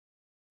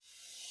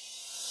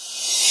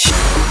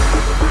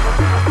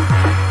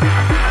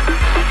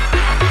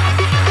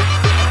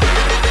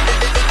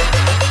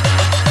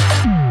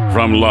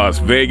From Las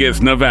Vegas,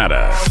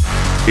 Nevada,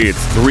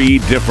 it's Three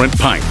Different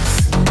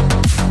Pints.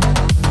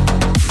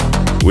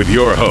 With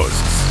your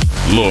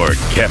hosts, Lord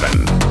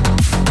Kevin,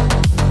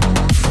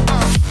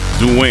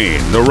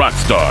 Dwayne the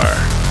Rockstar,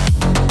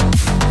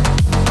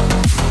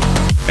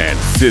 and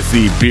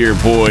Sissy Beer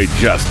Boy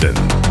Justin.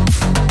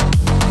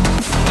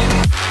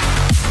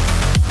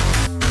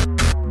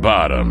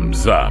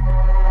 Bottoms up.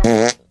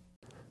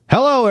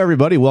 Hello,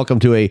 everybody. Welcome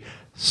to a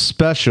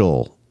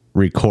special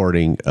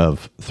recording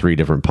of Three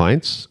Different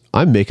Pints.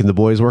 I'm making the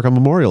boys work on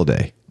Memorial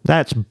Day.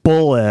 That's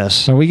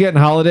bull-ass. Are we getting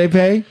holiday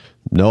pay?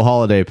 No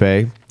holiday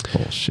pay.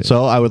 Bullshit.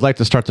 So I would like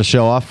to start the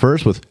show off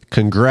first with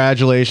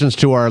congratulations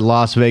to our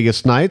Las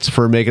Vegas Knights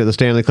for making it to the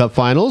Stanley Cup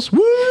Finals.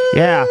 Woo!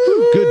 Yeah.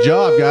 Good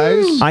job,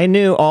 guys. I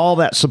knew all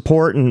that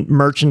support and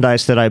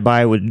merchandise that I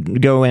buy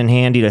would go in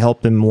handy to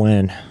help them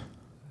win.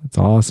 That's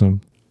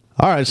awesome.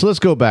 All right, so let's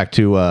go back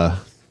to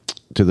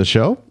the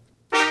show.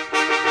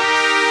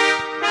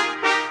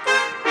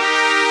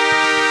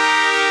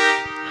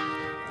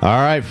 All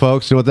right,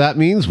 folks, you know what that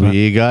means?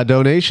 We got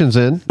donations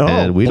in,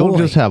 and we don't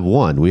just have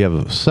one. We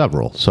have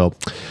several. So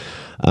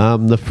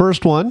the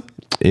first one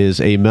is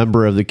a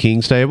member of the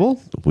King's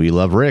Table. We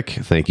love Rick.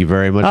 Thank you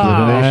very much for the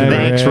donation.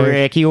 Thanks,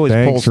 Rick. He always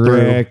pulls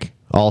through.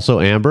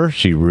 Also, Amber,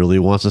 she really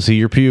wants to see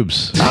your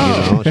pubes. You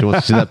know, she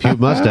wants to see that pube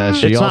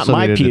mustache. She It's also not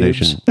my made a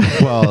pubes.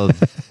 donation. Well,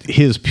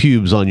 his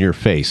pubes on your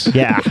face.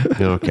 Yeah.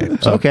 Okay.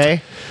 So,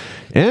 Okay.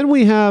 and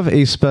we have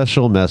a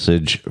special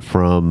message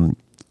from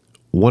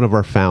one of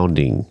our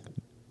founding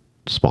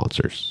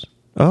sponsors.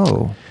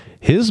 Oh.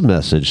 His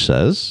message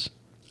says,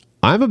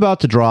 I'm about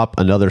to drop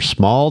another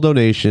small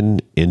donation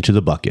into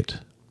the bucket.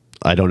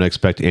 I don't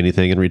expect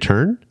anything in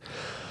return,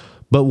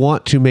 but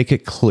want to make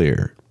it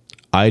clear.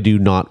 I do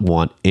not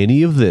want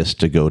any of this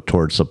to go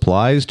towards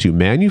supplies to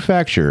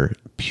manufacture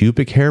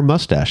pubic hair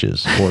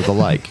mustaches or the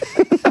like.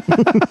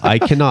 I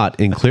cannot,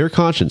 in clear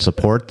conscience,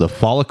 support the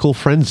follicle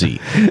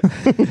frenzy.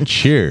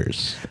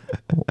 Cheers.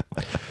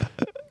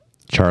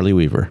 Charlie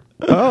Weaver.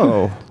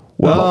 Oh.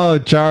 Well,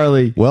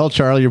 Charlie. Well,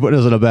 Charlie, you're putting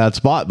us in a bad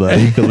spot,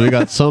 buddy, because we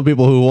got some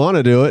people who want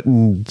to do it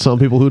and some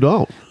people who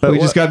don't. We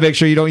just got to make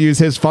sure you don't use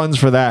his funds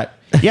for that.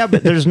 Yeah,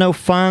 but there's no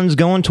funds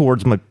going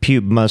towards my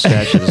pube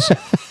mustaches.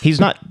 He's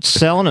not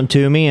selling them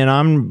to me, and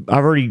I've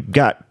already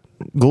got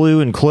glue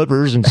and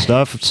clippers and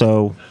stuff,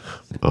 so...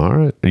 All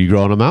right. Are you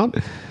growing them out?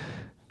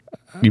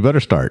 You better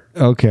start.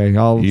 Okay,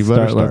 I'll You better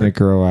start start. letting it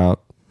grow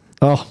out.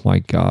 Oh, my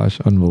gosh.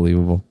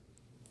 Unbelievable.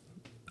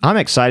 I'm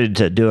excited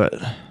to do it.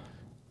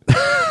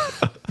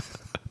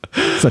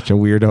 Such a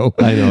weirdo.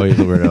 I know he's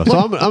a weirdo. So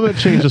I'm going to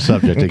change the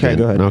subject again.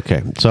 go ahead.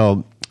 Okay.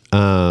 So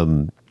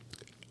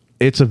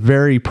it's a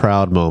very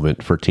proud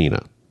moment for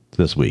Tina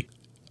this week.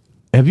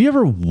 Have you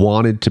ever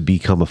wanted to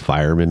become a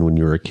fireman when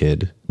you were a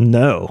kid?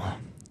 No.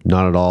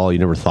 Not at all? You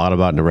never thought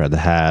about it, never had the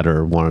hat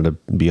or wanted to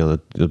be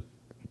on a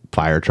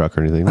fire truck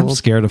or anything? I'm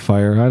scared of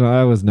fire.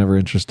 I was never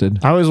interested.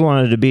 I always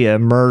wanted to be a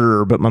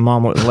murderer, but my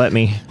mom wouldn't let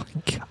me.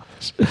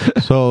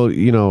 So,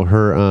 you know,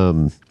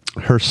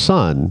 her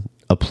son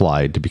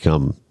applied to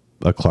become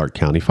a Clark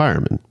County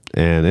fireman,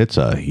 and it's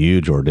a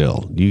huge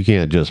ordeal. You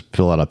can't just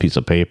fill out a piece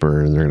of paper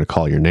and they're going to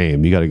call your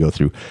name. You got to go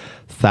through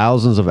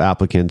thousands of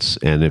applicants,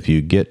 and if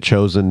you get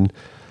chosen,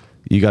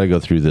 you got to go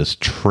through this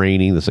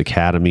training, this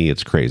academy.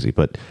 It's crazy,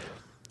 but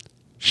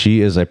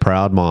she is a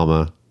proud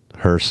mama.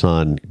 Her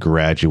son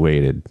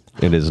graduated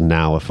and is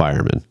now a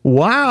fireman.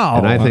 Wow.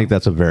 And I think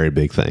that's a very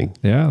big thing.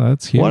 Yeah,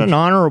 that's huge. What an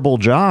honorable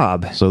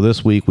job. So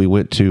this week we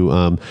went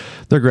to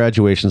their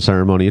graduation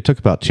ceremony. It took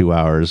about 2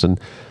 hours, and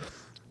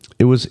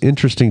it was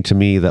interesting to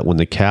me that when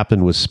the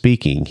captain was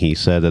speaking, he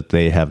said that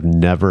they have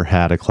never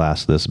had a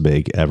class this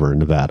big ever in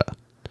Nevada.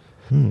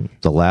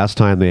 The last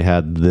time they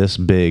had this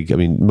big, I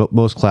mean,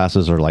 most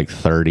classes are like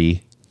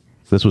 30.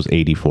 This was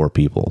 84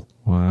 people.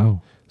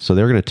 Wow. So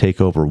they're going to take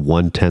over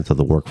 1/10 of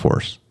the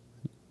workforce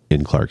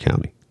in Clark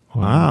County.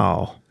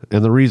 Wow.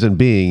 And the reason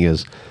being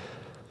is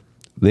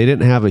they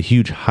didn't have a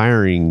huge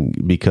hiring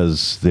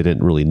because they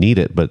didn't really need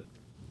it, but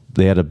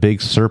they had a big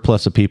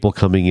surplus of people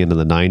coming in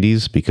the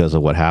 90s because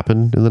of what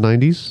happened in the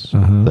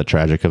 90s, that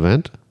tragic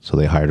event. So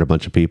they hired a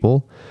bunch of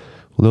people.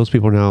 Well, those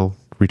people are now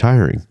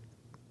retiring.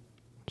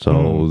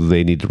 So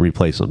they need to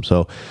replace them.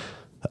 So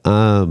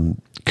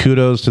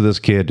kudos to this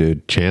kid,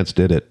 dude. Chance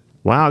did it.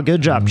 Wow,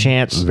 good job,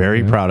 Chance.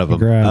 Very proud of him.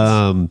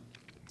 Congrats.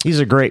 He's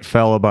a great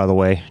fellow, by the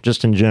way,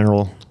 just in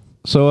general.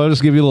 So I'll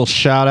just give you a little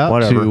shout out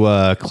Whatever.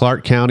 to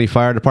Clark County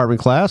Fire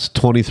Department class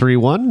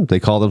 23-1. They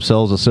call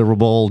themselves the Silver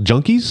Bowl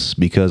Junkies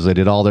because they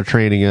did all their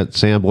training at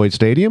Sam Boyd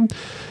Stadium.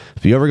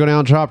 If you ever go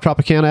down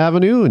Tropicana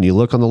Avenue and you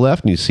look on the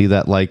left and you see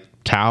that like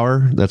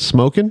tower that's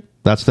smoking,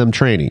 that's them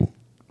training.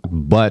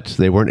 But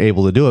they weren't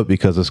able to do it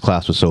because this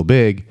class was so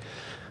big.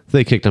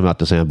 They kicked them out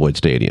to Sam Boyd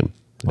Stadium.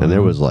 Wow. And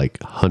there was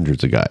like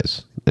hundreds of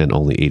guys and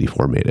only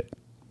 84 made it.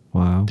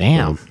 Wow.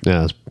 Damn. Yeah,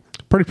 I was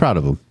pretty proud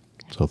of them.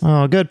 So,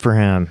 Oh, good for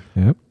him.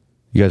 Yep.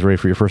 you guys ready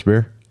for your first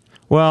beer?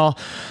 Well,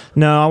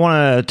 no, I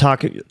want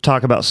to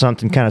talk about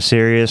something kind of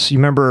serious. You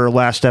remember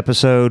last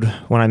episode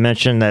when I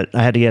mentioned that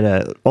I had to get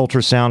an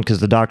ultrasound because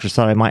the doctors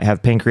thought I might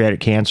have pancreatic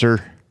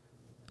cancer?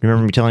 You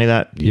remember me telling you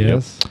that?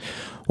 Yes.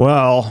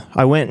 Well,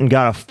 I went and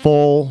got a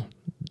full,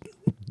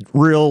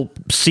 real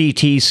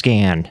CT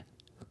scan,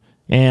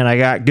 and I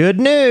got good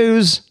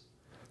news.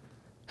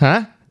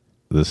 Huh?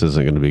 This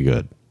isn't going to be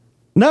good.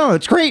 No,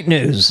 it's great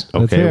news.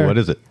 Let's Okay, hear. what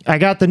is it? I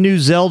got the new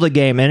Zelda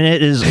game, and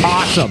it is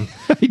awesome.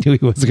 I knew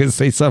he was going to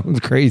say something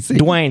crazy.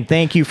 Dwayne,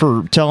 thank you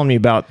for telling me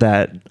about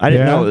that. I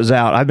didn't Yeah? know it was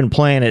out. I've been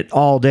playing it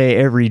all day,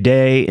 every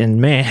day,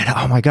 and man,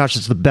 oh my gosh,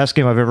 it's the best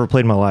game I've ever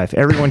played in my life.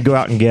 Everyone go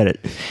out and get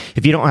it.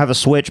 If you don't have a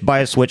Switch, buy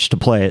a Switch to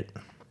play it.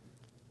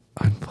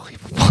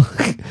 Unbelievable.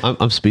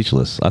 I'm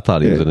speechless. I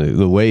thought he was going to,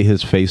 the way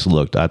his face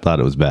looked, I thought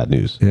it was bad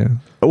news. Yeah.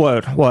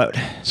 What?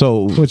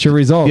 So, What's your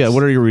results? yeah,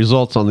 what are your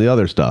results on the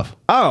other stuff?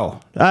 Oh,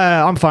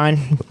 I'm fine.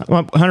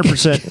 I'm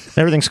 100%.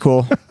 Everything's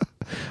cool.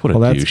 What a Well,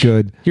 that's douche.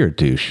 good. You're a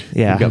douche.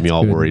 Yeah. You got me That's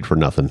all good. worried for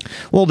nothing.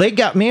 Well, they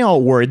got me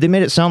all worried. They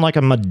made it sound like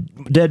I'm a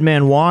dead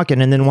man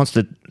walking, and then once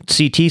the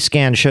CT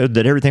scan showed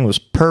that everything was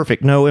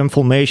perfect, no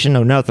inflammation,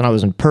 no nothing, I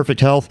was in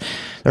perfect health,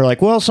 they're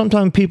like, well,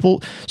 sometimes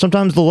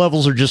the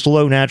levels are just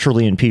low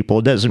naturally in people.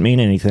 It doesn't mean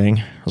anything.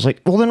 I was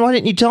like, well, then why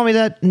didn't you tell me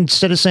that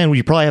instead of saying, well,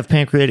 you probably have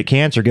pancreatic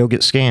cancer, go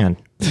get scanned.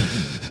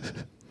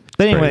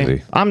 But anyway,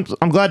 Crazy. I'm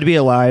glad to be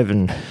alive,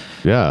 and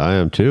Yeah, I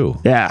am too.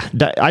 yeah,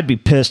 I'd be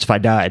pissed if I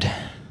died.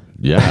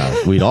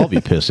 Yeah, we'd all be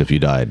pissed if you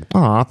died.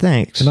 Aw,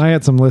 thanks. And I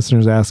had some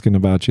listeners asking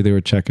about you. They were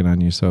checking on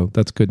you, so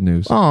that's good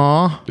news.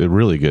 Aw,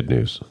 Really good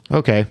news.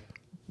 okay.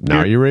 Now,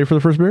 are you ready for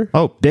the first beer?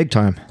 Oh, big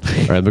time. All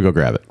right, let me go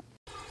grab it.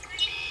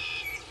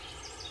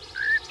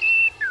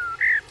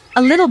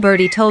 A little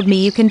birdie told me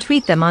you can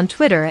tweet them on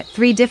Twitter at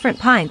 3 different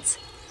pints.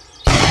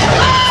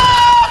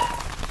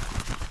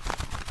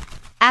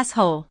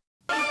 Asshole.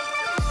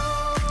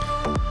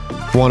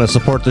 Want to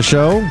support the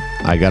show?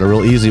 I got a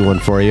real easy one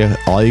for you.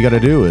 All you got to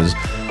do is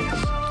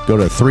go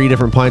to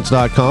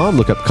 3differentpints.com,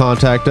 look up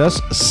contact us,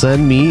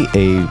 send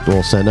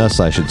us,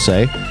 I should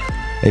say,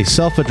 a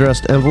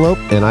self-addressed envelope,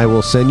 and I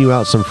will send you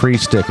out some free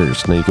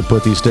stickers. Now you can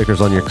put these stickers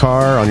on your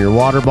car, on your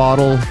water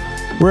bottle,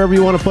 wherever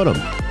you want to put them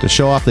to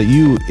show off that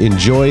you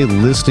enjoy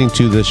listening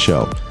to this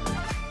show.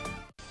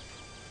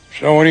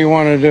 So what do you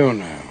want to do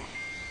now?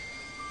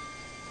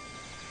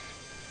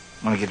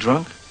 Want to get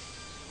drunk?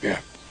 Yeah.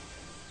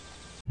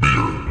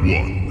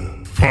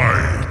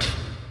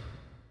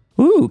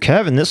 Ooh,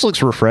 Kevin, this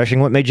looks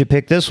refreshing. What made you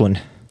pick this one?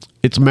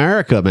 It's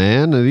America,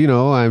 man. And, you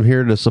know, I'm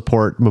here to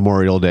support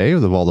Memorial Day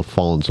with all the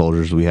fallen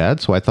soldiers we had,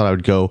 so I thought I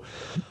would go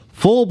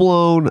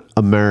full-blown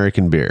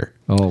American beer.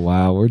 Oh,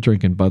 wow. We're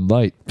drinking Bud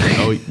Light.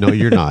 No,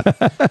 you're not.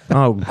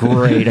 Oh,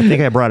 great. I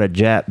think I brought a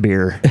Jap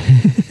beer.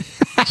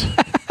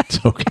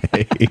 It's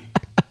okay.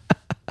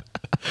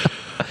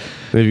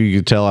 Maybe you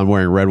can tell I'm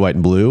wearing red, white,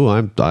 and blue.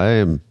 I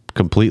am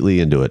completely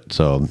into it.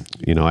 So,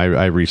 you know,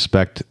 I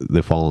respect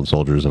the fallen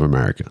soldiers of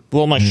America.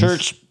 Well, my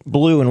shirt's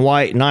blue and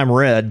white, and I'm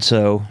red,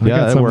 so... I Yeah,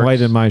 got that some works.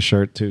 white in my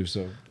shirt, too.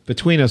 So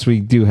between us, we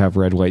do have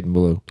red, white, and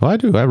blue. Well, I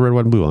do. I have red,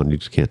 white, and blue on. You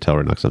just can't tell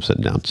right now because I'm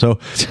sitting down. So,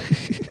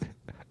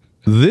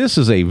 this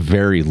is a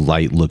very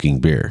light-looking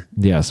beer.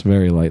 Yes,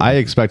 very light. I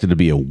expected to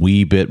be a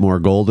wee bit more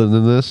golden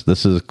than this.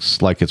 This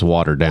is like it's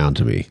watered down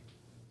to me.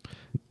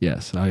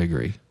 Yes, I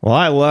agree. Well,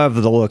 I love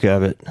the look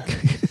of it.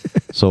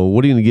 So,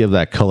 what are you going to give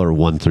that color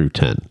 1 through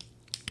 10?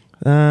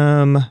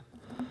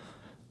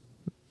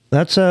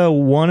 That's a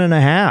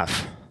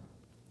 1.5.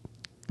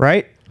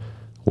 Right?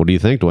 What do you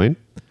think, Dwayne?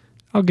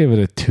 I'll give it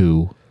a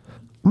 2.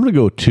 I'm going to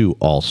go 2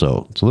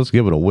 also. So, let's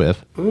give it a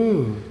whiff.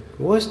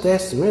 What's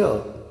that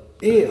smell?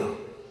 Ew.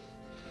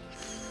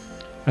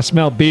 I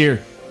smell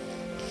beer.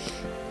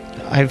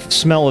 I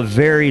smell a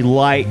very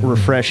light,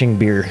 refreshing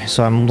beer,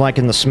 so I'm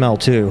liking the smell,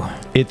 too.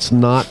 It's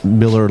not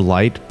Miller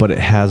Lite, but it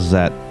has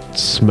that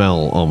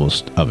smell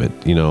almost of it,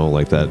 you know,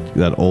 like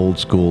that old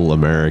school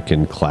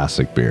American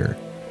classic beer.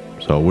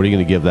 So what are you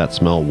going to give that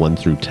smell 1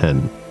 through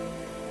 10?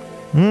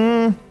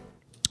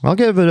 I'll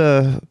give it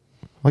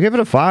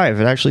a 5.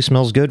 It actually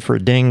smells good for a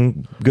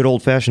dang good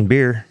old-fashioned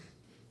beer.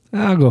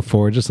 I'll go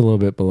 4, just a little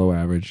bit below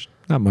average.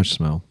 Not much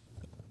smell.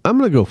 I'm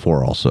going to go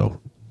 4 also.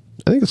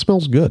 I think it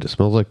smells good. It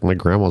smells like my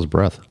grandma's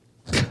breath.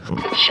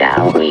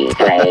 Shall we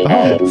play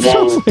a game?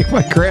 Sounds like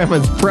my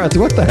grandma's breath.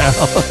 What the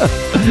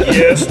hell?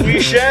 Yes, we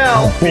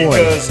shall,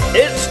 because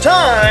it's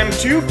time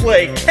to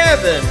play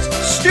Kevin's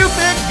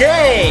Stupid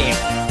Game.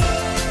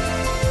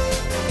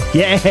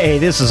 Yay,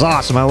 this is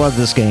awesome. I love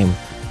this game.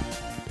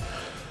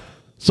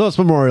 So it's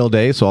Memorial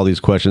Day, so all these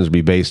questions will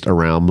be based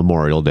around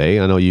Memorial Day.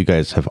 I know you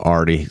guys have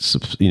already,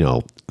 you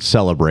know,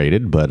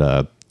 celebrated, but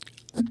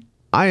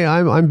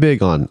I'm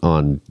big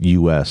on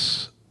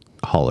U.S.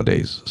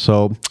 holidays.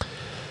 So,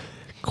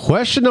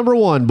 question number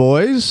 1,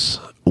 boys.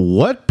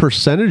 What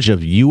percentage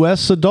of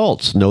U.S.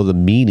 adults know the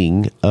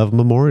meaning of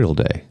Memorial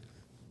Day?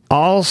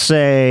 I'll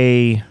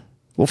say,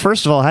 well,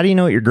 first of all, how do you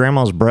know what your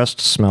grandma's breast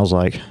smells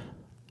like?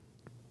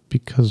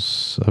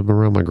 Because I'm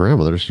around my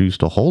grandmother. She used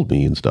to hold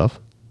me and stuff.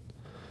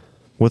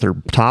 With her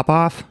top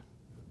off?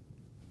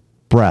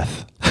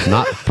 Breath,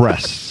 not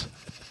breasts.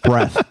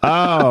 Breath.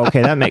 Oh,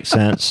 okay, that makes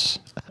sense.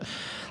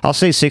 I'll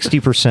say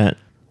 60%.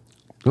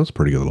 That's a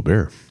pretty good little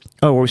beer.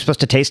 Oh, were we supposed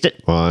to taste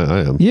it? Well,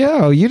 I am.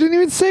 Yeah, you didn't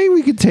even say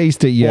we could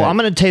taste it yet. Well, I'm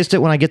going to taste it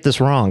when I get this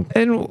wrong.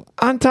 And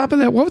on top of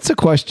that, what's the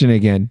question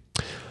again?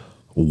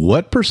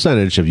 What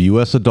percentage of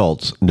U.S.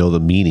 adults know the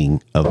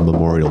meaning of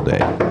Memorial Day?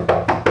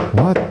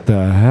 What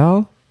the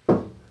hell?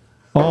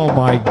 Oh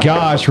my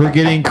gosh, we're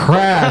getting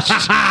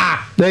crashed.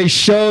 They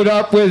showed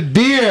up with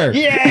beer.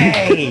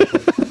 Yay!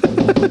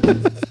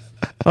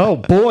 Oh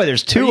boy,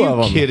 there's two of them.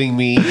 Are you kidding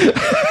me?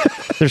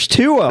 There's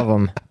two of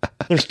them.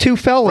 There's two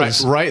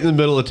fellas. Right in the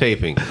middle of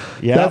taping.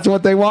 Yeah. That's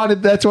what they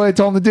wanted. That's what I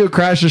told them to do.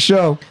 Crash the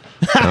show.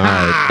 All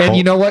right. And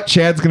you know what?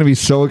 Chad's going to be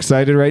so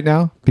excited right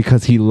now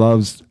because he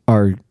loves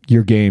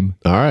your game.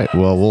 All right.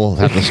 Well, we'll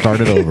have to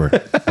start it over.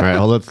 All right.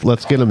 Well,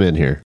 let's get them in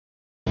here.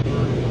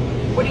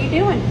 What are you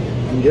doing?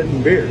 I'm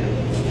getting beer.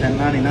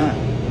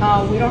 $10.99.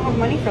 Oh, we don't have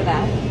money for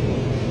that.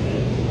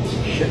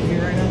 Shitting me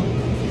right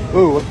now?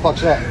 Ooh, what the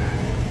fuck's that?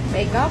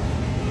 Makeup?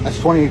 That's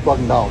 $28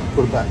 fucking dollars.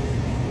 Put it back.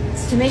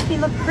 It's to make me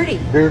look pretty.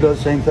 Beer does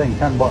the same thing.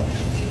 $10.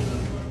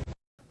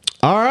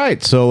 All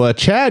right. So,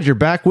 Chad, you're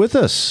back with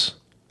us.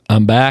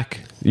 I'm back.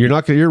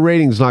 Your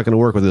rating's not going to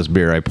work with this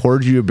beer. I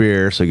poured you a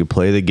beer so you could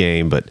play the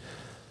game, but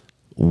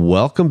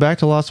welcome back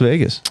to Las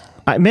Vegas.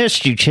 I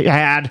missed you,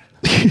 Chad.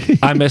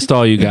 I missed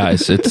all you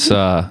guys. It's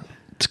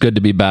good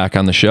to be back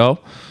on the show.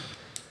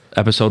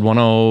 Episode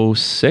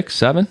 106,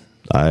 7?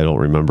 I don't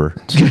remember.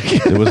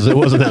 It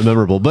wasn't that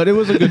memorable, but it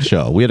was a good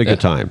show. We had a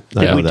good time.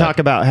 Did we talk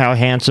about how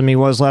handsome he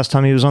was last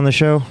time he was on the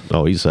show?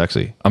 Oh, he's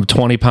sexy. I'm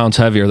 20 pounds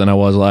heavier than I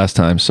was last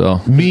time, so.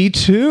 Me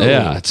too.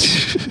 Yeah.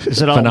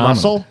 Is it all phenomenal.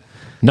 muscle?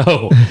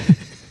 No.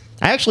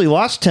 I actually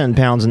lost 10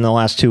 pounds in the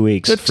last 2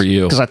 weeks. Good for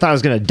you. Because I thought I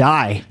was going to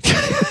die.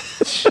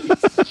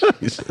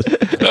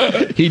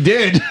 He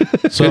did.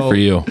 Good for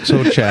you.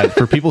 So, Chad,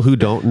 for people who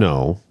don't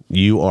know,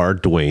 you are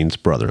Dwayne's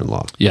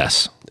brother-in-law.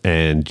 Yes.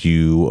 And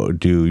you're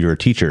a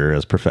teacher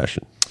as a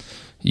profession.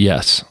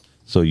 Yes.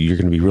 So you're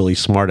going to be really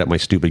smart at my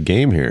stupid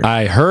game here.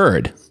 I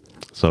heard.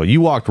 So you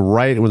walked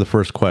right in with the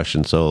first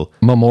question. So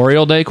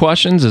Memorial Day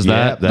questions? Is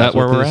that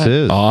where we're at?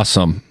 Is.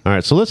 Awesome. All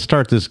right. So let's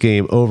start this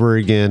game over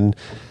again.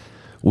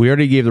 We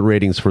already gave the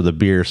ratings for the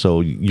beer,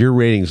 so your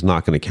rating's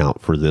not going to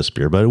count for this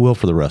beer, but it will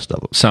for the rest of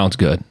them. Sounds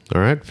good.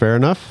 All right. Fair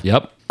enough?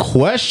 Yep.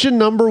 Question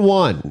number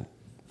 1.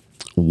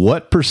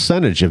 What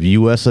percentage of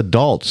U.S.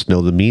 adults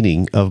know the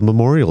meaning of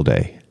Memorial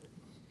Day?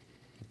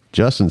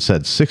 Justin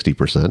said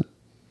 60%.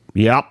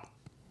 Yep.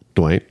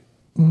 Dwayne?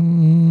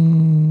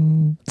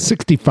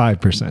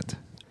 65%.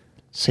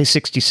 Say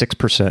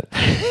 66%.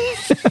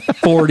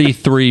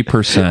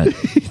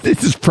 43%.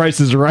 This Price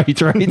is right?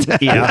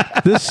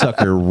 Yeah. This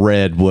sucker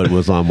read what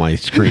was on my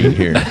screen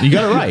here. You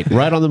got it right.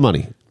 Right on the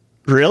money.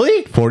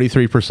 Really?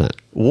 43%.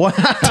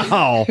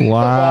 Wow.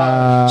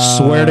 Wow.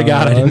 Swear to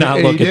God, I did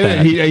not look at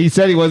that. He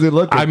said he wasn't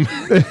looking.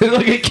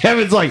 Look at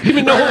Kevin's like, I don't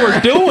even know what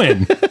we're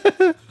doing.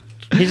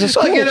 He's a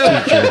school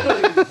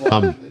teacher.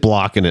 I'm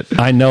blocking it.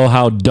 I know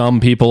how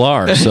dumb people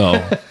are,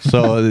 so.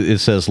 So it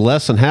says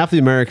less than half the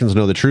Americans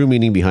know the true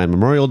meaning behind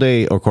Memorial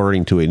Day.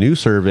 According to a new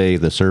survey,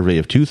 the survey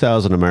of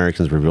 2,000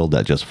 Americans revealed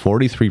that just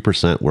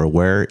 43% were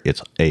aware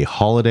it's a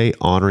holiday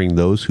honoring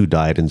those who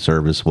died in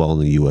service while in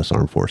the U.S.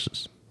 Armed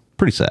Forces.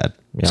 Pretty sad.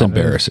 It's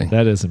embarrassing.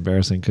 That is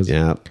embarrassing because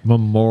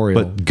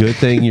Memorial. But good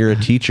thing you're a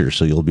teacher,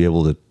 so you'll be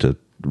able to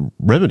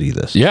remedy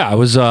this. Yeah, I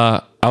was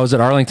at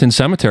Arlington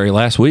Cemetery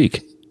last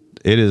week.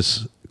 It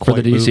is for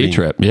the DC moving.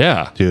 trip.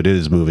 Yeah, dude, it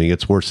is moving.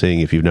 It's worth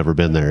seeing if you've never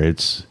been there.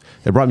 It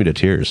brought me to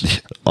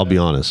tears. I'll be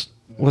honest.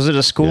 Was it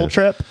a school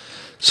trip?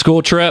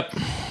 School trip.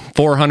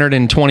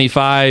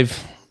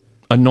 425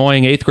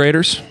 annoying 8th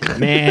graders.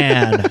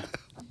 Man,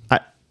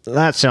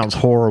 that sounds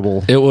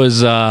horrible. It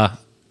was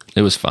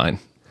fine.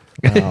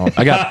 Oh.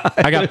 I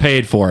got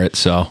paid for it,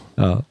 so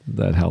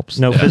that helps.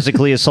 No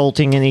physically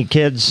assaulting any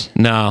kids?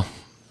 No.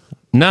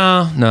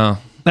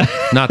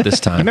 Not this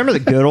time. Remember the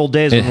good old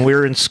days when we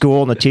were in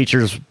school and the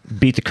teachers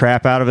beat the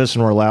crap out of us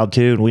and we're allowed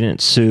to, and we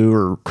didn't sue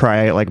or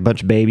cry like a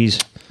bunch of babies?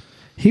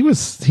 He's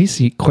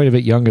quite a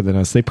bit younger than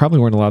us. They probably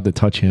weren't allowed to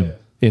touch him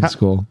in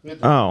school. We had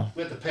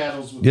the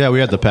paddles. Yeah,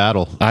 we had the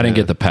paddle. I didn't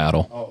get the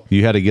paddle. Oh.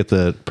 You had to get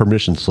the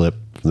permission slip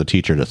from the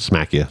teacher to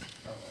smack you.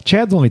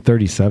 Chad's only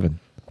 37.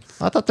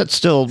 I thought that's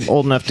still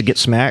old enough to get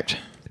smacked.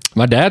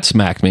 My dad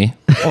smacked me.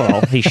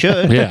 Well, he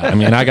should. Yeah, I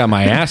mean, I got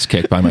my ass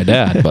kicked by my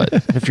dad, but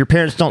if your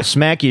parents don't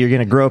smack you, you're going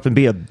to grow up and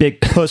be a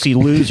big pussy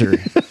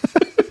loser.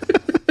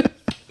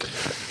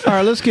 All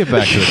right, let's get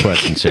back to the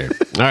questions here.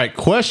 All right,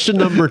 question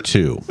number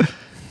 2.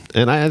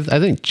 And I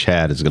think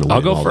Chad is going to win.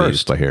 I'll go all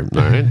first. These by here.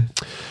 All right.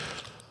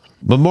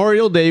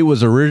 Memorial Day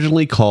was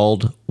originally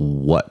called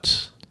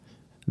what?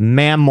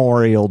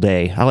 Memorial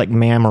Day. I like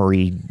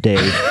Mammary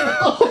Day.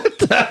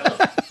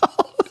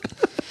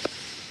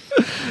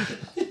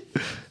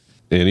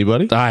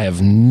 Anybody? I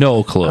have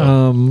no clue.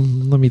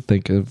 Let me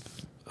think of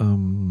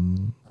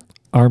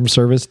Armed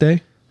Service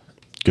Day.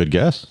 Good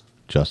guess,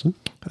 Justin.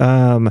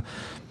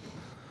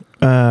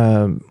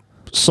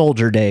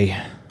 Soldier Day.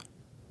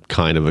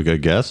 Kind of a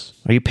good guess.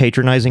 Are you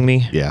patronizing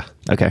me? Yeah.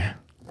 Okay.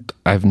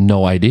 I have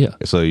no idea.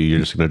 So you're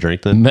just going to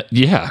drink then?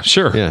 Yeah,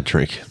 sure. Yeah,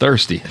 drink.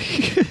 Thirsty.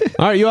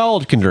 All right, you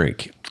all can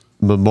drink.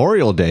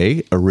 Memorial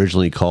Day,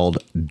 originally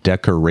called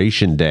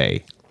Decoration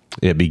Day.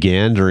 It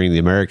began during the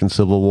American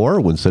Civil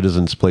War when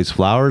citizens placed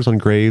flowers on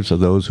graves of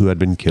those who had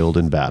been killed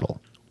in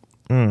battle.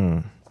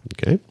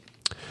 Okay.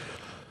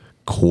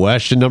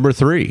 Question number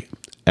 3.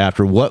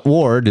 After what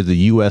war did the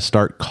U.S.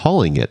 start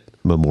calling it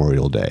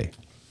Memorial Day?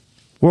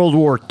 World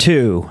War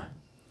II.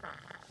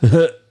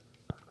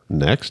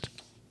 Next.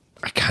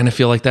 I kind of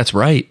feel like that's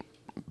right.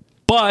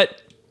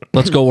 But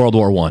let's go World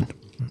War One.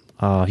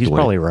 He's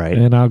probably right.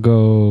 And I'll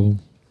go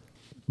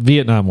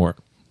Vietnam War.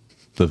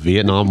 The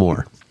Vietnam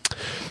War.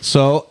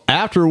 So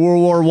after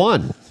World War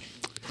I,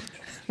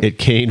 it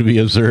came to be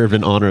observed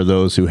in honor of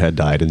those who had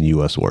died in the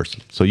U.S. wars.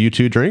 So you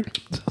two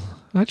drink.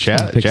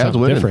 Chad's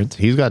winning. Different.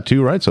 He's got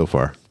 2 right so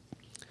far.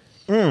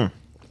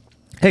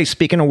 Hey,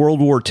 speaking of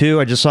World War II,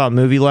 I just saw a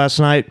movie last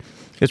night.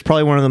 It's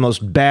probably one of the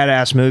most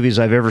badass movies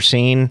I've ever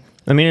seen.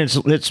 I mean,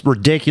 it's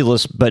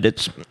ridiculous, but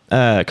it's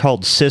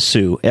called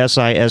Sisu,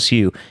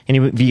 S-I-S-U. Any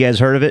of you guys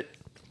heard of it?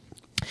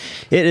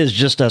 It is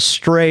just a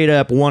straight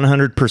up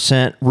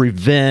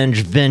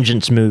 100%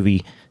 vengeance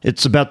movie.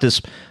 It's about this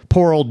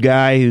poor old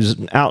guy who's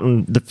out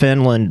in the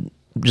Finland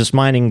just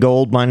mining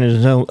gold, mining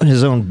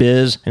his own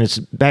biz, and it's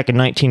back in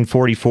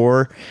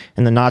 1944,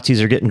 and the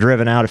Nazis are getting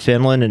driven out of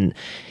Finland, and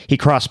he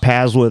crossed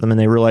paths with them, and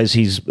they realize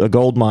he's a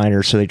gold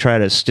miner, so they try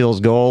to steal his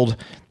gold.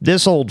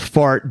 This old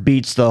fart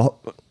beats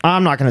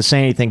I'm not going to say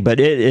anything, but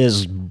it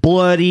is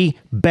bloody,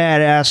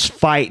 badass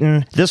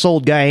fighting. This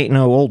old guy ain't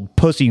no old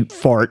pussy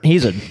fart.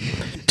 He's a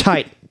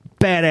tight,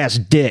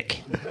 badass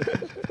dick.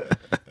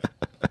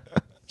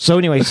 So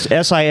anyways,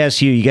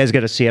 SISU, you guys got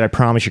to see it. I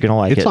promise you're going to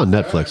like it. It's on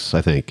Netflix,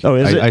 I think. Oh,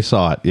 is it? I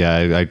saw it.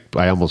 Yeah,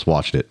 I almost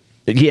watched it.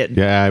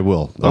 Yeah, I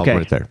will. Okay.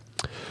 Right there.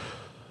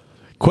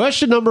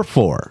 Question number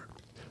 4.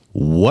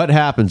 What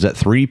happens at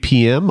 3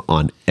 p.m.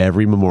 on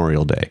every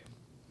Memorial Day?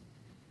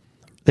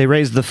 They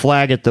raise the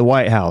flag at the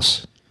White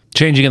House.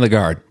 Changing of the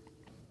guard.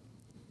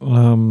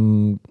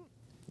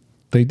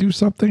 They do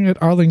something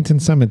at Arlington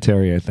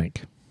Cemetery, I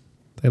think.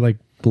 They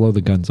blow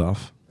the guns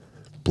off.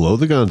 Blow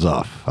the guns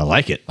off. I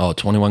like it. Oh,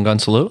 21 gun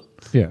salute?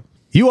 Yeah.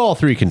 You all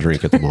 3 can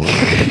drink at the moment.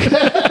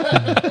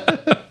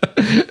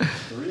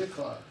 3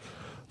 o'clock.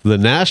 The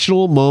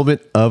National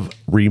Moment of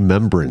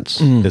Remembrance,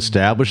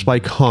 established by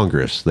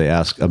Congress. They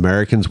ask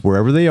Americans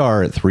wherever they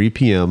are at 3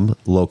 p.m.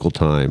 local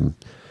time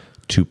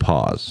to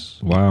pause.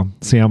 Wow.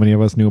 See how many of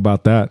us knew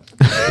about that.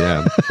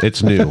 Yeah,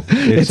 it's new.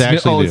 It's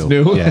actually new. It's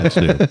new? Yeah, it's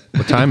new.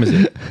 What time is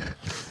it?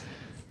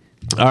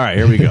 All right,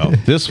 here we go.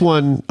 This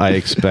one I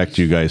expect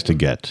you guys to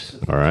get.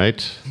 All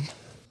right.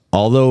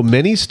 Although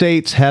many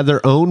states had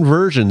their own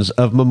versions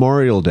of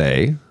Memorial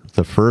Day,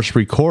 the first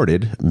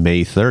recorded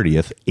May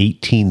 30th,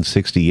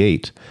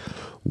 1868.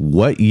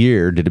 What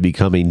year did it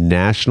become a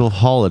national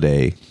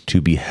holiday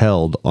to be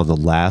held on the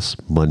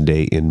last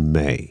Monday in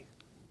May?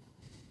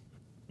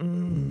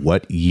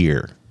 What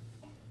year?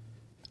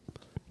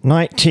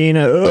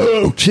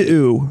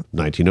 1902.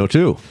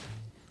 1902.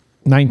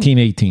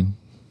 1918.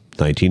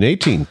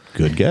 1918.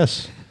 Good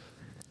guess.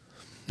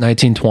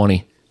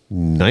 1920.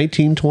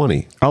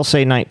 1920. I'll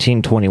say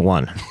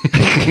 1921.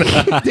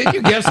 Did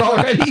you guess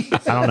already? I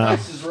don't know.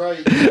 This is right.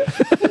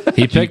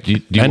 He picked Do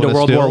you end of wanna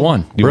World still? War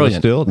One. Do you wanna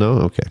Brilliant. still? No?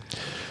 Okay.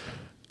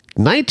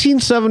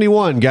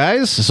 1971,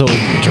 guys. So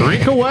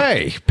drink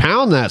away.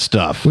 Pound that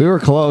stuff. We were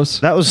close.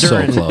 That was So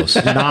during close.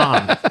 Nam.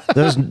 That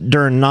was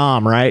during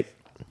Nam, right?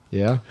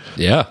 Yeah.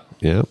 Yeah.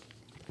 Yeah.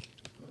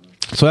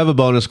 So I have a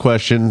bonus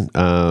question.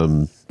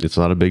 It's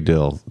not a big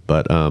deal,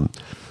 but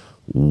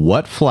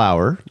what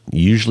flower,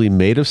 usually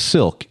made of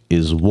silk,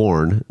 is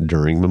worn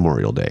during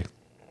Memorial Day?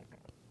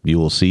 You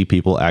will see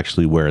people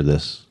actually wear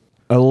this.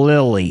 A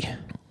lily.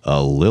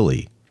 A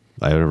lily.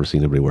 I've never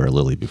seen anybody wear a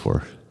lily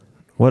before.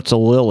 What's a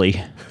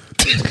lily?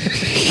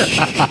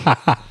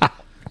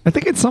 I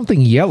think it's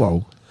something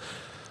yellow.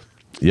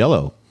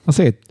 Yellow. I'll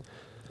say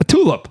a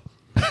tulip.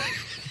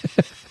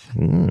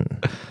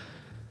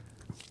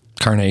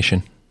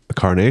 Carnation. A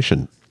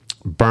carnation.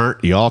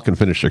 Burnt. Y'all can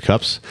finish your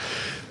cups.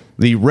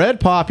 The red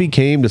poppy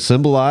came to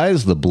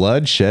symbolize the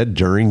blood shed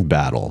during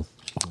battle.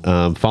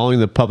 Following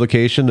the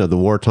publication of the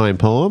wartime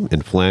poem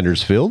in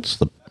Flanders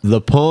Fields, the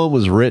poem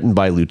was written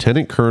by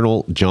Lieutenant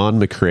Colonel John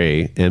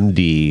McCrae,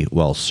 MD,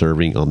 while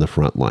serving on the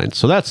front lines.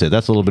 So that's it.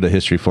 That's a little bit of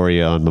history for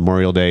you on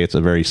Memorial Day. It's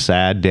a very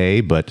sad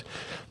day, but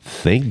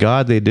thank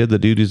God they did the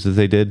duties that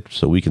they did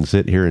so we can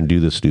sit here and do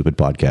this stupid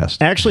podcast.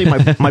 Actually,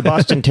 my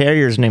Boston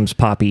Terrier's name's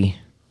Poppy,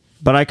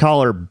 but I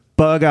call her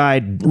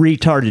bug-eyed,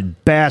 retarded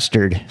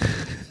bastard.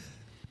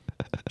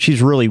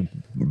 She's really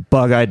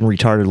bug-eyed and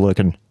retarded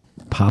looking.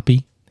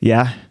 Poppy?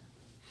 Yeah.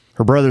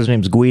 Her brother's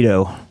name's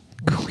Guido.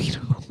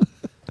 Guido.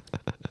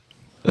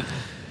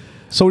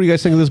 So what do you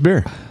guys think of this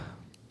beer?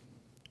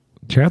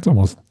 Chad's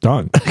almost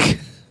done.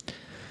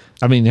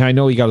 I mean, I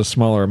know he got a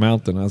smaller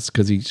amount than us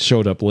because he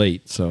showed up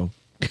late, so.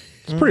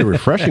 It's a pretty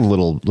refreshing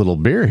little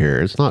beer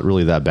here. It's not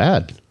really that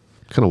bad.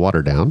 Kind of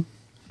watered down.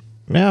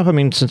 Yeah, I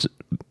mean, since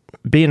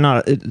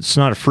it's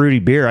not a fruity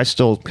beer, I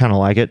still kind of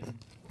like it.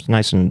 It's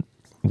nice and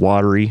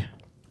watery.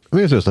 I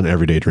mean, it's just an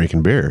everyday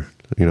drinking beer.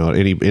 You know, at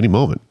any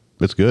moment.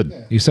 It's good.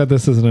 You said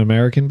this is an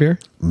American beer?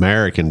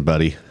 American,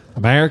 buddy.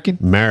 American?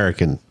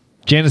 American.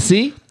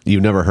 Genesee?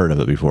 You've never heard of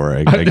it before.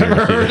 I've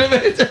never heard of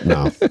it.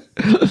 No.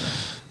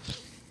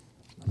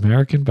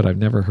 American, but I've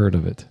never heard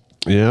of it.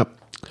 Yep.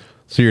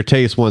 So your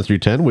taste 1 through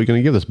 10, what are you going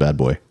to give this bad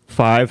boy?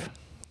 5.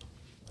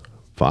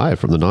 5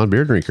 from the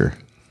non-beer drinker.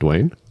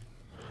 Dwayne?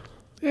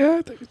 Yeah,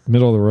 I think it's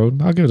middle of the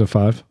road. I'll give it a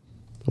 5.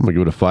 I'm going to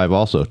give it a 5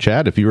 also.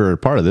 Chad, if you were a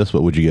part of this,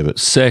 what would you give it?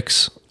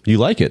 6. You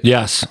like it?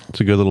 Yes.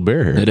 It's a good little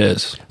beer here. It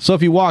is. So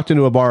if you walked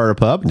into a bar or a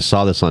pub and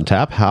saw this on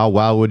tap, how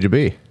wow would you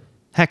be?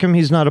 How come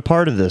he's not a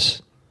part of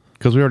this?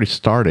 Because we already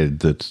started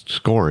the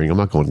scoring. I'm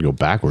not going to go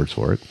backwards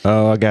for it.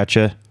 Oh, I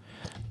gotcha.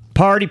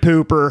 Party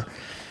pooper.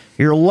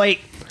 You're late.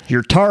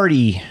 You're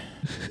tardy.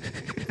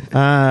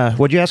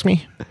 What'd you ask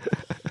me?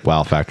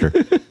 Wow factor.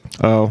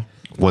 Oh.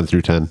 1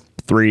 through 10.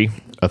 3.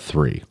 A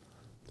 3.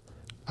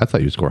 I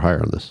thought you'd score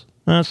higher on this.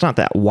 It's not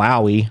that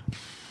wowy.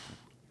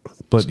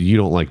 But you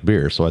don't like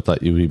beer, so I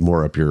thought you'd be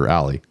more up your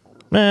alley.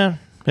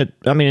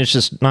 It's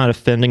just not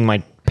offending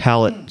my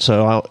palate,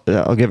 so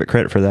I'll give it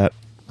credit for that.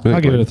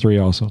 I'll give it a 3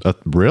 also.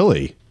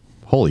 Really?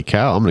 Holy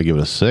cow! I'm going to give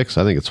it a 6.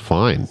 I think it's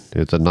fine.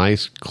 It's a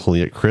nice,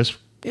 clean, crisp,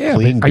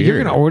 clean but are beer.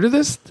 you going to order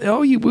this?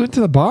 Oh, you went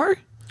to the bar?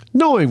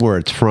 Knowing where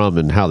it's from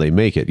and how they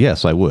make it,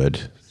 yes, I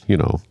would. You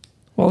know.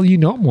 Well, you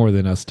know more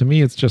than us. To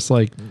me, it's just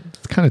like,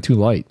 it's kind of too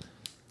light.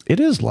 It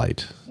is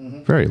light.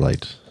 Very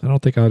light. I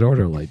don't think I'd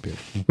order a light beer.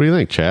 What do you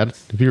think, Chad?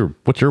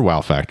 What's your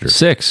wow factor?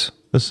 6.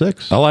 A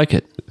 6. I like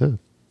it. Yeah.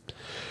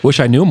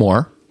 Wish I knew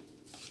more.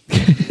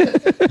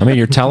 I mean,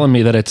 you're telling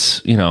me that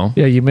it's, Yeah,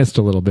 you missed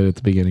a little bit at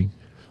the beginning.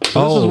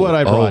 So this is what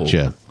I brought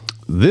you.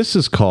 This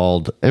is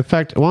called, in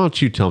fact, why don't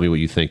you tell me what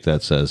you think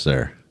that says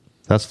there?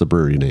 That's the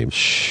brewery name.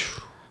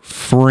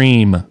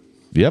 Freem.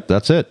 Yep,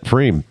 that's it.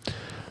 Freem.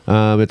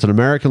 It's an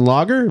American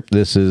lager.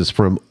 This is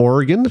from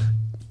Oregon.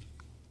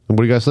 And what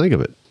do you guys think of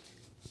it?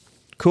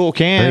 Cool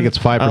can. I think it's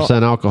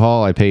 5%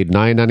 alcohol. I paid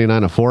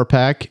 $9.99 a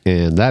 4-pack,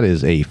 and that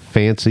is a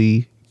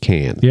fancy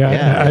can.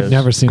 Yeah, I've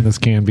never seen this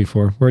can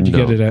before. Where'd you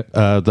get it at?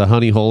 The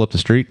Honey Hole up the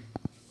street,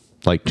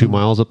 like 2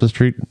 miles up the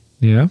street.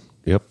 Yeah.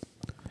 Yep.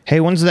 Hey,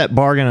 when's that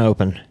bar gonna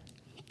open?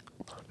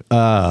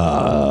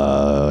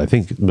 I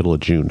think middle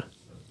of June.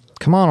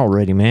 Come on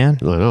already, man.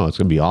 I know, it's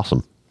gonna be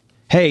awesome.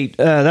 Hey,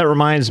 that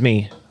reminds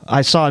me.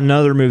 I saw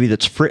another movie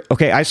that's free.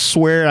 Okay, I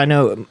swear, I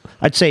know.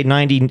 I'd say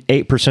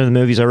 98% of the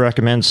movies I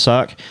recommend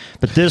suck,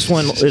 but this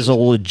one is a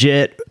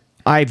legit.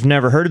 I've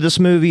never heard of this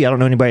movie. I don't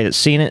know anybody that's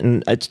seen it,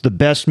 and it's the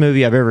best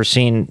movie I've ever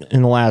seen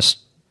in the last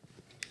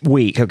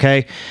week.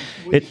 Okay,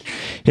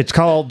 it's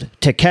called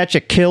To Catch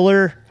a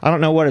Killer. I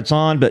don't know what it's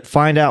on, but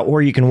find out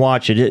where you can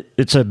watch it.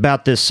 It's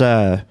about this.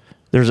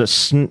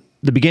 There's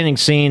the beginning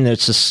scene.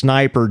 That's a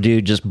sniper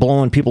dude just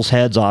blowing people's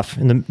heads off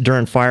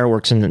during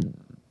fireworks in the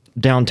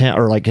downtown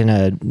or like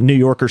in New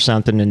York or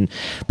something.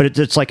 But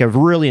it's like a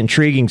really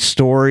intriguing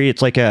story.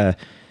 It's like the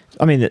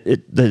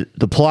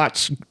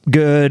plot's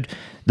good.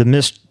 The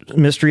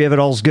mystery of it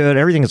all's good.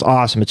 Everything is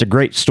awesome. It's a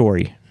great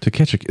story.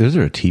 Is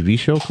there a TV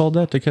show called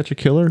that? To Catch a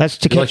Killer? That's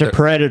To Catch a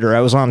Predator. I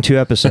was on 2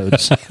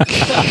 episodes.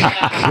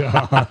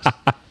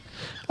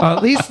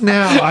 At least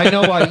now I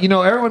know why.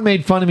 Everyone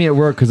made fun of me at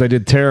work because I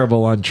did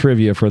terrible on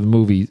trivia for the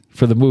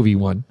movie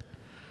one.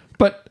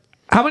 But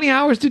how many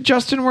hours did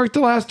Justin work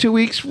the last 2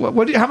 weeks? How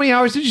many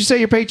hours did you say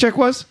your paycheck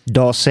was?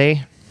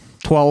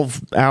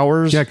 12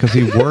 hours. Yeah, because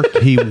he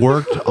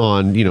worked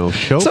on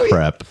show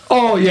prep.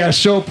 Oh yeah,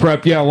 show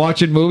prep. Yeah,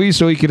 watching movies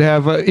so he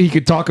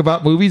could talk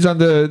about movies on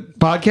the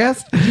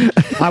podcast.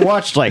 I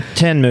watched like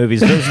 10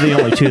 movies. Those are the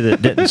only 2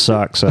 that didn't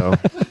suck. So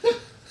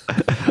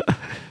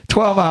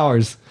 12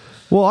 hours.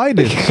 Well, I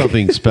did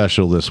something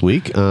special this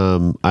week.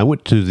 I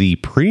went to the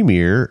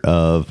premiere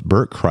of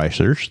Bert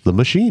Kreischer's The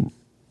Machine.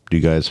 Do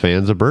you guys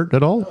fans of Bert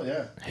at all? Oh,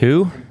 yeah.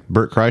 Who?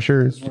 Bert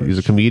Kreischer. He's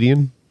a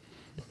comedian.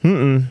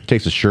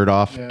 Takes his shirt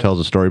off, tells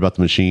a story about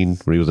the machine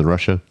when he was in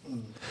Russia.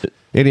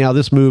 Anyhow,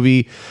 this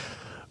movie,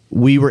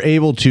 we were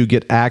able to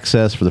get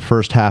access for the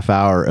first half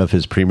hour of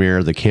his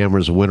premiere. The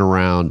cameras went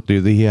around.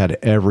 Dude, he had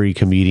every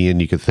comedian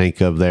you could think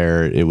of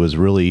there. It was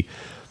really...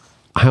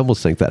 I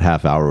almost think that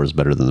half hour was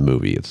better than the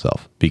movie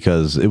itself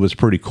because it was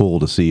pretty cool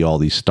to see all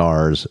these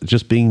stars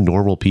just being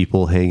normal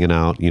people hanging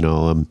out,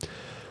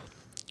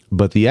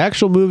 But the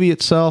actual movie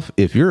itself,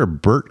 if you're a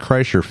Bert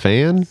Kreischer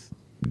fan,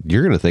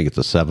 you're going to think it's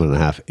a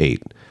 7.5,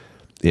 8.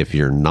 If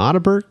you're not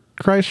a Bert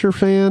Kreischer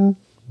fan,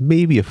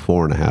 maybe a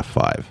 4.5,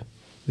 5.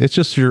 It's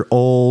just your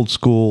old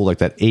school, like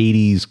that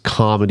 80s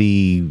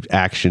comedy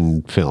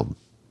action film.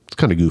 It's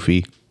kind of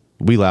goofy.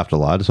 We laughed a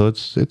lot, so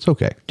it's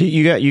okay.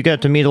 You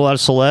got to meet a lot of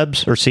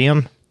celebs or see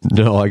them?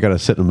 No, I got to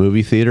sit in a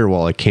movie theater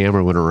while a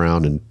camera went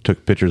around and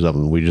took pictures of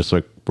them. We just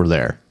were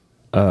there.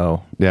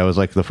 Oh. Yeah, it was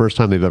like the first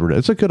time they've ever done it.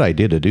 It's a good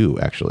idea to do,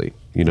 actually.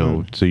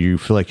 So you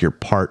feel like you're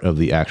part of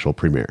the actual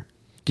premiere.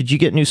 Did you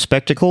get new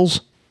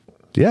spectacles?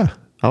 Yeah.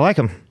 I like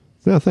them.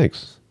 Yeah,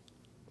 thanks.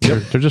 They're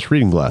just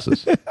reading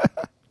glasses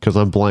because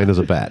I'm blind as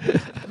a bat.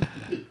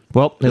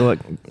 Well, they look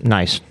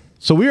nice.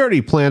 So we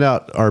already planned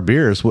out our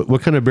beers.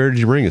 What kind of beer did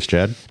you bring us,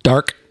 Chad?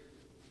 Dark.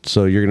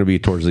 So you're going to be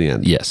towards the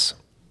end. Yes.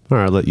 All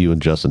right, I'll let you and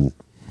Justin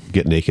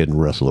get naked and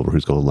wrestle over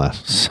who's going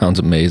last. Sounds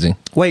amazing.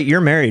 Wait,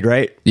 you're married,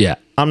 right? Yeah.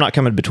 I'm not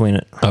coming between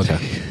it. Okay.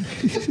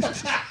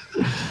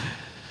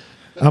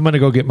 I'm going to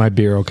go get my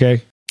beer,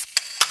 okay?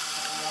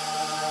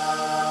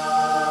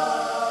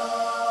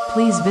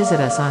 Please visit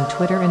us on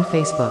Twitter and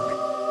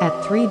Facebook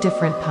at 3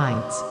 Different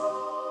Pints.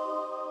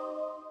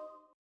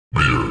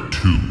 Where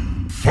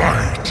to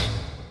fight?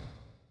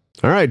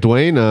 All right,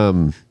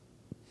 Dwayne.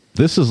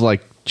 This is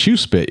like chew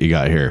spit you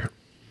got here.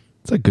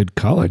 It's a good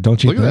color,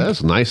 don't you Look think? at that.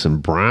 It's nice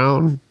and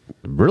brown.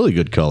 Really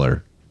good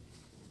color.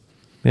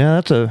 Yeah,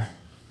 that's a.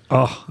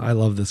 Oh, I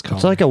love this color.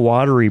 It's like a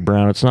watery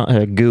brown. It's not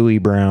a gooey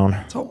brown.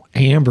 It's all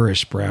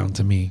amberish brown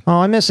to me. Oh,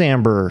 I miss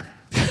amber.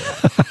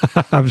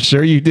 I'm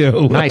sure you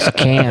do. Nice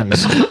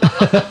cans.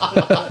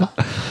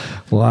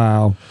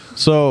 Wow.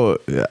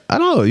 So I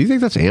don't know. You think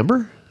that's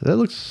amber? That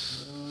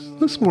looks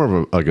more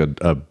of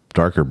a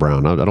darker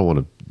brown. I don't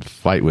want to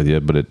fight with you,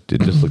 but it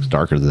just looks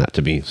darker than that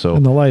to me. So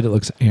In the light, it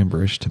looks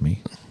amberish to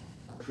me.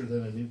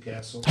 Than a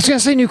Newcastle. I was gonna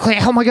say nuclear.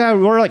 Oh my god,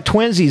 we're like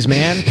twinsies,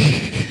 man.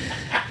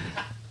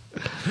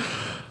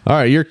 all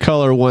right, your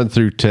color 1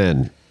 through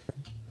 10.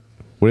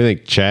 What do you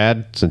think,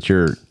 Chad? Since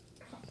you're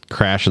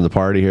crashing the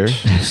party here,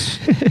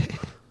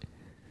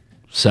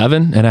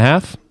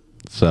 7.5.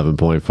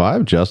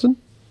 7.5. Justin,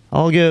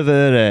 I'll give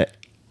it a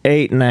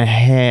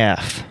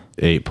 8.5.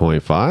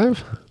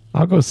 8.5.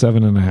 I'll go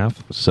 7.5.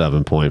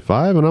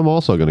 7.5, and I'm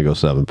also going to go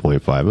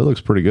 7.5. It looks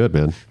pretty good,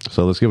 man.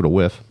 So let's give it a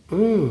whiff.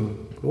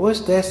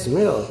 What's that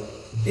smell?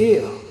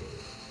 Ew.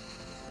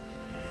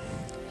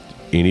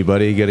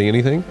 Anybody getting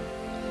anything?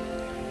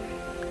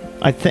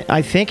 I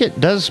think it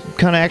does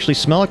kind of actually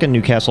smell like a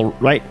Newcastle,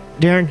 right,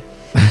 Darren?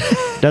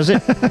 Does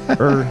it?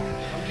 Or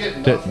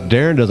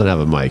Darren doesn't have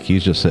a mic.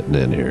 He's just sitting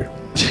in here.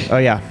 oh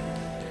yeah.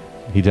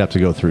 He'd have to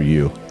go through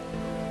you.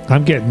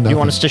 I'm getting nothing. You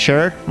want us to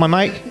share my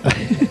mic?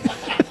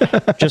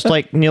 Just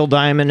like Neil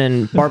Diamond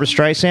and Barbra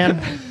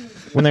Streisand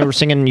when they were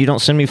singing "You Don't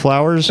Send Me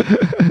Flowers."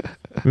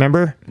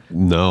 Remember?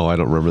 No, I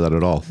don't remember that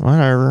at all.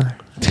 Whatever.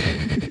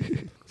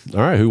 All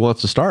right, who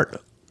wants to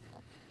start?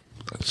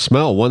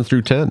 Smell 1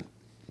 through 10.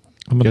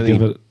 I'm going to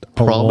give it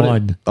a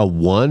 1. A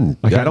 1?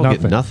 I got don't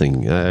get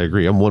nothing. I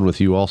agree. I'm 1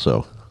 with you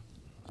also.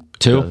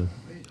 2.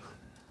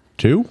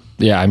 2?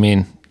 Yeah, I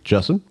mean,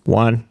 Justin?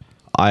 1.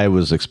 I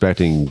was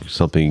expecting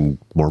something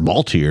more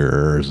maltier,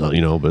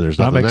 or, but there's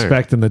nothing I'm there.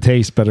 expecting the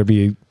taste better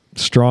be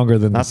stronger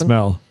than Nothing? the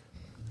smell.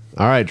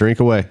 All right, drink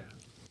away.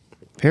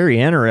 Very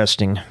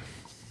interesting.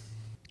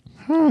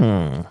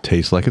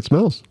 Tastes like it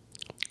smells.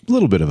 A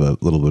little bit of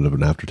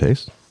an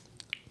aftertaste.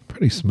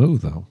 Pretty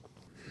smooth, though.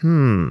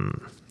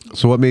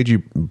 So what made you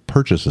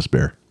purchase this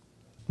beer?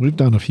 We've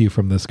done a few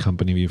from this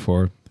company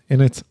before,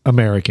 and it's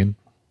American.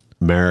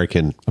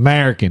 American.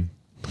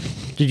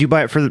 Did you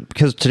buy it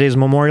because today's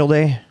Memorial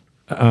Day?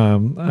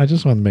 I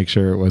just wanted to make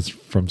sure it was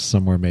from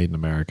somewhere made in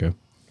America.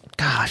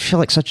 God, I feel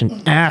like such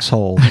an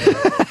asshole.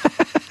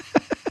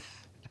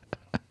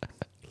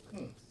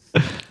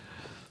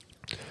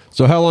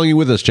 So how long are you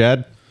with us,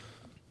 Chad?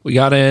 we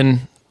got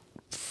in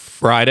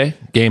Friday,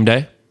 game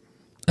day,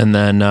 and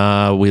then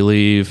we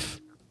leave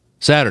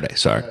Saturday.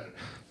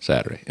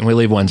 And we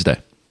leave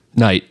Wednesday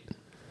night.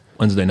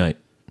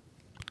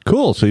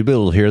 Cool. So you'll be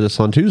able to hear this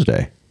on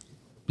Tuesday.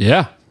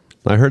 Yeah.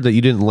 I heard that you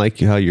didn't like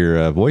how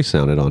your voice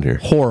sounded on here.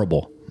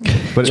 Horrible.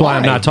 But That's why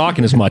I'm not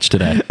talking as much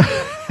today.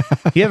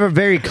 You have a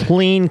very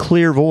clean,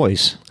 clear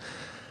voice.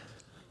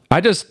 I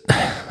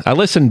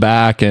listen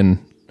back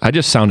and I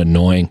just sound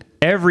annoying.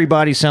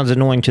 Everybody sounds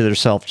annoying to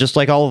themselves. Just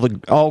like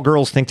all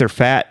girls think they're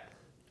fat.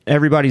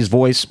 Everybody's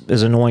voice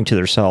is annoying to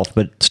themselves,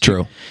 but It's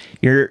true.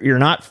 you're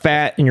not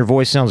fat and your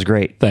voice sounds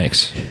great.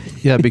 Thanks.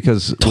 Yeah,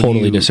 because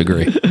Totally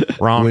disagree.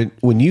 Wrong.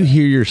 when you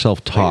hear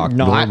yourself talk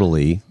Not.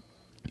 normally,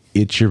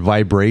 it's your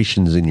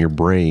vibrations in your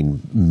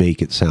brain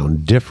make it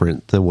sound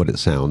different than what it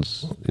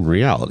sounds in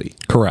reality.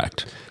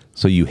 Correct.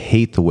 So you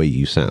hate the way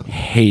you sound.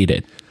 Hate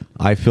it.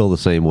 I feel the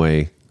same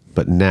way,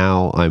 but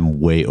now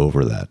I'm way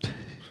over that.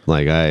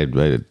 Like I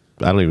don't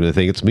even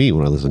think it's me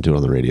when I listen to it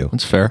on the radio.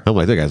 That's fair. I'm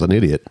like, that guy's an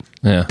idiot.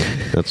 Yeah.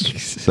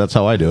 That's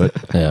how I do it.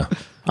 Yeah.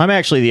 I'm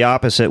actually the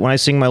opposite. When I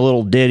sing my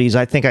little ditties,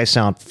 I think I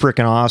sound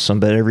freaking awesome,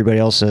 but everybody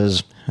else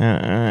says,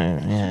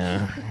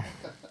 yeah.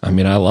 I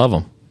mean, I love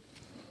them.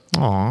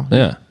 Aw,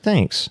 Yeah.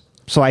 thanks.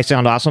 So I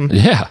sound awesome?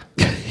 Yeah.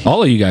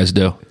 All of you guys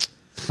do.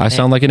 I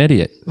sound like an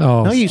idiot.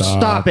 Oh, No, you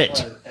stop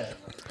it.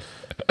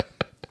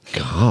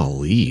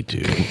 Golly,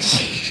 dude.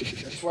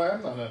 That's why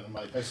I'm not on the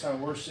mic. I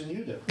sound worse than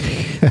you do.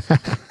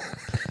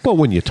 Well,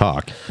 when you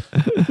talk.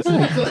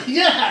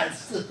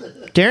 Yes.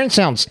 Darren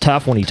sounds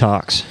tough when he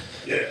talks.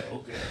 Yeah.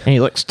 Okay. And he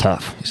looks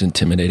tough. He's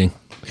intimidating.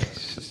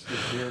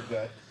 Dear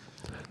God.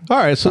 All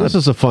right, so this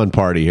is a fun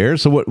party here.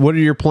 So what are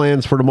your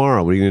plans for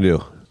tomorrow? What are you going to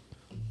do?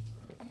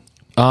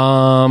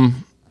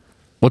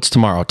 What's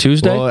tomorrow?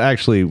 Tuesday? Well,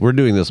 actually, we're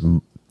doing this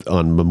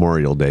on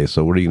Memorial Day,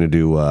 so what are you going to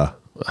do?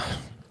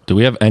 Do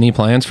we have any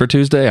plans for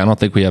Tuesday? I don't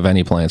think we have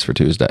any plans for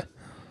Tuesday.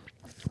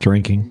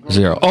 Drinking.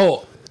 0.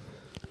 Oh,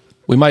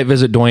 we might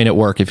visit Dwayne at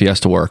work if he has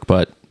to work,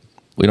 but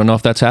we don't know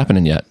if that's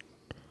happening yet.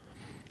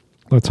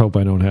 Let's hope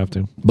I don't have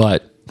to.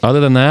 But other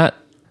than that,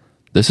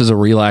 this is a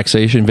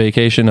relaxation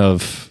vacation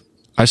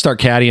I start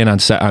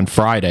caddying on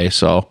Friday,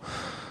 so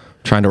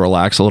trying to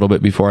relax a little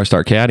bit before I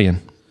start caddying.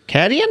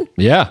 Caddying?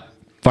 Yeah.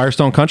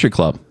 Firestone Country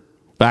Club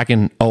back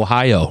in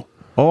Ohio.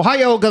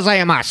 Ohio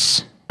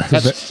gozaimasu.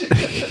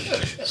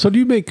 So do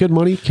you make good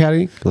money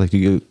caddying? Like, do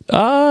you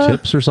get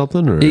tips or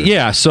something? Or?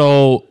 Yeah,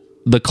 so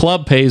the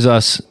club pays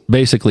us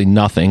basically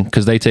nothing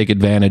because they take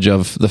advantage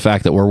of the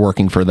fact that we're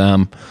working for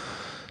them.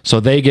 So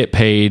they get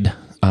paid,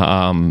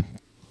 I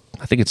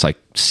think it's like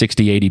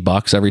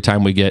 $60-$80 every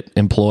time we get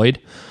employed.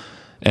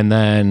 And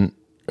then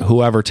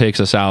whoever takes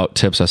us out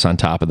tips us on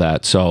top of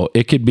that. So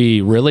it could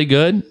be really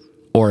good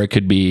or it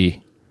could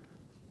be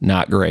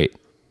not great.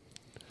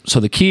 So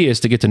the key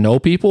is to get to know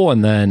people,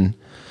 and then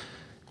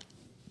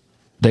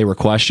they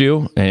request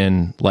you,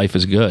 and life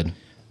is good.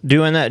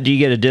 Doing that, do you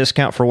get a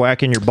discount for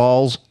whacking your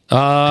balls?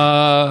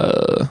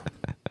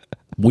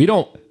 We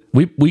don't.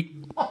 We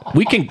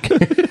can.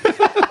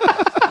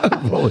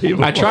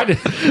 I tried to.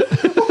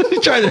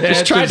 Tried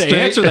to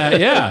answer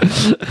that. Yeah.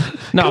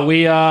 No,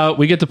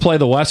 we get to play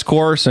the West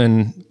Course,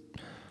 and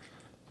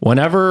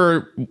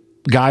whenever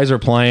guys are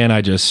playing, I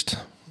just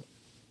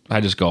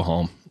go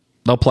home.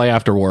 They'll play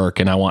after work,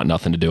 and I want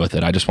nothing to do with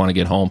it. I just want to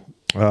get home.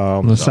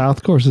 The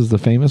South Course is the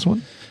famous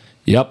one?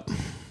 Yep.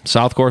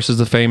 South Course is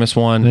the famous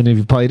one. And have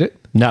you played it?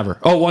 Never.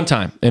 Oh, one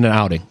time in an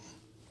outing.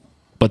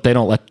 But they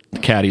don't let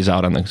caddies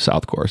out on the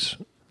South Course.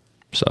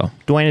 So,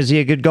 Dwayne, is he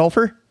a good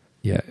golfer?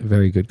 Yeah,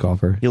 very good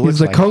golfer. He He's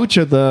the coach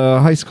of the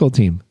high school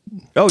team.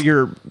 Oh,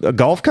 you're a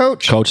golf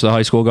coach? Coach of the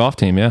high school golf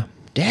team, yeah.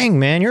 Dang,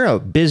 man, you're a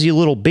busy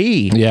little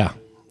bee. Yeah.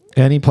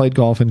 And he played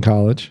golf in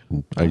college.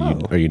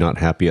 Are you not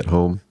happy at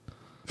home?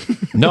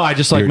 No, I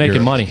just like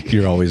making money.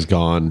 You're always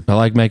gone. I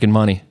like making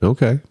money.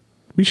 Okay.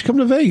 We should come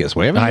to Vegas.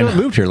 Why haven't you not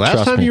moved here? Last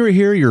Trust time me. you were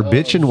here, you're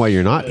bitching why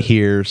you're not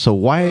here. So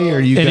why are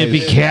you And guys... if he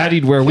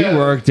caddied where we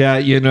worked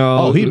at, you know.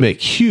 Oh, he'd make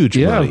huge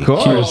money. Of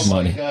course. Huge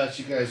money. Gosh,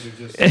 you guys are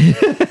just.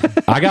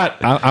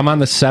 I'm on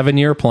the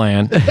 7-year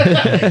plan.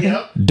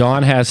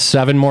 Dawn has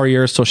 7 more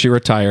years till she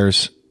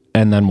retires,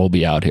 and then we'll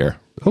be out here.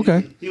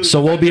 Okay.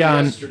 So we'll be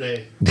on.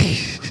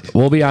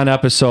 We'll be on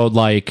episode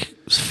like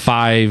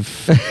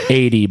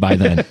 580 by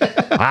then.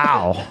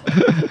 Wow.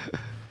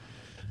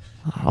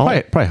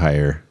 Probably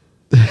higher.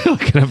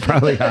 Gonna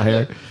probably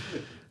hire.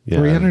 Yeah.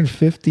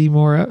 350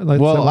 more.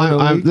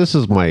 Well, this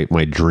is my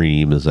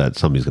dream is that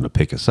somebody's going to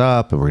pick us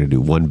up and we're going to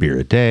do 1 beer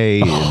a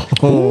day. And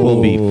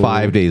we'll be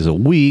 5 days a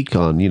week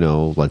on,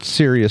 like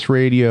Sirius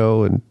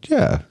radio. And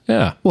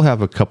Yeah. we'll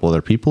have a couple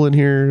other people in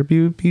here.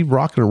 It'd be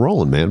rocking and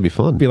rolling, man. It'd be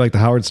fun. Be like the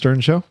Howard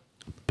Stern show.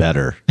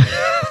 Better.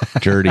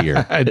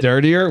 Dirtier.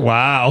 Dirtier?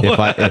 Wow.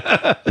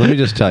 Let me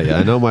just tell you,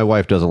 I know my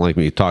wife doesn't like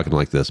me talking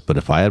like this, but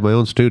if I had my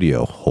own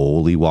studio,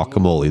 holy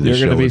guacamole, this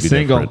You're show going to be would be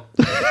single.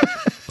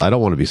 different. I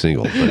don't want to be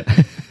single. But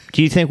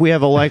Do you think we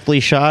have a likely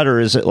shot, or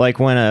is it like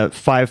when a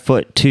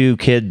 5'2"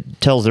 kid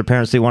tells their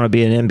parents they want to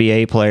be an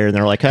NBA player, and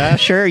they're like,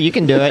 sure, you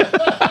can do it?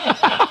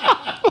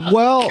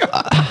 well,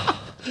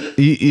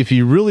 if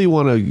you really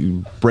want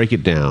to break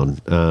it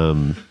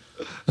down,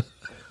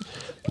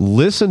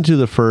 listen to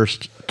the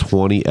first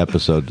 20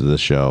 episodes of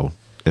this show,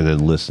 and then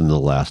listen to the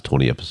last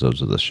 20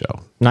 episodes of this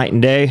show. Night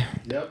and day?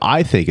 Yep.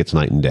 I think it's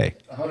night and day.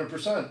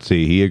 100%.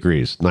 See, he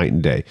agrees. Night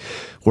and day.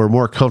 We're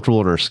more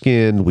comfortable in our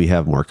skin. We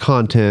have more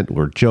content.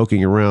 We're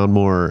joking around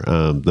more.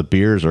 The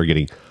beers are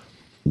getting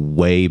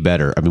way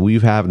better. I mean, we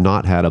have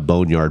not had a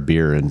boneyard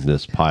beer in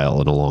this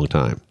pile in a long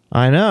time.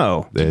 I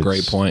know. It's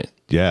Great point.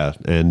 Yeah,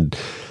 and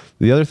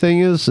the other thing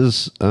is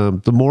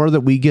the more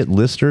that we get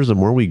listeners, the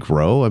more we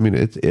grow. I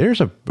mean,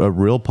 there's a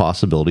real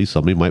possibility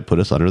somebody might put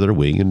us under their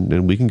wing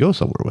and we can go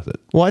somewhere with it.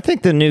 Well, I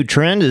think the new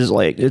trend is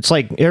it's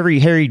like every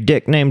Harry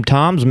Dick named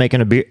Tom's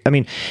making a beer. I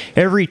mean,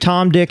 every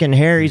Tom, Dick, and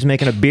Harry's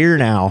making a beer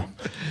now.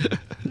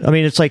 I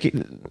mean, it's like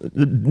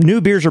the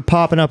new beers are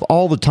popping up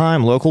all the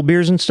time, local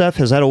beers and stuff.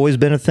 Has that always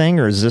been a thing,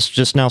 or is this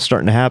just now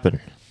starting to happen?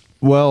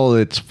 Well,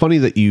 it's funny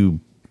that you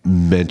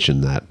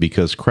mentioned that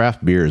because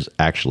craft beer is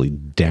actually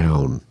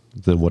down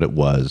than what it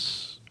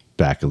was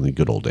back in the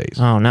good old days.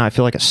 Oh, now I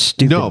feel like a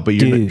stupid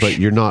douche.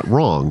 You're not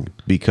wrong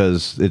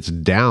because it's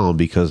down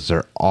because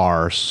there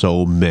are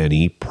so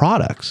many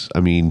products. I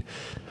mean,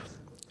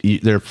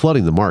 they're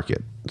flooding the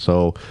market.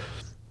 So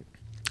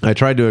I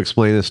tried to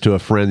explain this to a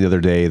friend the other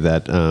day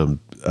that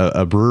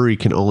a brewery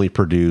can only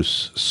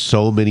produce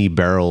so many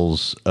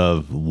barrels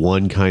of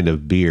one kind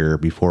of beer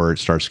before it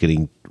starts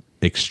getting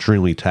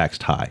extremely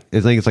taxed high.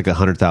 I think it's like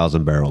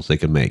 100,000 barrels they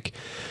can make.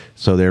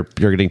 So you're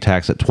getting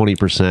taxed at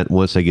 20%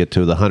 once they get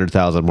to the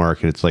 100,000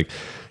 mark. And it's like,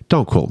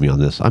 don't quote me on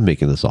this. I'm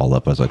making this all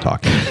up as I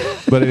talk.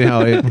 But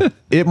anyhow,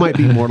 it might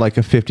be more like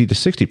a 50 to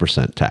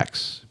 60%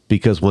 tax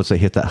because once they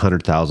hit that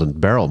 100,000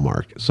 barrel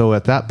mark. So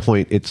at that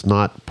point, it's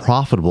not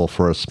profitable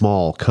for a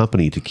small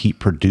company to keep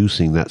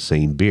producing that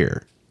same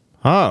beer.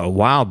 Oh,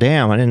 wow,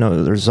 damn. I didn't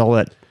know there's all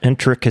that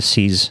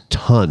intricacies.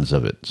 Tons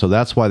of it. So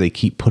that's why they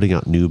keep putting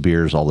out new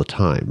beers all the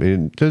time.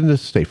 And to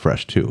stay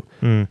fresh, too.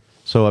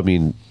 So, I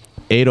mean,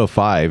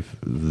 805,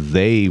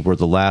 they were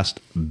the last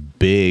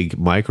big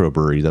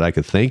microbrewery that I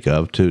could think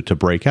of to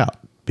break out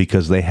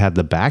because they had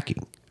the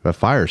backing. a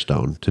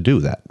Firestone to do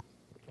that.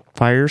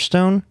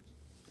 Firestone?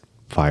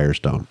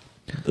 Firestone.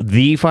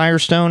 The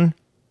Firestone?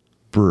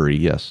 Brewery,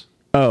 yes.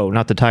 Oh,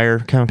 not the tire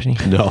company?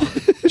 No.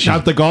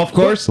 Not the golf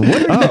course?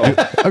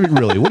 I mean,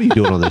 really, what are you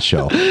doing on this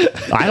show?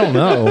 I don't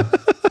know.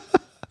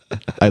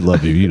 I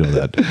love you. You know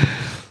that.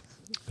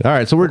 All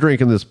right, so we're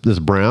drinking this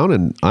brown,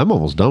 and I'm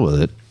almost done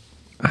with it.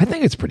 I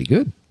think it's pretty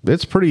good.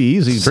 It's pretty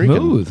easy drinking.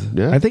 Smooth.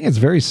 Yeah. I think it's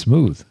very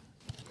smooth.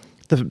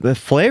 The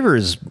flavor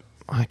is,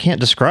 I can't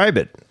describe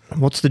it.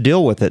 What's the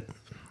deal with it?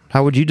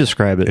 How would you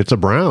describe it? It's a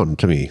brown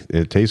to me.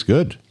 It tastes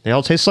good. They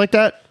all taste like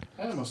that?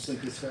 I almost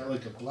think it's got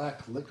like a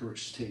black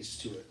licorice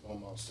taste to it,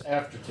 almost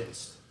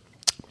aftertaste.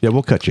 Yeah,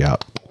 we'll cut you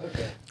out.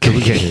 Okay. 'Cause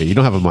we can't hear you. You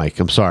don't have a mic.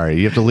 I'm sorry.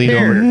 You have to lean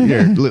over.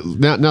 Here,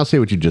 now say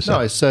what you just said. No,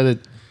 I said it.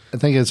 I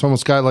think it's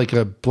almost got like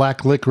a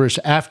black licorice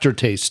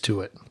aftertaste to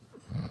it.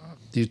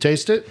 Do you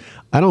taste it?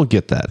 I don't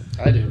get that.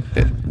 I do.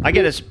 I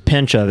get a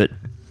pinch of it.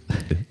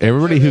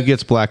 Everybody who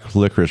gets black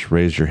licorice,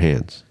 raise your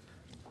hands.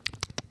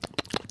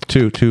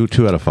 Two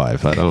out of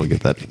 5. I don't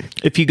get that.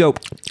 If you go,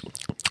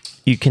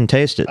 you can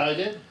taste it. I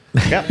did.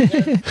 Yep.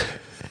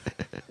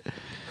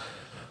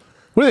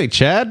 What do you think,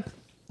 Chad?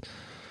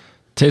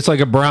 Tastes like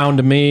a brown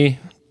to me.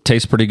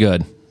 Tastes pretty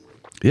good.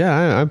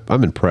 Yeah,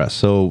 I'm impressed.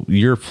 So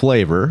your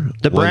flavor,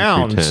 The 1 through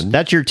Browns. 10.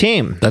 That's your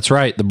team. That's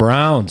right. The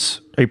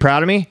Browns. Are you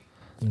proud of me?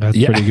 That's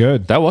Yeah, pretty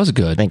good. That was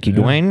good. Thank you,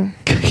 Dwayne.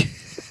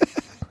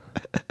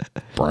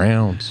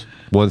 Browns.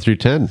 1 through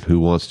 10. Who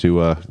wants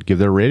to give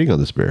their rating on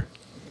this beer?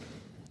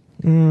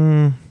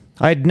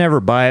 I'd never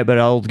buy it, but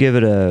I'll give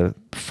it a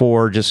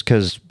 4 just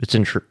because it's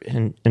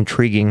intriguing.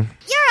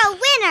 You're a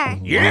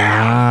winner.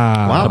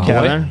 Wow,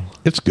 Kevin.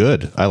 It's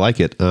good. I like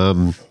it.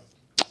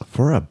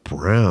 For a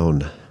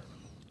brown,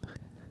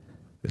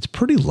 it's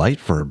pretty light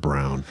for a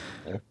brown,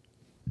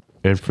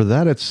 and for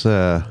that, it's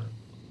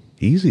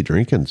easy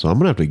drinking. So I'm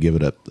gonna have to give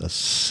it a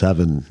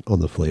 7 on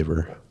the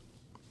flavor.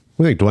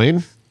 What do you think,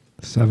 Dwayne?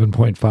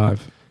 7.5.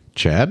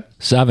 Chad?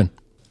 7.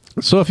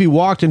 So if you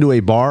walked into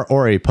a bar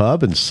or a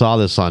pub and saw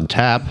this on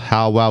tap,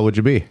 how wow would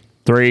you be?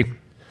 3.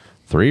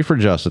 3 for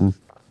Justin.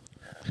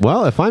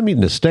 Well, if I'm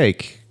eating a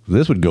steak,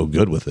 this would go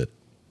good with it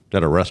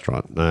at a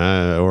restaurant,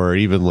 or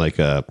even like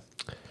a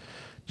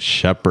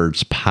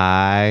shepherd's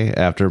pie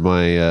after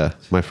my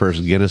my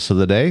first Guinness of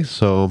the day.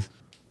 So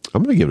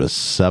I'm going to give it a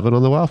 7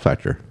 on the wow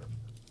factor.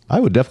 I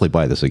would definitely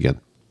buy this again.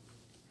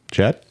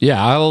 Chad?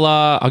 Yeah,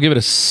 I'll give it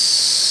a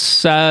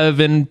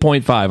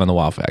 7.5 on the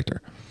wow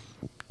factor.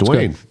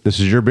 Dwayne, this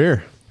is your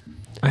beer.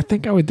 I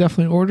think I would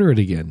definitely order it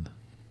again.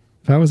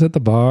 If I was at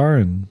the bar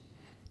and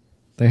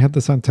they had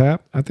this on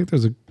tap, I think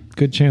there's a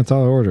good chance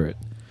I'll order it.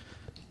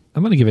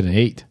 I'm going to give it an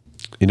 8.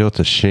 You know, it's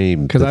a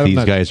shame that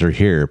these guys are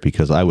here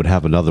because I would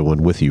have another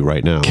one with you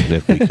right now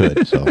if we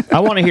could. So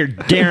I want to hear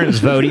Darren's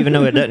vote, even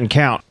though it doesn't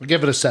count. I'll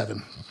give it a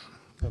 7.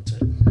 That's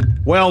it.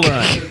 Well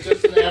done.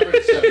 Just an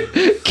average 7.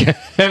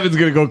 Kevin's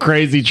going to go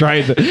crazy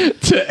trying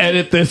to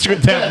edit this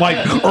with that like.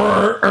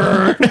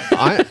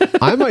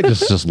 I might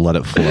just let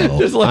it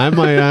flow. I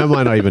might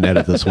not even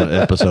edit this one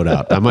episode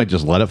out. I might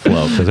just let it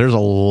flow because there's a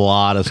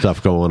lot of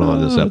stuff going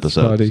on this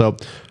episode. funny. So,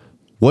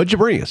 what'd you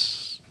bring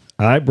us?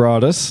 I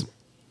brought us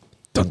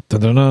dun,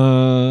 dun, dun,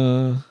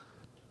 dun,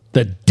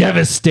 the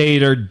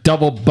Devastator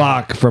Double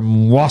Bock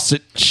from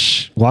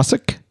Wasatch,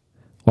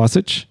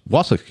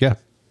 yeah.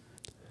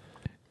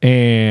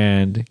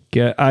 And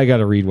I got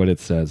to read what it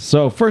says.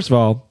 So first of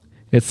all,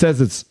 it says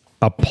it's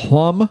a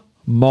plum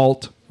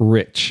malt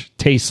rich.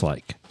 Tastes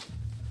like.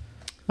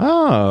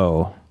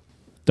 Oh.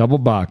 Double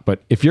Bock.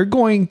 But if you're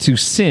going to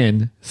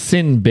sin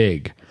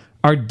big.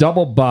 Our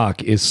Double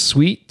Bock is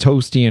sweet,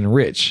 toasty, and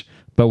rich,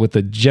 but with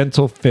a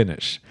gentle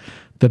finish.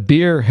 The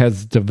beer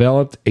has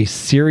developed a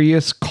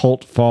serious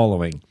cult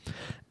following.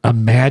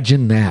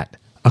 Imagine that.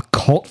 A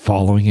cult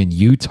following in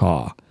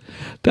Utah.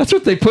 That's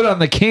what they put on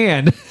the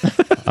can.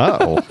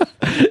 Oh.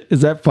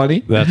 Is that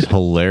funny? That's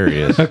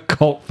hilarious. A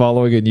cult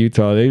following in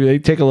Utah. They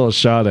take a little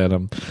shot at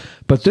them.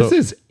 But this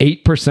is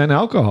 8%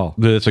 alcohol.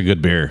 It's a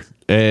good beer.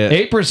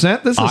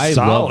 8%? This is I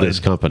solid. love this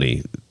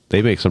company.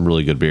 They make some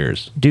really good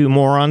beers. Do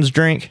morons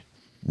drink?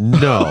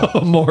 No.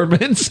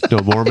 Mormons? No,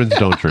 Mormons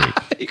don't drink.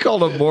 You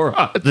called them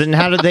morons. Then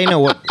how did they know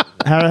what?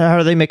 How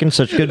are they making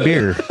such good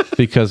beer?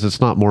 Because it's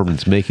not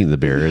Mormons making the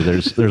beer.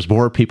 There's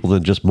more people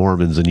than just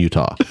Mormons in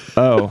Utah.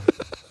 Oh.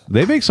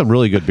 They make some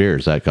really good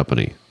beers, that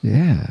company.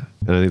 Yeah.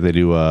 And I think they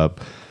do,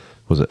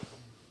 was it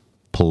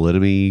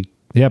polygamy?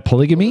 Yeah,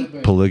 polygamy.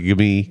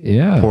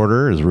 Yeah.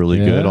 Porter is really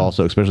Yeah. good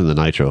also, especially the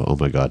nitro. Oh,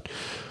 my God.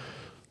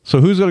 So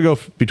who's going to go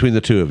between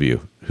the two of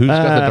you? Who's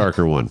got the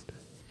darker one?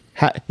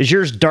 Is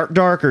yours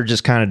dark or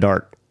just kind of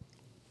dark?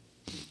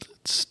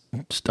 It's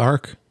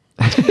dark.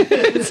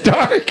 It's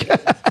dark.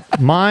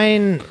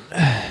 Mine,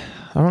 I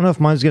don't know if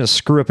mine's going to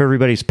screw up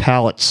everybody's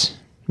palates.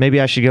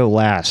 Maybe I should go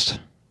last.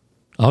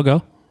 I'll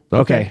go.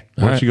 Okay.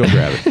 Why don't you go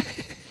grab it?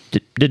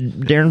 Did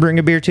Darren bring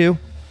a beer too?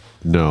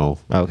 No.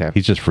 Okay.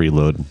 He's just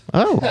freeloading.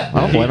 Oh,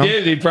 I'll blame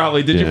him. He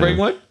probably did. Yeah. You bring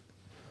one?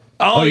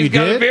 Oh, you he's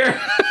got did? a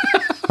beer.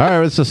 All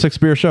right, it's a 6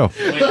 beer show.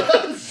 Do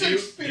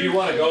you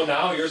want to go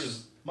now? Yours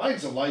is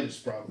Mine's the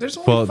lightest, probably. There's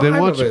only Well, then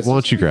five why of don't you- us. why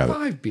don't you There's grab it?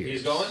 only 5 beers.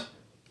 He's going.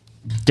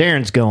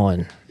 Darren's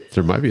going.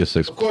 There might be a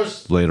 6 Of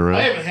course, laying around.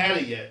 I haven't had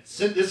it yet.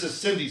 This is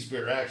Cindy's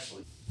beer,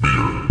 actually.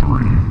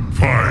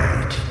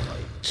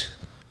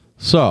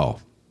 So,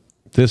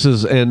 this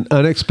is an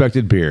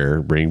unexpected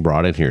beer being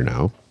brought in here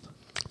now.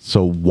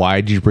 So,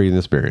 why did you bring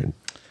this beer in?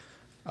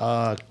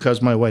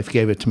 Because my wife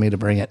gave it to me to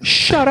bring it.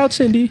 Shout out,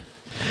 Cindy.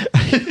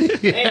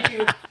 Thank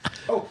you.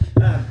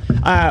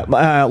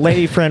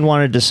 Lady friend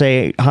wanted to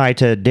say hi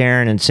to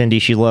Darren and Cindy.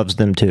 She loves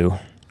them too.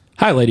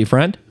 Hi, lady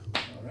friend.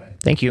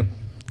 Thank you.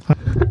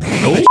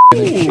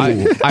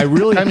 I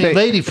really I mean, think,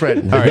 lady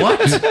friend. all right,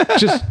 what?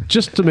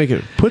 Just to make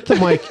it, put the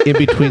mic in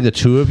between the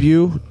two of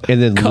you,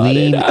 and then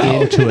lean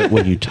into it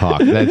when you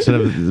talk. Instead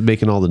of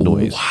making all the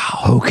noise.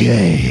 Wow.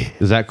 Okay.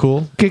 Is that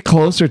cool? Get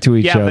closer to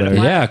each Yeah, but other.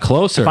 if Yeah,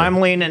 closer. If I'm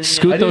leaning,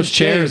 Scoot those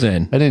chairs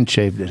in. I didn't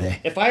shave today.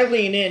 If I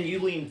lean in, you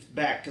lean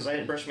back because I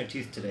didn't brush my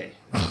teeth today.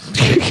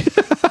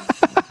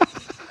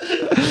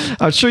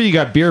 I'm sure you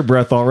got beer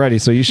breath already,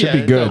 so you should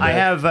be good. I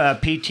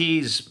have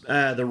PT's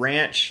the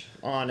ranch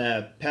on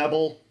a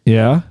Pebble.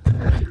 Yeah.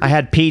 I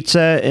had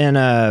pizza and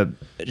a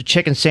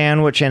chicken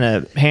sandwich and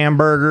a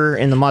hamburger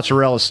and the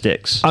mozzarella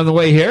sticks. On the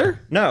way here?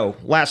 No,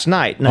 last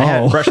night, and I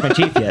hadn't brushed my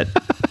teeth yet.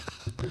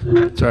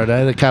 It's all right. I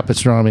had a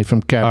capastrami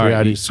from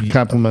Capriati's.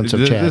 Compliments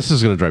of Chad. This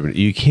is going to drive me.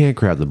 You can't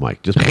grab the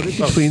mic. Just put it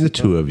between the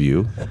two of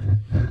you.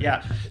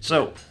 Yeah,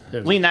 so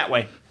lean that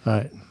way. All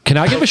right. Can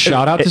I give a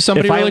shout out to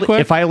somebody really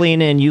quick? If I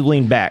lean in, you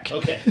lean back.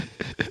 Okay.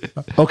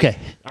 Okay.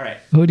 All right.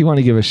 Who do you want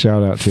to give a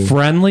shout out to?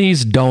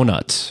 Friendly's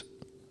Donuts.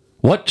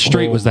 What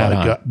street was that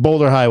on? God.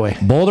 Boulder Highway.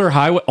 Boulder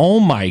Highway. Oh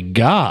my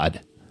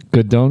God.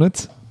 Good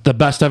donuts? The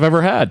best I've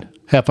ever had.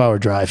 Half-hour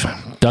drive.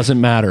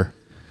 Doesn't matter.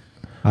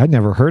 I'd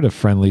never heard of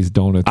Friendly's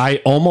Donuts.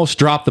 I almost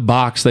dropped the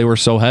box. They were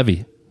so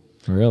heavy.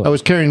 Really? I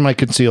was carrying my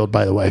concealed,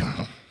 by the way.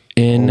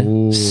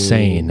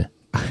 Insane.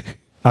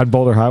 On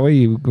Boulder Highway,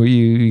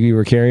 you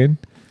were carrying?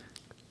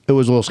 It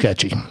was a little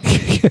sketchy.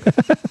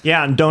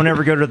 Yeah, and don't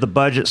ever go to the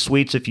budget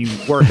suites if you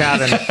work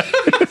out in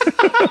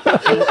it.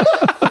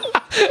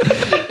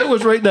 It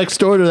was right next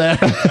door to that.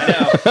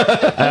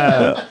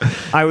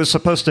 I was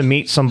supposed to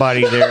meet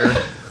somebody there,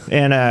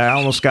 and I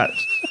almost got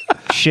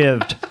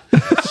shivved.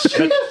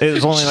 But it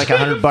was only like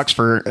 $100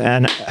 for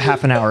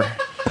half an hour.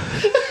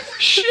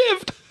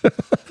 Shivved.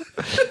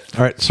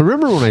 All right. So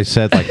remember when I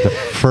said like the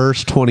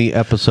first 20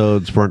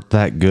 episodes weren't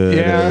that good?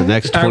 Yeah. And the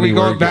next Are 20 we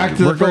going were back good?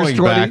 to the We're first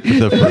going 20? back to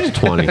the first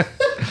 20.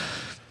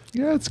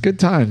 Yeah, it's good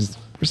times.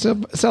 We're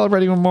still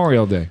celebrating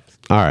Memorial Day.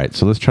 All right.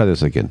 So let's try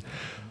this again.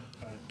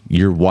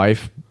 Your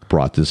wife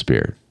brought this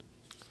beer.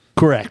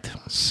 Correct.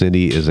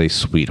 Cindy is a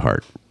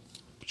sweetheart.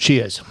 She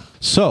is.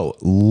 So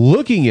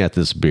looking at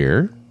this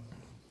beer,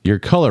 your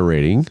color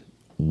rating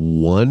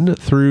 1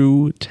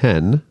 through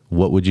 10,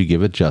 what would you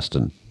give it,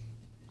 Justin?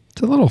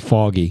 It's a little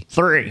foggy.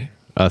 3.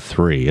 A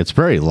 3. It's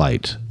very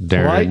light.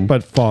 Darren, Light,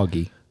 but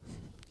foggy.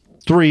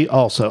 3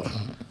 also.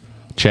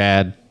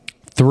 Chad,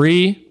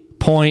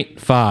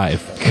 3.5.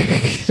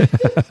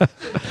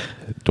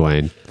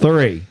 Dwayne.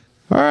 3.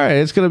 All right,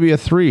 it's going to be a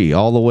 3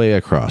 all the way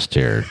across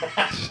here.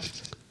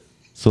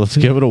 So let's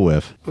give it a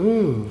whiff.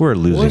 We're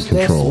losing what's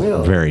that control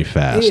smell? very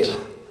fast. Ew.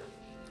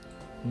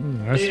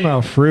 I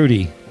smell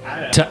fruity.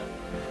 T-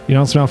 You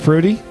don't smell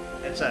fruity?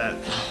 It's a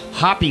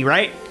hoppy,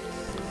 right?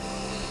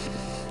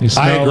 You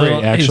smell agree, a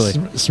little, actually.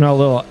 You smell a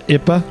little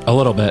IPA? a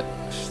little bit.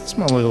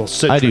 Smell a little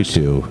citrus. I do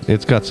too.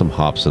 It's got some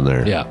hops in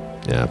there. Yeah.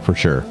 Yeah, for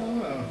sure.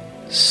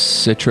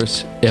 Citrus.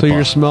 So IPA.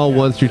 your smell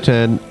 1 through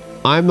 10.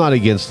 I'm not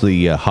against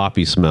the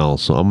hoppy smell,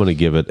 so I'm going to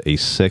give it a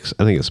 6.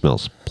 I think it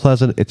smells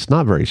pleasant. It's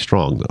not very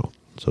strong, though.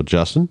 So,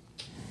 Justin?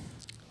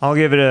 I'll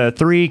give it a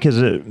 3 because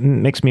it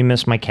makes me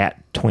miss my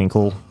cat,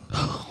 Twinkle.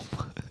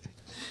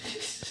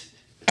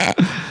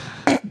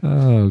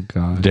 Oh,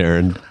 God.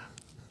 Darren?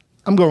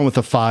 I'm going with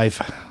a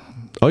 5.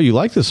 Oh, you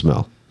like the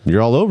smell.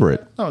 You're all over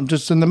it. Oh, I'm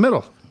just in the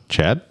middle.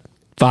 Chad?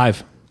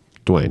 5.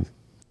 Dwayne?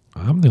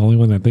 I'm the only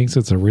one that thinks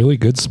it's a really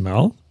good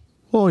smell.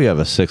 Well, you have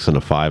a 6 and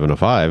a 5 and a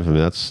 5. I mean,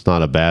 that's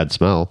not a bad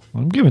smell.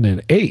 I'm giving it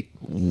an 8.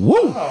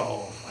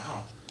 Whoa!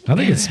 I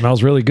think it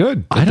smells really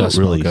good. I don't does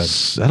smell really. good.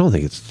 I don't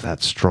think it's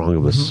that strong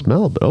of a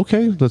smell, but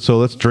okay. So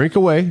let's drink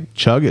away.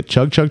 Chug it.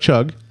 Chug, chug,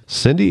 chug.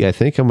 Cindy, I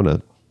think I'm going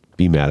to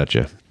be mad at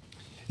you.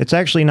 It's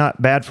actually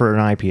not bad for an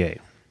IPA.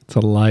 It's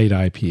a light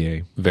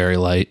IPA. Very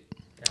light.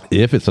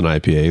 If it's an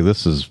IPA,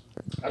 this is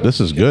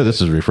good.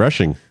 This is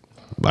refreshing.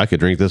 I could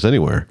drink this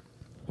anywhere.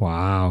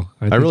 Wow.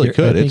 I really you're-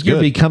 could. I think It's you're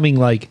good. becoming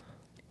like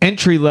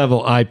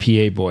entry-level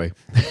IPA boy.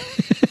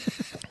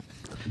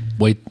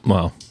 Wait.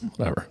 Well,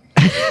 whatever.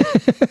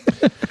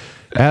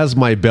 As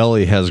my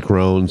belly has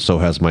grown, so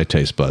has my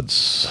taste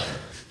buds.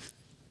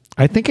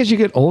 I think as you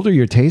get older,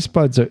 your taste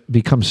buds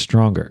become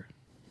stronger,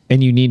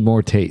 and you need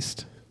more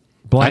taste.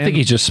 I think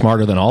he's just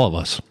smarter than all of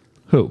us.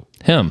 Who?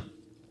 Him.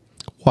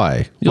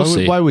 Why? You'll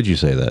see. Why would you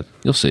say that?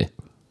 You'll see.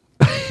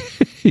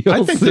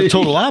 I think the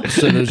total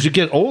opposite. As you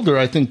get older,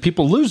 I think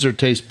people lose their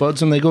taste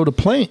buds and they go to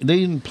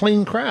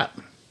plain crap.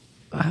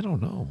 I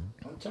don't know.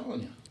 I'm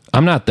telling you.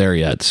 I'm not there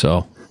yet,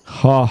 so.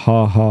 Ha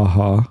ha ha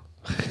ha.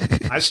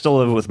 I still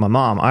live with my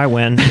mom. I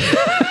win.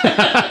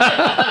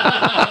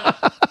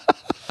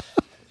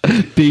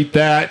 Beat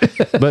that.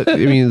 But I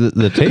mean,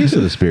 the taste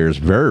of this beer is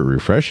very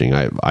refreshing.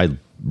 I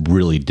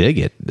really dig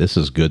it. This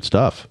is good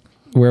stuff.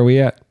 Where are we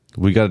at?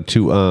 We got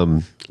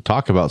to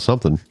talk about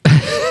something.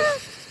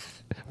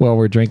 Well,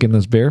 we're drinking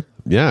this beer.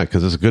 Yeah,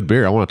 because it's a good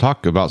beer. I want to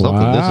talk about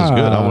something. This is good.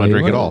 I want to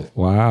drink it all.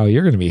 Wow,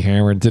 you're going to be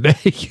hammered today.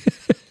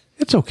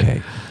 It's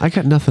okay. I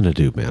got nothing to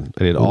do, man.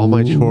 I did all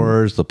my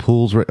chores. The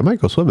pool's right. I might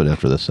go swimming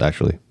after this,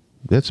 actually.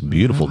 It's a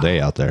beautiful day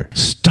out there.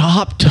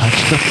 Stop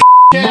touching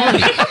the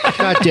money.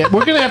 Goddamn.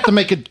 We're going to have to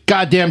make a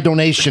goddamn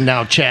donation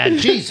now, Chad.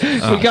 Jesus.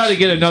 We got to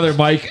get another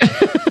mic.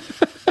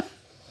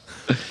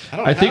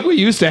 I think we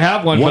used to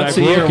have one once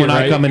a year when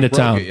I come into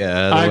town.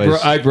 Yeah,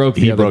 I broke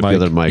the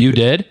other mic. You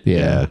did?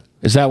 Yeah.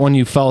 Is that when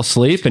you fell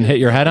asleep and hit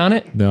your head on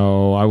it?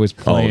 No, I was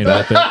playing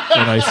with it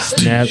and I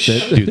snapped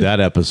it. Dude,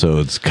 that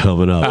episode's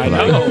coming up. I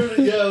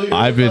know.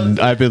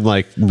 I've been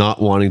like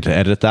not wanting to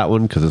edit that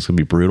one because it's gonna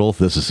be brutal.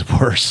 This is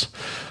worse.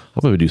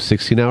 I'm gonna do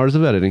 16 hours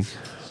of editing.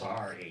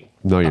 Sorry.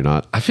 No, you're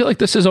not. I feel like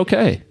this is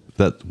okay.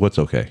 What's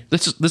okay?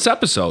 This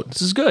episode.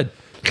 This is good.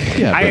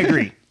 Yeah, I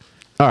agree.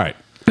 All right.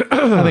 I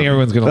think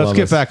everyone's gonna. Let's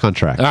get back on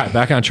track. All right,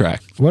 back on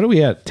track. What are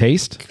we at?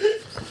 Taste?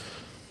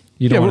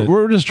 You Yeah, don't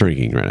we're just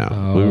drinking right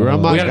now. We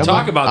gotta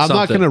talk about I'm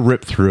not something. going to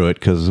rip through it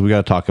because we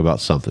got to talk about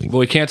something. But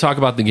we can't talk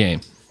about the game.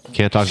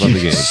 Can't talk about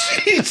the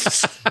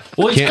game.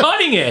 Well, he's Can't-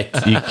 cutting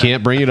it. You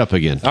can't bring it up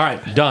again. All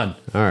right, done.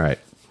 All right.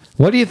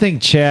 What do you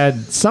think, Chad?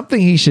 Something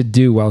he should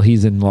do while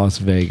he's in Las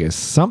Vegas.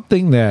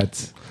 Something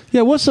that.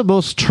 Yeah, what's the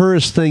most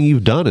tourist thing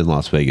you've done in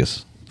Las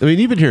Vegas? I mean,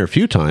 you've been here a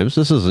few times.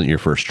 This isn't your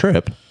first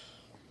trip.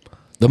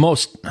 The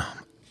most.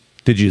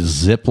 Did you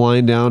zip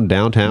line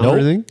downtown Nope. or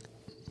anything?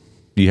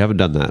 You haven't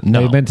done that. No.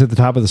 Have you been to the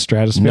top of the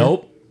stratosphere?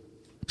 Nope.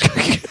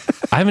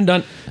 I haven't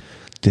done.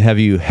 Have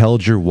you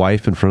held your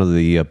wife in front of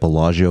the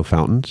Bellagio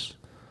fountains?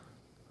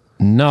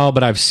 No,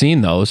 but I've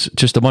seen those.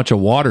 Just a bunch of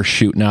water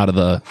shooting out of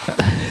the.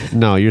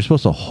 No, you're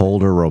supposed to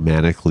hold her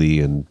romantically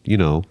and,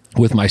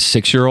 With my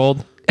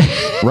 6-year-old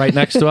right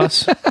next to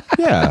us.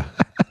 Yeah.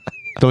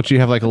 Don't you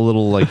have like a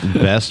little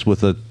vest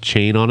with a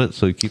chain on it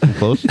so you keep them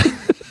close?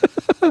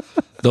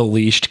 The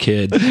leashed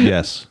kid.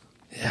 Yes.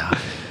 Yeah.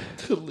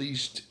 The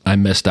least. I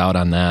missed out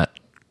on that.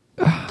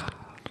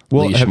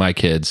 Well, Leash my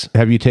kids.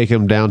 Have you taken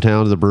them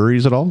downtown to the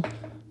breweries at all?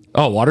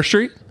 Oh, Water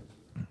Street?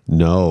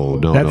 No.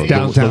 That's The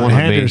downtown one on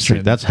Main Henderson.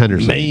 Street. That's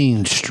Henderson.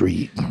 Main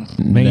Street.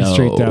 Main No.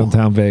 Street,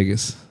 downtown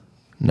Vegas.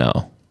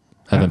 No.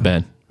 Haven't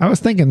been. I was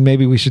thinking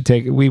maybe we should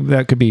take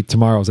that could be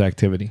tomorrow's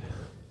activity.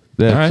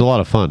 That's All right. a lot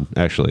of fun,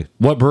 actually.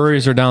 What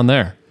breweries are down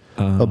there?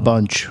 A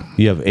bunch.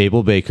 You have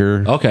Abel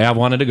Baker. Okay, I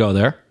wanted to go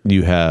there.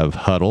 You have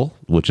Huddle,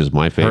 which is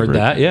my favorite. Heard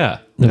that, yeah.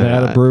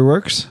 Nevada Brew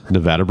Works,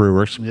 Nevada Brew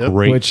Works.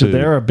 Great which food.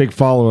 they're a big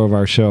follower of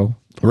our show.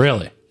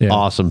 Really? Yeah.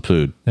 Awesome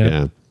food.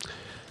 Yeah.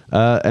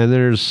 Yeah. And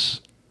there's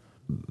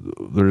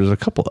a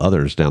couple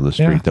others down the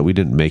street Yeah. that we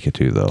didn't make it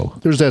to, though.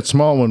 There's that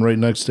small one right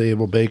next to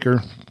Abel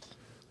Baker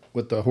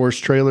with the horse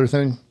trailer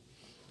thing.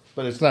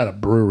 But it's not a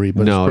brewery,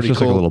 but No, it's it's pretty just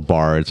cool. like a little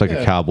bar. It's like a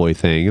Yeah. cowboy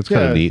thing. It's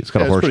kind of Yeah. neat. It's got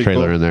Yeah, a it's horse pretty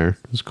trailer cool. in there.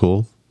 It's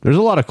cool. There's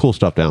a lot of cool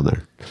stuff down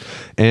there.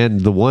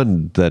 And the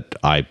one that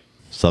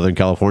Southern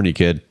California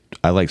kid,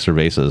 I like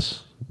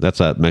Cervezas. That's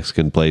that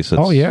Mexican place.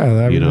 It's, Oh, yeah,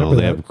 I remember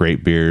they that. have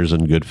great beers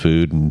and good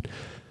food and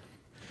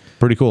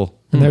pretty cool.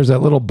 And there's that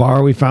little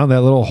bar we found,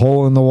 that little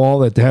hole in the wall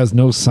that has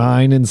no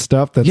sign and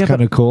stuff. That's Yeah,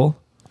 kind of cool.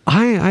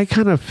 I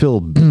kind of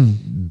feel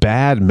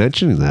bad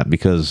mentioning that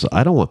because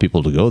I don't want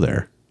people to go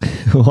there.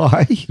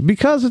 Why?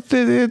 Because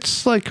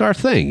it's like our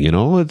thing, I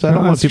don't want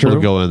that's people true.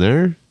 to go in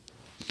there.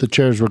 The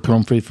chairs were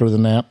comfy for the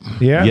nap.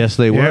 Yeah. Yes,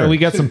 they Yeah, were. we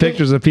got some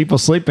pictures of people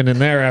sleeping in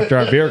there after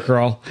our beer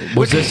crawl.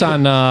 Was this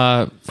on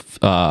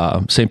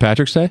St.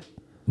 Patrick's Day?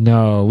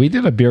 No, we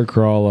did a beer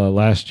crawl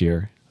last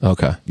year.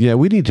 Okay. Yeah,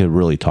 we need to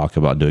really talk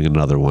about doing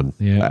another one.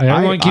 Yeah, I-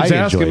 everyone keeps I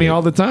asking enjoyed me it.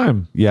 all the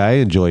time. Yeah, I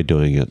enjoy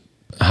doing it.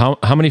 How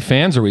many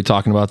fans are we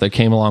talking about that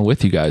came along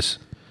with you guys?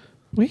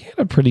 We had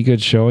a pretty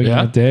good showing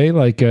Yeah. that day,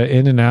 like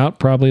in and out,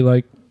 probably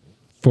like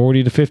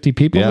 40 to 50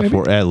 people. Yeah, maybe?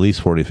 for at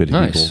least 40, 50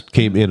 Nice. people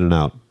came in and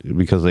out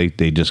because they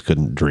just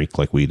couldn't drink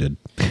like we did.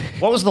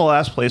 What was the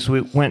last place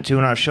we went to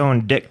when I was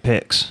showing dick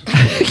pics?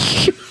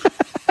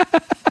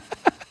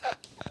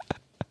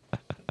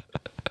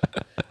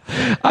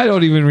 I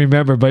don't even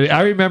remember, but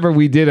I remember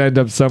we did end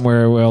up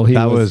somewhere. Well,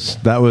 That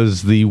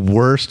was the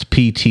worst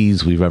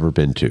PTs we've ever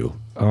been to.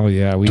 Oh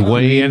yeah,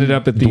 we ended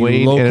up at the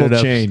Dwayne local ended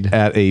up chain.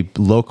 at a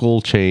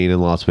local chain in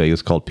Las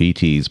Vegas called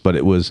PTs, but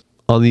it was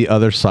on the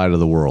other side of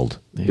the world.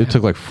 It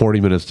took like 40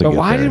 minutes to But get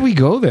why there. did we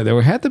go there?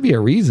 There had to be a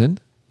reason.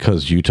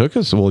 Because you took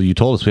us. Well, you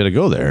told us we had to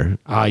go there.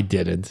 I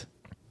didn't.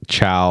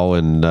 Chow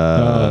and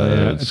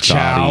Chow.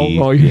 Scotty.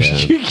 Oh, Yeah.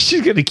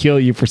 she's gonna kill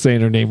you for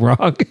saying her name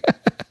wrong.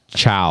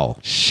 Chow.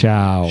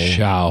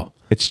 Chow.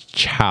 It's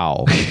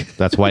Chow.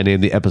 That's why I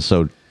named the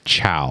episode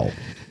Chow.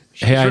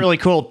 She's really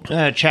cool.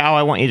 Chow,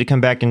 I want you to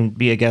come back and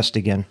be a guest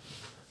again.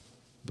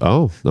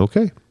 Oh,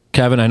 okay.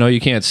 Kevin, I know you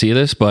can't see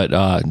this, but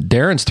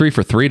Darren's 3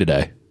 for 3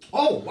 today.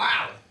 Oh,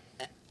 wow.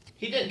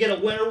 He didn't get a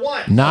winner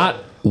once. Not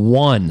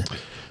one.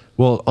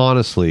 Well,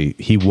 honestly,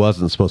 he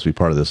wasn't supposed to be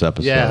part of this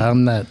episode. Yeah,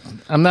 I'm not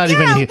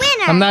even here.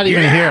 I'm not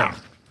even here.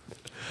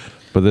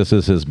 But this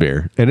is his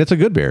beer, and it's a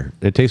good beer.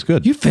 It tastes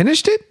good. You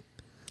finished it?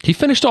 He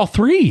finished all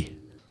 3.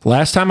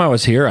 Last time I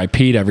was here, I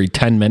peed every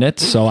 10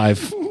 minutes, so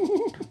I've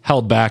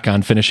held back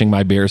on finishing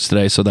my beers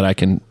today so that I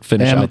can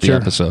finish out the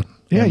episode.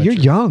 Yeah, you're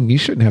young. You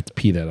shouldn't have to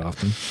pee that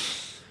often.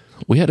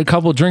 We had a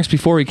couple of drinks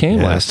before he came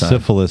last time.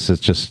 Syphilis is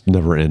just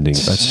never ending.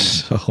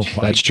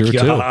 That's true,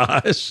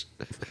 gosh.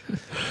 too.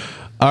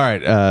 All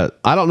right.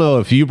 I don't know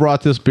if you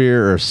brought this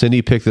beer or if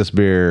Cindy picked this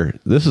beer.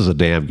 This is a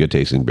damn good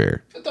tasting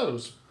beer. I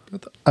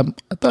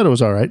thought it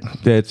was all right.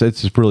 Yeah,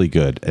 it's really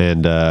good.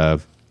 And I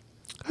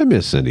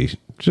miss Cindy.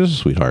 She's a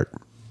sweetheart.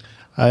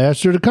 I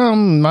asked her to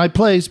come to my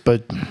place,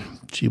 but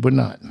she would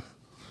not.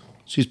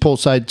 She's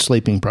poolside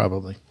sleeping,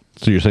 probably.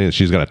 So you're saying that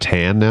she's got a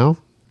tan now?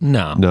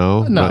 No.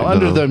 No? No,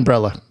 under the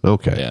umbrella.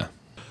 Okay. Yeah.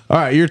 All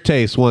right, your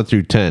taste, 1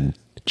 through 10.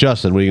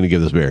 Justin, what are you going to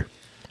give this beer?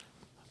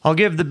 I'll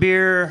give the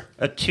beer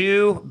a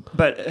 2,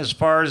 but as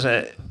far as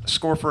a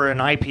score for an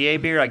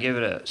IPA beer, I give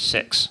it a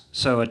 6.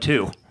 So a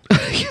 2.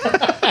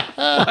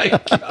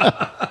 My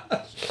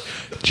God.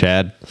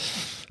 Chad?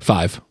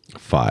 5.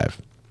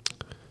 5.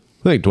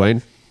 I think,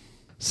 Dwayne?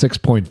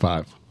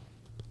 6.5.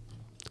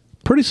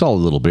 Pretty solid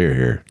little beer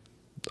here.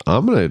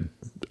 I'm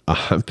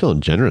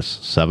feeling generous.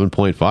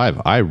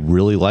 7.5. I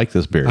really like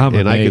this beer. I'm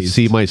and I could amazed.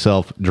 see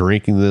myself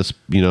drinking this,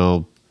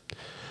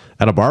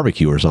 at a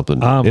barbecue or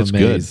something. I'm it's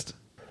amazed. good.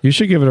 You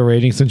should give it a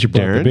rating since you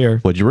brought Darren, the beer.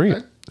 what'd you bring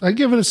it? I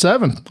give it a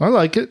 7. I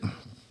like it.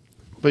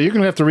 But you're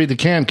going to have to read the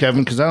can,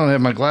 Kevin, because I don't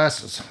have my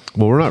glasses.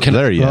 Well, we're not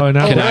there yet. Oh,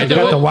 no, Can I do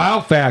got it? the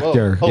wow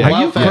factor. Oh, Are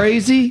wow you factor.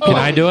 crazy? Can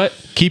I do it?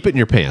 Keep it in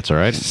your pants, all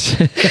right?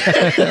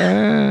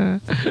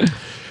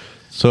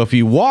 So if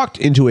you walked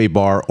into a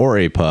bar or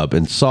a pub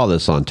and saw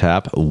this on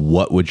tap,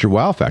 what would your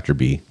wow factor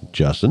be,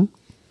 Justin?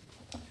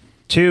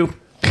 2.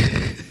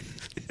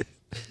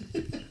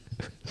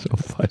 So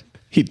funny.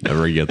 He'd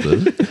never get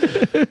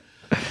this.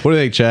 What do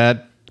you think,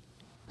 Chad?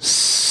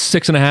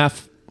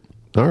 6.5.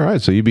 All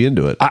right, so you'd be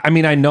into it. I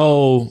mean, I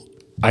know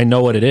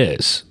what it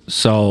is,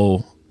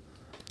 so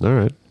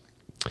All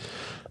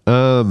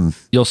right.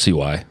 you'll see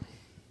why.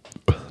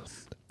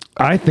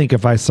 I think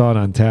if I saw it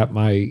on tap,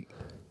 my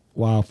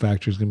wow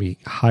factor is going to be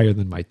higher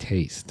than my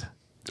taste.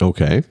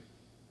 Okay.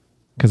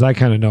 Because I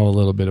kind of know a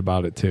little bit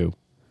about it too.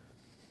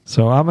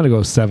 So I'm going to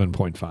go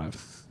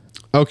 7.5.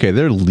 Okay,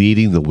 they're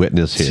leading the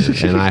witness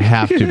here, and I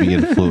have to be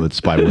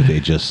influenced by what they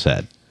just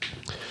said.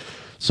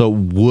 So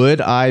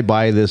would I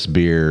buy this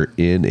beer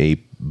in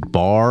a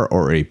bar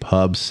or a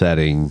pub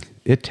setting?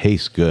 It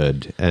tastes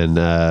good. And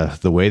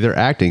the way they're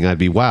acting, I'd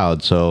be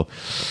wowed. So,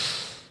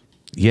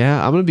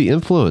 yeah, I'm going to be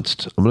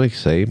influenced. I'm going to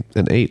say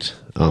an 8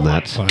 on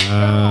that.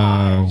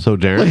 Wow. So,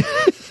 Darren?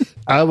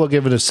 I will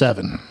give it a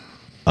 7.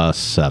 A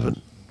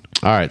 7.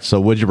 All right, so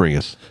what'd you bring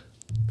us?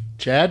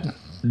 Chad?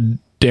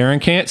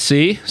 Darren can't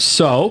see,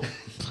 so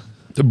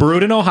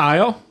brewed in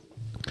Ohio.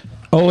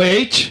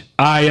 OH?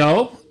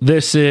 IO.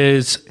 This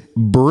is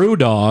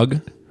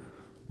Brewdog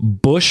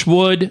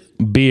Bushwood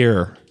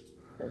beer.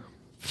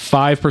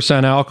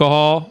 5%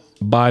 alcohol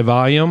by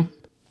volume.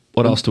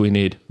 What else do we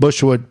need?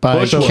 Bushwood by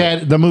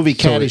Bushwood. the movie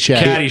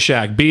Caddyshack.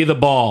 Caddyshack. Be the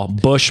ball.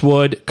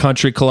 Bushwood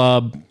Country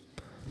Club.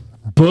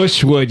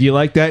 Bushwood. You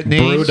like that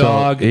name?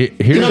 Brewdog.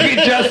 Look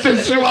at Justin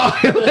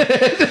smiling.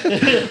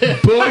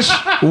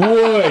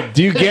 Bushwood.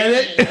 Do you get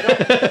it?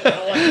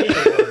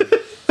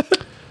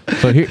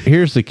 So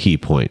here's the key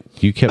point.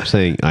 You kept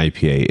saying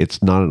IPA.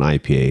 It's not an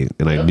IPA,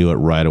 and I knew it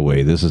right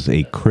away. This is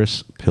a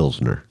crisp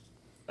Pilsner.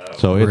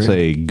 So it's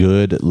a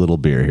good little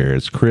beer here.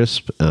 It's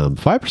crisp.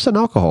 5%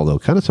 alcohol, though.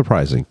 Kind of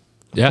surprising.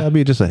 Yeah. That'd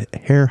be just a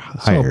hair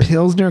higher. So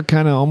Pilsner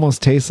kind of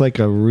almost tastes like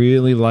a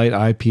really light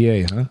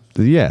IPA, huh?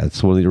 Yeah,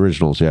 it's one of the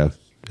originals. Yeah,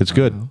 it's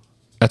good.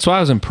 That's why I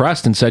was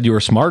impressed and said you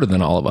were smarter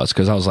than all of us,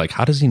 because I was like,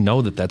 how does he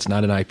know that that's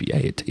not an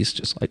IPA? It tastes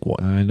just like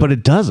one. But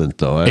it doesn't,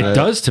 though. It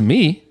does to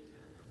me.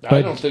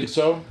 I don't think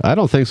so. I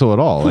don't think so at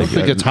all. I don't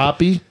think it's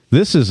hoppy.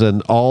 This is an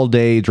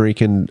all-day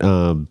drinking,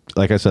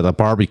 like I said, a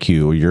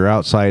barbecue. You're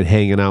outside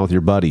hanging out with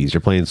your buddies.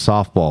 You're playing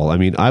softball. I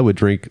mean, I would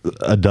drink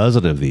a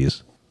dozen of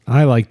these.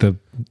 I like the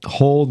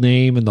whole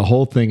name and the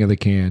whole thing of the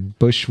can.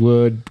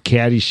 Bushwood,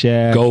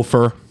 Caddyshack.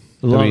 Gopher.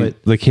 Love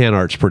it. The can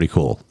art's pretty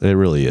cool. It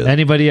really is.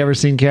 Anybody ever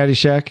seen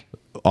Caddyshack?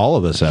 All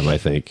of us have, I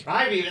think.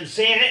 I've even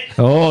seen it.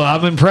 Oh,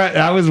 I'm impressed.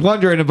 I was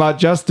wondering about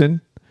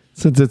Justin,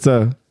 since it's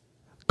a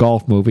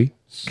golf movie.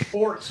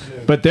 Sports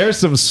movie. But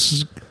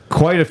there's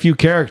quite a few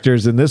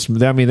characters in this.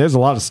 I mean, there's a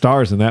lot of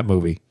stars in that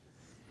movie.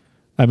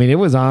 I mean, it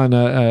was on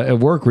at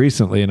work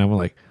recently, and I'm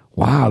like,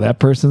 wow, that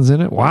person's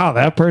in it. Wow,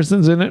 that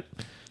person's in it.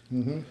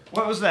 Mm-hmm.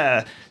 What was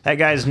that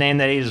guy's name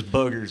that ate his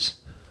boogers?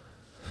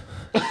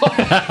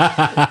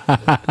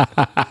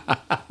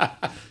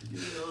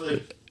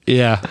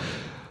 Yeah.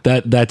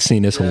 That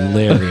scene is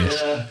hilarious.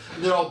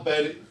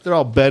 They're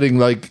all betting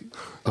like,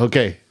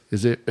 okay,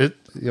 is it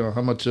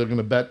how much they're going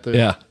to bet that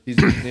Yeah. he's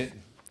eating it?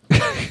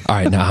 All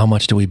right, now how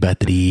much do we bet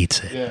that he eats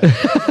it? Yeah.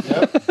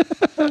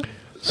 Yep.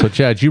 So,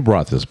 Chad, you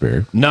brought this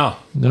beer. No.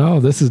 No,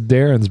 this is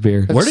Darren's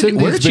beer. Where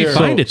did you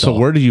find it, So though?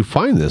 where did you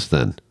find this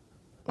then?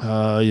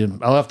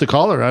 I'll have to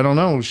call her. I don't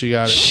know. She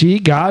got it. She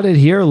got it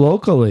here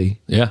locally.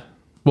 Yeah.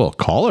 Well,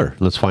 call her.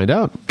 Let's find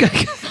out.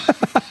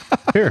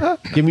 Here,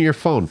 give me your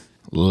phone.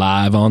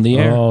 Live on the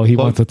air. Oh, he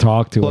wants to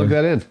talk to Plug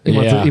her. that in.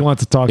 He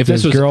wants to talk if to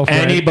this his was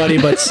girlfriend.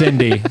 anybody but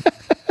Cindy,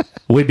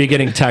 we'd be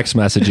getting text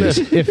messages.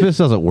 If this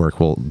doesn't work,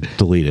 we'll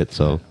delete it.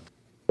 So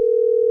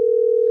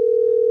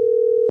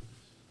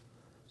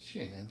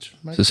She ain't answering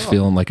my Just call.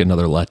 feeling like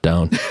another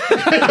letdown.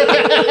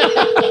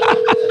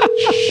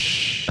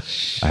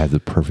 I have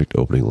the perfect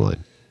opening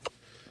line.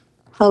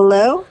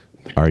 Hello?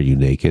 Are you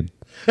naked?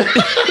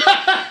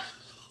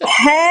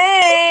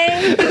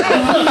 Hey!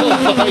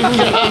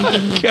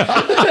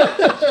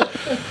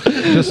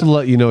 Just to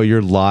let you know,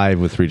 you're live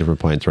with 3 Different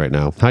Pints right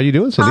now. How you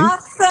doing, Cindy?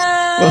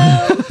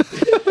 Awesome!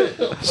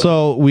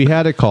 So we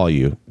had to call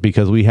you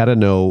because we had to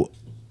know,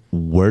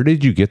 where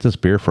did you get this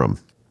beer from?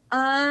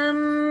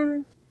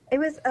 It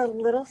was a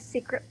little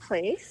secret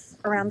place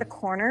around the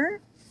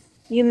corner.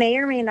 You may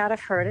or may not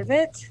have heard of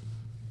it.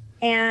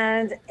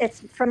 And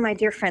it's from my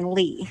dear friend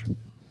Lee.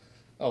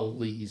 Oh,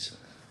 Lee's.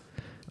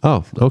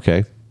 Oh,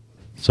 okay.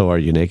 So are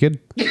you naked?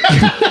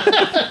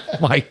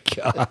 My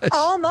gosh.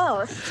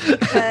 Almost,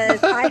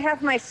 because I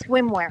have my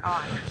swimwear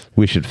on.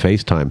 We should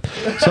FaceTime.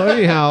 So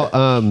anyhow,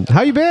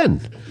 how you been?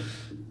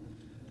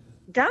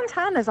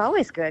 Downtown is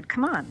always good.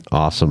 Come on.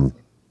 Awesome.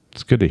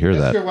 It's good to hear Ask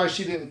her that. why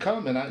she didn't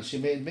come and she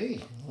made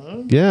me.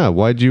 Huh? Yeah,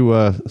 why'd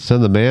you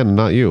send the man and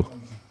not you?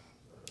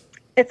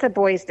 It's a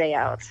boys' day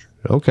out.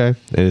 Okay.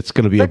 And it's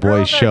going to be The a boys'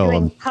 girls show. are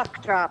doing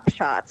puck drop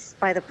shots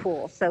by the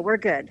pool, so we're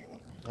good.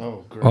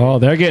 Oh, great. Oh,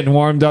 they're getting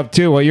warmed up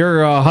too. Well,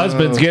 your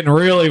husband's getting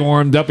really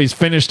warmed up. He's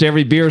finished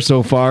every beer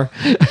so far.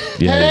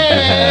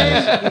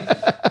 Yeah,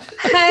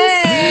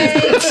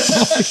 Hey!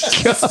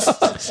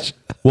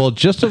 Well,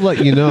 just to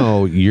let you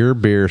know, your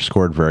beer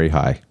scored very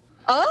high.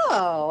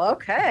 Oh,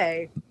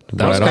 okay.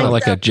 That was kind of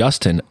like a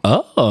Justin.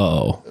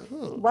 Oh.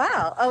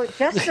 Wow. Oh,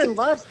 Justin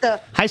loves the.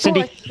 Hi,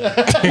 Cindy.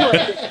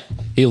 bush.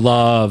 He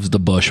loves the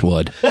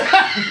Bushwood.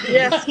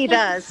 Yes, he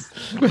does.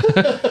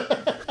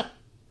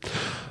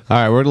 All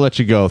right, we're going to let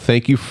you go.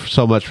 Thank you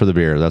so much for the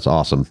beer. That's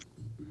awesome.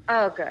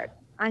 Oh, good.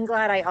 I'm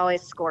glad I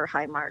always score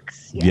high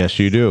marks. Yes,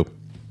 you do.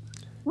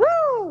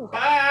 Woo!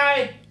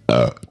 Bye.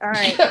 All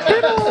right.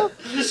 Toodles.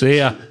 See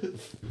ya.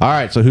 All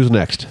right, so who's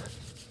next?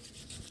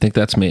 I think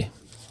that's me.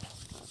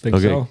 Think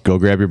Okay, so. go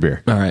grab your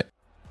beer. All right.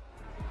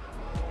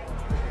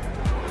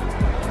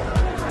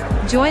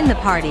 Join the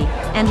party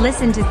and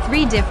listen to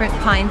 3 Different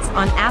Pints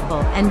on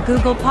Apple and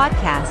Google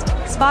Podcast,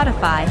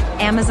 Spotify,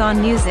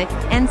 Amazon Music,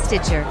 and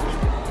Stitcher.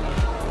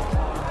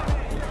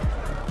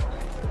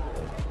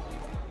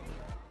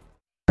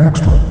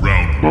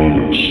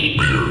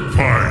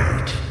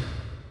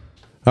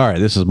 All right,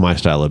 this is my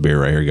style of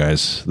beer right here,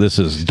 guys. This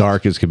is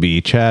dark as could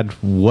be. Chad,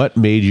 what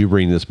made you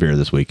bring this beer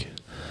this week?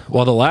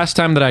 Well, the last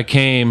time that I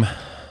came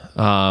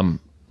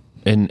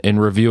in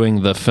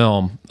reviewing the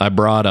film, I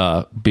brought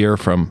a beer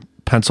from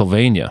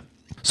Pennsylvania.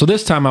 So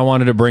this time I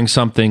wanted to bring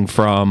something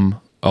from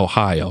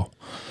Ohio.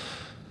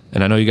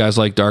 And I know you guys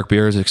like dark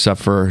beers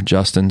except for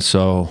Justin,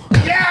 so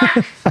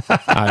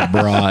I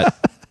brought...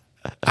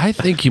 I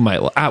think you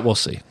might... we'll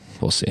see.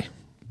 We'll see.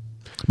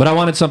 But I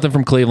wanted something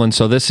from Cleveland,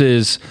 so this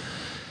is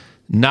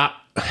not...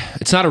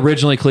 It's not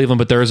originally Cleveland,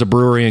 but there is a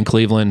brewery in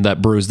Cleveland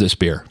that brews this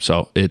beer.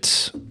 So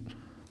it's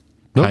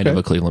kind of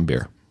a Cleveland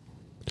beer.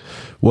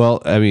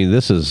 Well, I mean,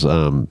 this is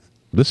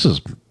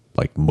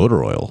like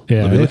motor oil.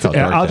 Yeah, I mean, look how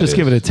dark I'll that just is.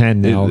 give it a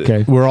 10 now,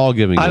 okay? We're all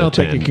giving it I don't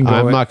a 10. think it can go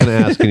I'm not going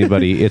to ask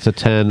anybody. It's a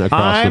 10 across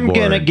the I'm board.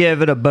 going to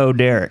give it a Bo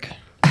Derek.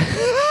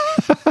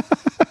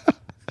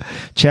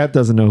 Chad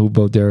doesn't know who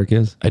Bo Derek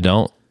is. I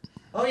don't.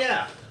 Oh,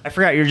 yeah. I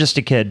forgot you're just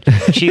a kid.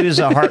 She was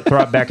a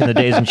heartthrob back in the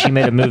days, and she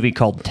made a movie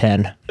called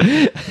 10.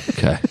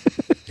 Okay.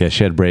 Yeah,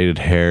 she had braided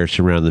hair.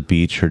 She ran the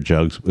beach. Her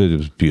jugs. It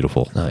was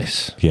beautiful.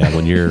 Nice. Yeah,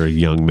 when you're a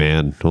young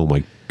man, oh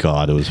my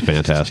God, it was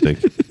fantastic.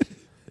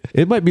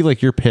 It might be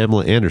like your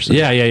Pamela Anderson.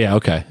 Yeah.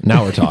 Okay.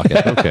 Now we're talking.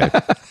 Okay.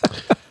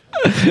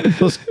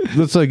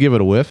 Let's give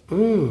it a whiff.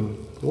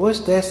 What's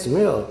that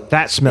smell?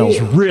 That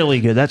smells really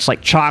good. That's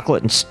like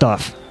chocolate and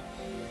stuff.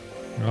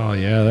 Oh,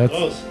 yeah,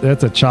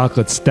 that's a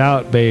chocolate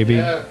stout, baby.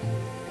 Yeah.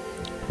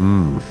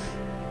 Ooh,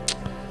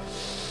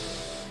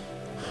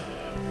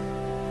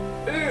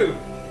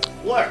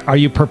 look. Are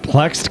you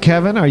perplexed,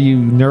 Kevin? Are you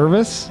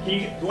nervous?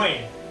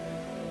 Wayne.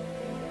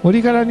 What do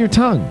you got on your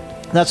tongue?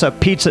 That's a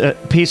piece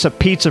of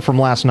pizza from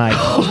last night.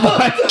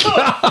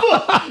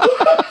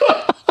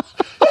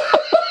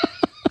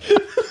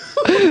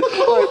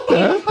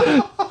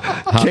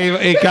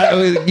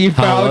 You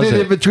found it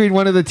in between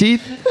one of the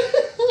teeth?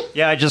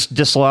 Yeah, I just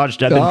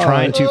dislodged it. I've been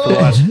trying to for the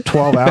last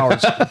 12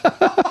 hours.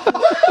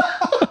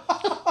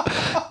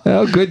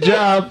 Oh, good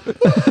job.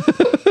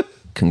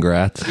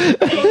 Congrats.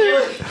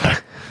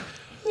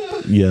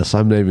 Yes,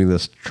 I'm naming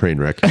this train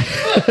wreck.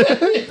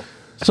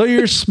 So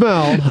your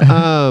smell,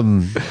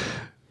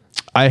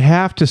 I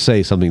have to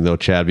say something though,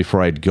 Chad,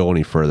 before I go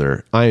any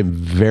further. I am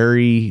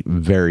very,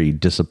 very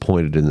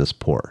disappointed in this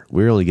pour.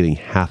 We're only getting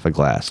half a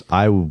glass.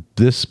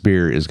 This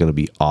beer is going to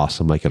be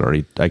awesome. I can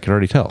already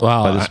tell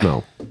by the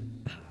smell.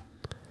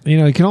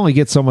 You can only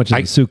get so much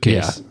in the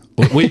suitcase.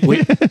 Yeah.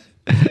 We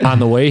on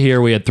the way here,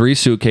 we had 3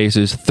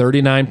 suitcases,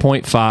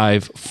 39.5,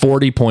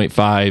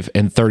 40.5,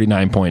 and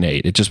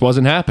 39.8. It just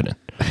wasn't happening.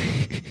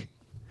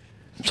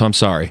 So I'm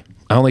sorry.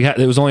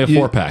 It was only a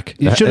 4-pack.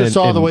 You should have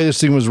saw the way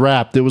this thing was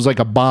wrapped. It was like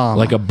a bomb.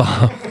 Like a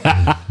bomb.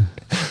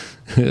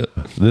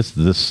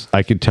 This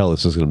I can tell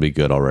this is going to be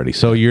good already.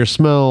 So your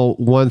smell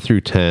 1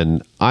 through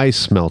 10, I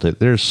smelt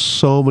it. There's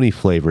so many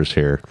flavors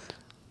here.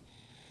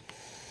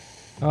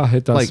 Oh,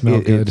 it does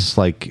smell good. It's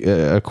like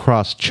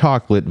across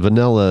chocolate,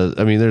 vanilla.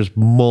 I mean, there's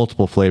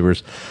multiple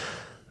flavors.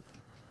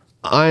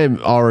 I'm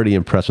already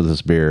impressed with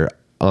this beer.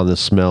 On the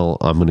smell,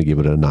 I'm going to give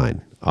it a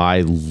 9.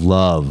 I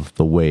love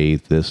the way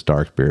this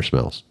dark beer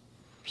smells.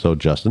 So,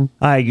 Justin?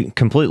 I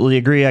completely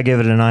agree. I give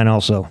it a 9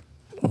 also.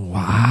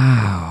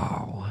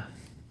 Wow.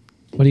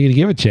 What are you going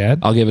to give it, Chad?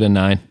 I'll give it a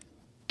 9.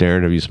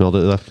 Darren, have you smelled it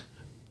left?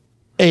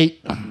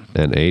 8.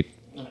 An 8.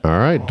 All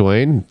right,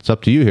 Dwayne, it's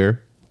up to you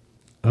here.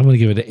 I'm going to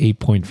give it an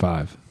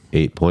 8.5.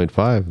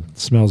 8.5.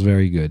 Smells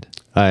very good.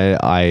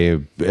 I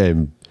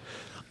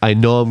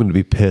know I'm going to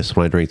be pissed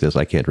when I drink this.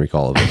 I can't drink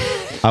all of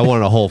it. I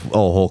want a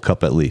whole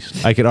cup at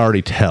least. I can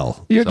already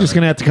tell. You're just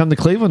going to have to come to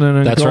Cleveland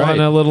and go on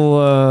a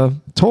little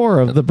tour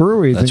of the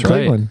breweries in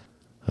Cleveland.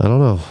 I don't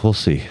know. We'll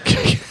see.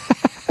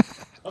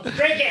 Let's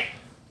drink it.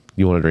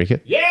 You want to drink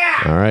it?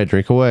 Yeah. All right,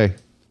 drink away.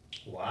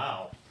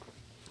 Wow.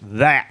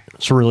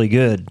 That's really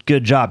good.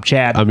 Good job,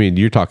 Chad. I mean,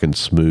 you're talking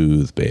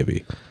smooth,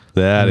 baby.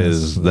 That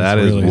is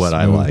really what smooth.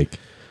 I like.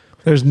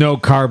 There's no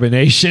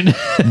carbonation.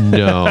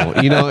 No.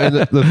 And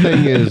the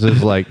thing is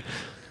like,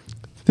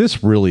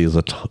 this really is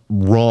a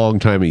wrong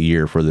time of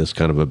year for this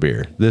kind of a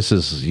beer. This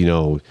is,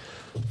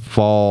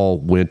 fall,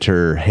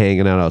 winter,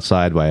 hanging out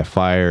outside by a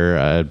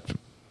fire.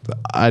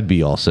 I'd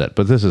be all set.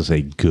 But this is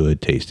a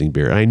good tasting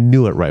beer. I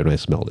knew it right when I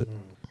smelled it.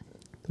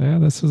 Yeah,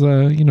 this is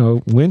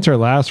winter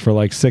lasts for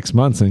like 6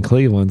 months in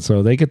Cleveland,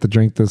 so they get to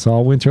drink this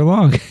all winter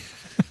long.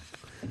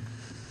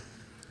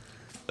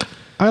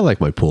 I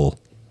like my pool.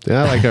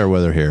 Yeah, I like our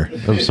weather here.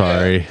 I'm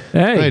sorry.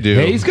 Hey, I do.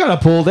 Hey, he's got a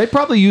pool. They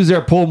probably use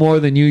their pool more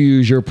than you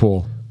use your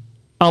pool.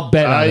 I'll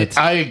bet on it.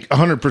 I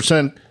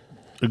 100%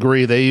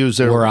 agree. They use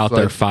their. We're out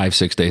there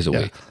 5-6 days a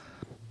week.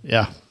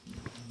 Yeah.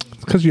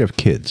 It's because you have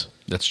kids.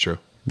 That's true.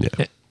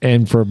 Yeah.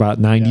 And for about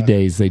 90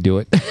 days, they do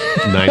it.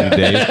 90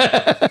 days.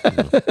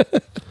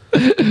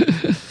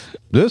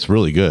 This is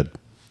really good.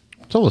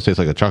 It almost tastes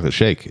like a chocolate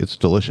shake. It's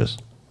delicious.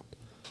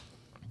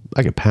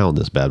 I could pound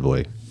this bad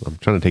boy. I'm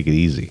trying to take it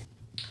easy.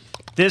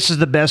 This is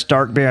the best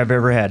dark beer I've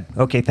ever had.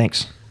 Okay,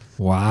 thanks.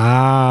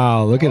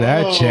 Wow. Look at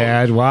that,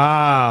 Chad.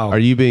 Wow. Are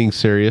you being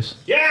serious?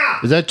 Yeah.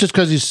 Is that just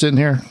because he's sitting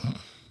here?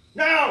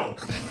 No.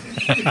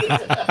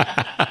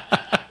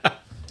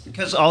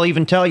 Because I'll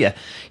even tell you.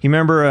 You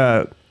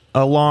remember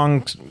a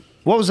long...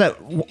 What was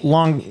that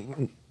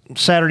long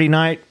Saturday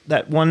night?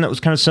 That one that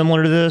was kind of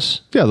similar to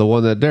this? Yeah, the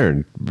one that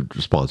Darren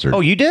sponsored. Oh,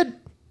 you did?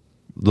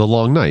 The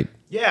long night.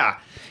 Yeah.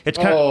 It's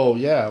kind of,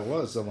 yeah, it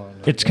was a long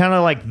night. It's kind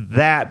of like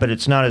that, but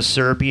it's not as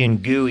syrupy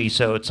and gooey,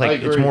 so it's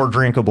like it's more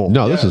drinkable.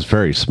 No, this is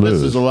very smooth.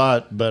 This is a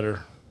lot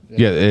better.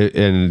 Yeah,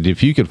 and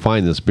if you could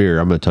find this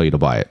beer, I'm going to tell you to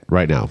buy it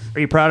right now. Are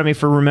you proud of me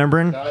for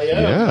remembering?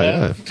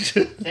 Yeah.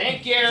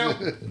 Thank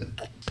you.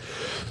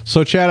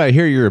 So, Chad, I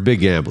hear you're a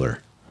big gambler.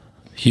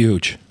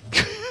 Huge.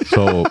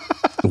 So,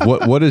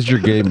 what is your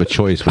game of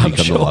choice when you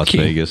come to Las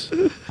Vegas?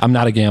 I'm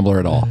not a gambler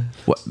at all.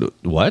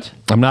 What?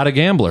 I'm not a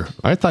gambler.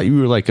 I thought you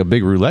were like a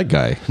big roulette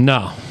guy.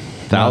 No.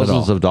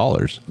 Thousands of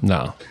dollars.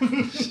 No.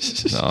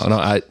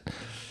 No.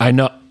 I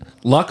know.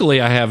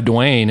 Luckily, I have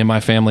Dwayne in my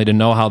family to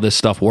know how this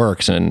stuff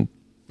works, and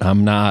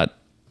I'm not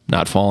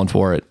falling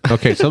for it.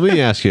 Okay, so let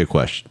me ask you a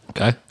question.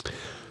 Okay.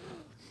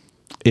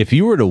 If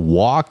you were to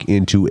walk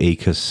into a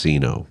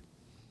casino,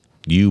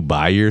 you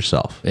by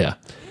yourself. Yeah.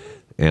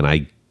 And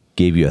I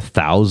gave you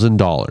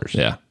 $1,000.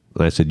 Yeah.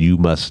 And I said, you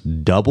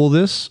must double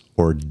this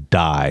or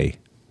die.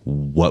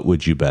 What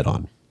would you bet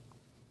on?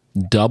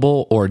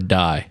 Double or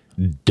die.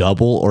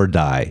 Double or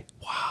die.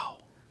 Wow.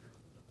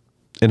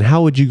 And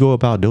how would you go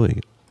about doing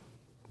it?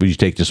 Would you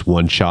take just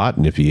one shot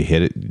and if you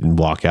hit it and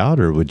walk out,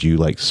 or would you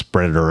like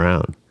spread it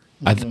around?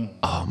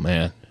 Oh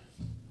man.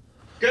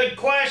 Good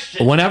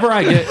question. Whenever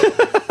I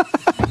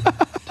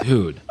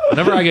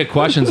get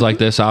questions like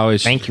this, I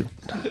always thank you.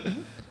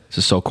 This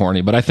is so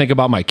corny, but I think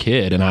about my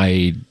kid, and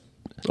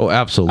oh,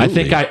 absolutely.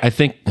 I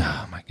think.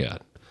 Oh my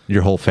god.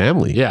 Your whole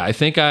family. Yeah, I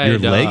think your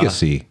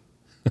legacy.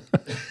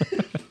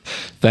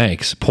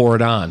 Thanks. Pour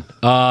it on.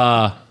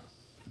 I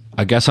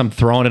guess I'm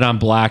throwing it on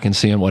black and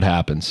seeing what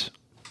happens.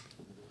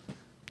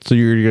 So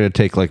you're going to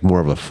take like more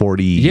of a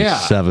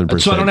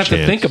 47%. So I don't have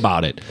to think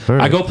about it.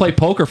 Right. I go play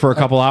poker for a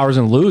couple hours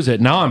and lose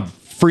it. Now I'm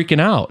freaking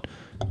out.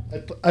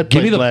 I'd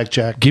play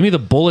blackjack. Give me the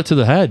bullet to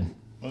the head.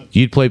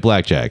 You'd play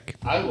blackjack.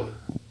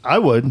 I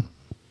would.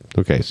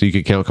 Okay, so you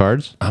could count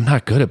cards? I'm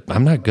not good at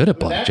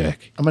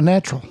blackjack. I'm a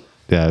natural.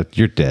 Yeah,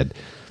 you're dead.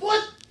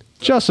 What?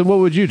 Justin, what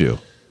would you do?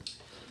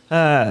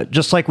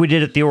 Just like we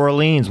did at the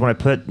Orleans when I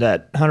put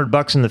that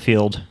 $100 in the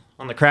field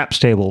on the craps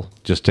table.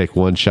 Just take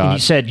one And shot. you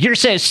said, "You're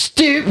so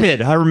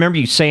stupid." I remember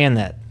you saying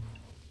that.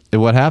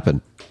 And what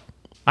happened?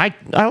 I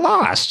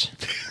lost.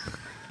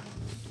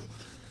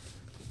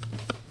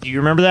 Do you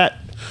remember that?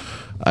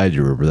 I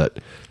do remember that.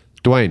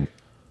 Dwayne,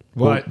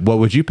 What? What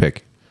would you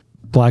pick?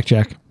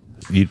 Blackjack.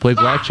 You'd play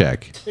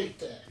blackjack.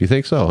 You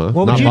think so, huh?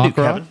 What would you do,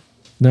 Kevin?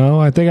 No,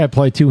 I think I'd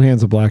play 2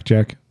 hands of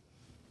blackjack.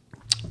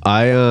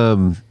 I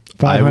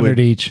 500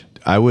 each.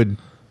 I would.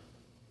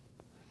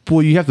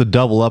 Well, you have to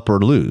double up or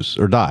lose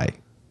or die.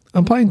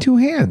 I'm playing 2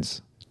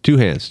 hands. 2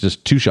 hands,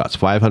 just 2 shots.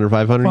 500,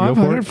 500. Go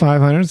for 500, it.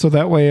 500. So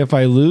that way, if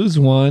I lose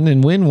one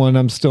and win one,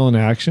 I'm still in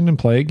action and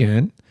play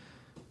again.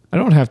 I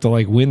don't have to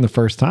like win the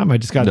first time. I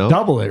just got to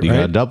double it, You right?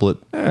 got to double it.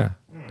 Yeah.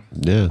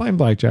 Yeah. Playing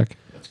blackjack.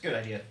 That's a good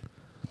idea.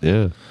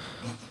 Yeah.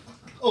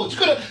 Oh, it's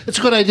good. It's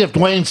a good idea if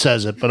Dwayne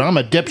says it, but I'm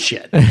a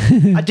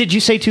dipshit. Did you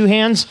say 2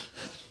 hands?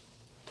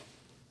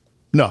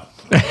 No.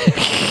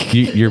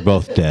 You're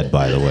both dead,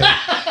 by the way.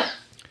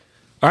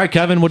 All right,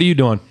 Kevin, what are you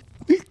doing?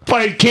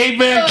 Playing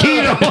Caveman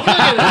Keno.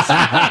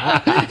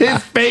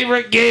 His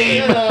favorite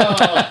game.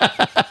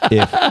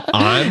 If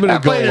I'm going to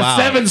go played a out,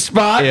 7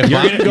 spot. if You're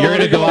I'm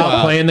going to go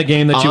out playing the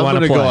game that you want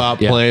to play. I'm going to go out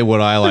playing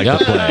what I like to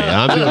play.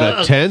 I'm doing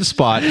a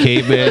 10-spot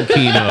Caveman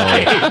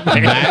Keno,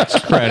 max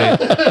credit,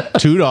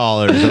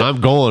 $2, and I'm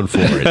going for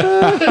it.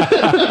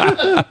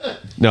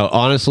 No,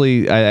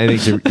 honestly, I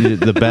think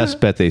the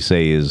best bet they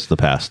say is the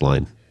pass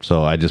line.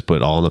 So I just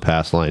put all in the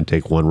pass line,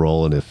 take one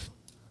roll, and if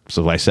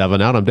I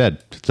 7 out, I'm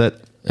dead. That's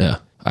it. Yeah.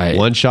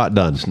 One shot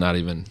done. It's not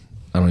even,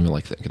 I don't even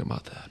like thinking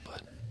about that,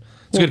 but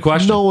it's a good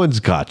question. No one's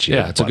got you.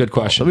 Yeah, it's a good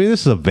question. I mean,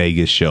 this is a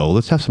Vegas show.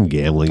 Let's have some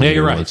gambling. Yeah, every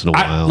you're right. Once in a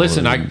while.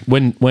 Listen,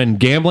 when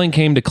gambling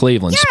came to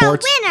Cleveland,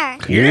 sports. Winner.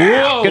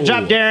 Yeah. Good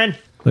job, Darren.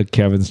 Look,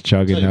 Kevin's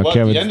chugging now. What,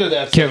 Kevin's, the end of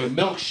that's Kevin,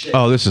 like a milkshake.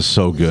 Oh, this is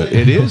so good.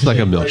 It is like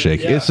a milkshake.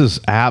 Yeah. This is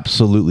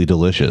absolutely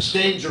delicious.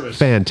 Dangerous.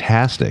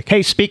 Fantastic.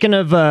 Hey, speaking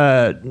of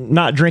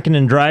not drinking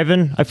and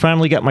driving, I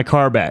finally got my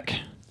car back.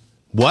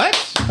 What?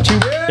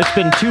 It's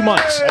been 2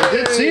 months. I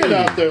did see it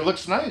out there. It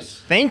looks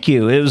nice. Thank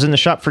you. It was in the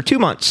shop for 2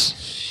 months.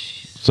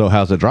 So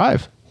how's it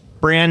drive?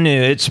 Brand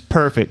new. It's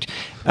perfect.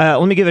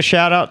 Let me give a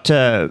shout out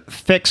to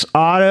Fix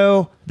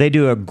Auto. They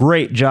do a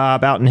great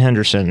job out in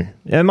Henderson.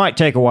 It might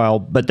take a while,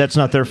 but that's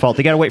not their fault.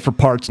 They got to wait for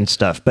parts and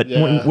stuff. But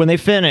when they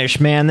finish,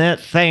 man,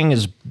 that thing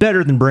is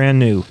better than brand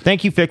new.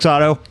 Thank you, Fix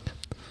Auto.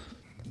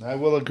 I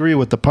will agree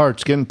with the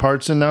parts. Getting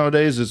parts in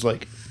nowadays is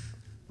like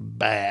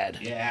bad.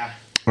 Yeah.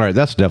 All right,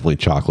 that's definitely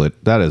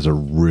chocolate. That is a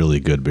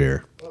really good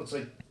beer. Well,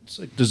 it's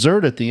like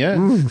dessert at the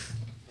end.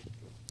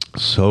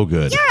 So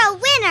good. You're a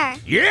winner.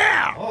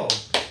 Yeah. Oh.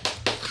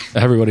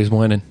 Everybody's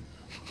winning.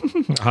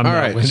 I'm All not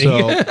right, winning.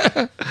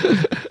 so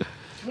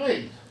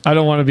I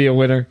don't want to be a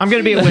winner. I'm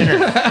going to be a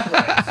winner.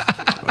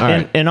 all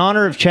right. In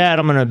honor of Chad,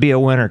 I'm going to be a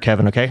winner,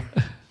 Kevin, okay?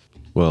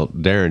 Well,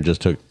 Darren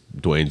just took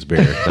Dwayne's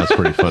beer. That's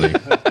pretty funny.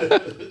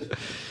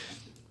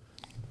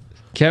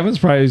 Kevin's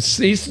probably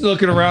he's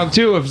looking around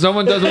too. If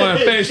someone doesn't want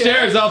to finish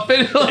theirs, I'll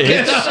finish.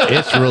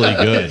 It's really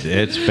good.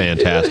 It's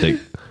fantastic.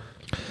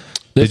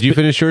 Did you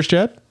finish yours,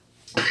 Chad?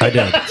 I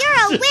did.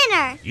 You're a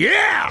winner.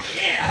 Yeah.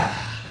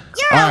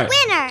 You're a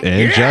winner.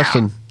 And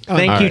Justin.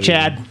 Thank All you, right.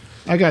 Chad.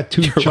 I got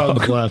 2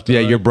 chugs left.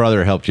 Yeah, your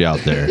brother helped you out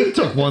there. He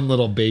took one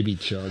little baby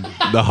chug.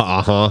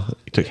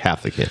 He took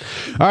half the can.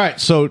 All right,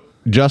 so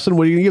Justin,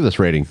 what are you going to give this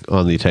rating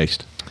on the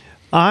taste?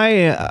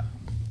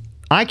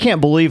 I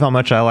can't believe how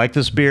much I like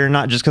this beer,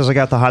 not just because I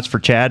got the hots for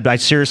Chad, but I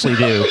seriously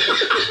do.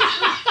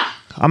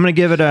 I'm gonna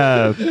give it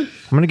a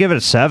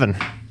 7.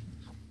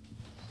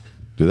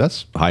 Dude,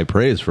 that's high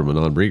praise from a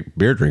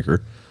non-beer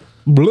drinker.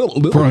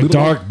 For a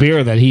dark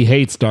beer that he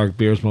hates dark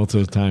beers most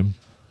of the time.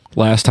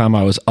 Last time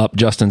I was up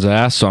Justin's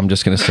ass, so I'm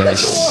just going to say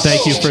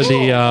thank you for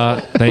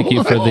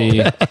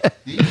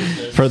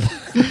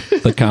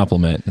the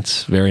compliment.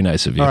 It's very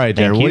nice of you. All right,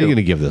 Darren, what are you going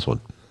to give this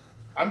one?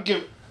 I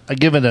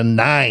give it a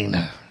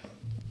 9.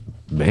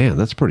 Man,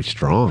 that's pretty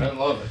strong. I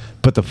love it.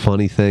 But the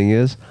funny thing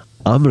is,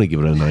 I'm going to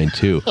give it a 9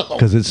 too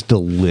because it's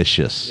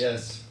delicious.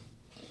 Yes.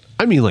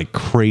 I mean, like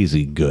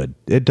crazy good.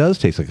 It does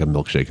taste like a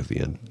milkshake at the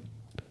end.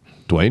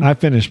 Dwayne? I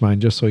finished mine,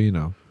 just so you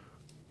know.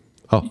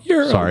 Oh,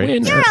 You're sorry. a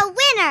winner. You're a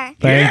winner.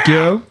 Thank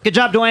you. Good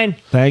job, Dwayne.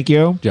 Thank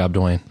you. Good job,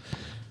 Dwayne.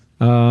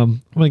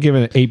 I'm going to give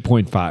it an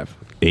 8.5.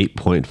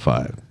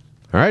 8.5.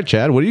 All right,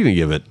 Chad, what are you going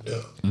to give it?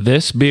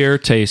 This beer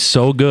tastes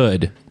so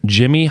good,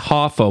 Jimmy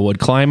Hoffa would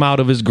climb out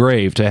of his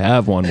grave to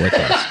have one with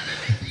us.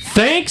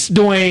 Thanks,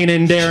 Dwayne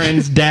and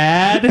Darren's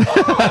dad.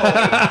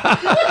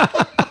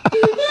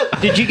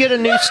 Did you get a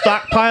new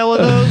stockpile of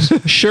those?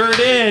 Sure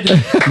did.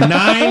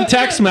 9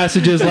 text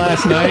messages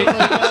last night.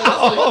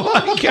 Oh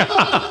my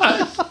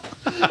god!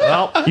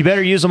 Well, you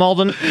better use them all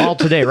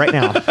today, right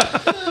now.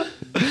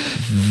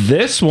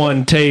 This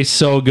one tastes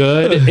so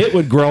good, it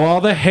would grow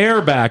all the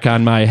hair back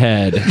on my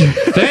head.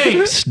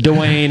 Thanks,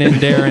 Dwayne and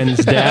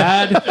Darren's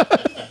dad.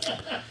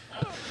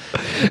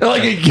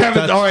 Like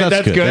Kevin, all right,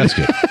 that's good. That's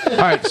good. All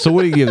right, so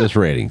what do you give this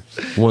rating?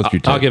 1 through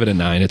 10. I'll give it a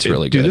 9. It's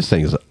really Dude, good. this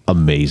thing is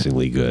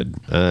amazingly good.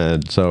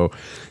 And so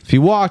if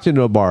you walked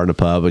into a bar and a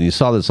pub and you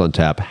saw this on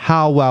tap,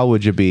 how wow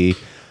would you be?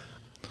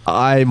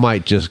 I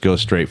might just go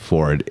straight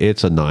for it.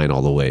 It's a 9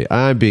 all the way.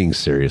 I'm being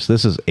serious.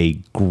 This is a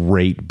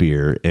great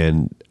beer,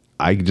 and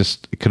I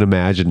just can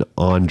imagine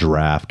on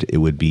draft it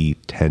would be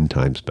 10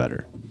 times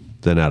better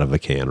than out of a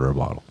can or a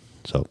bottle.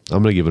 So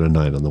I'm going to give it a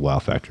 9 on the wow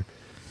factor.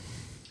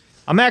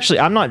 I'm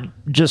not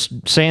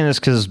just saying this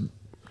because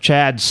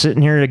Chad's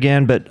sitting here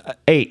again, but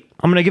 8.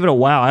 I'm going to give it a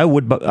wow. I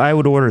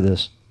would order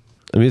this.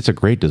 I mean, it's a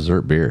great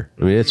dessert beer.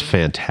 I mean, it's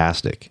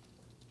fantastic.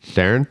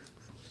 Darren?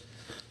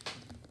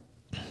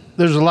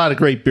 There's a lot of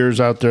great beers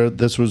out there.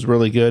 This was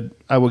really good.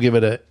 I will give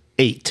it a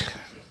 8.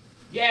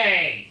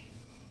 Yay!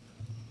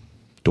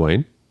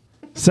 Dwayne?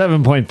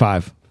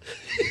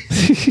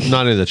 7.5.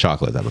 Not into the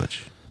chocolate that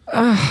much.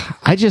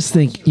 I just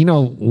think,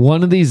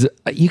 one of these,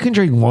 you can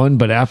drink one,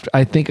 but after,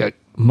 I think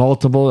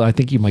multiple, I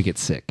think you might get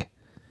sick.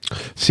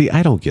 See,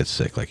 I don't get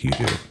sick like you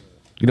do.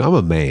 I'm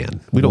a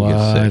man. We don't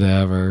get sick.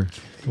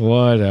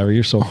 Whatever.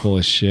 You're so full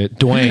of shit.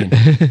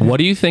 Dwayne, what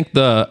do you think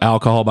the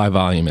alcohol by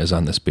volume is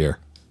on this beer?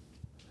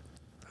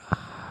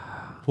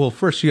 Well,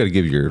 first you got to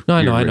give your. No,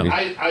 I your know.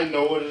 rating. I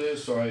know what it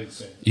is, so I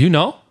say it. You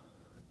know?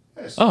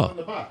 It's on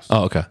the box.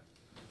 Oh, okay.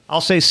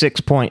 I'll say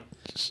 6.8.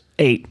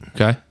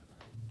 Okay.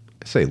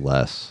 I say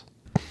less.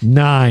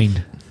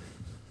 9.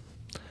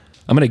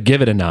 I'm going to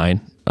give it a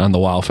 9 on the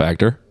wow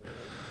factor.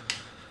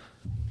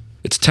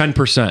 It's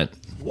 10%.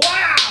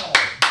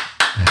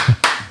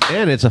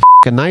 And it's a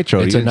fucking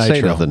nitro. It's You a didn't say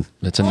nitro. nothing.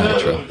 It's a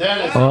nitro.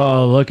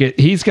 Oh, look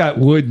he's got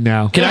wood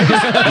now. Can I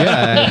just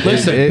Yeah.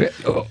 listen?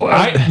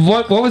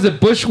 What was it?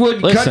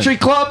 Bushwood Listen. Country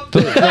Club?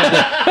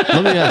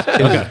 Let me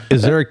ask.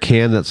 Is there a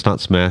can that's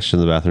not smashed in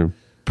the bathroom?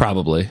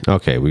 Probably.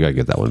 Okay, we got to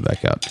get that one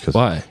back out.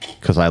 Why?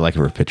 Because I like it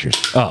for pictures.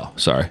 Oh,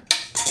 sorry.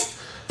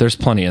 There's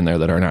plenty in there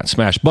that are not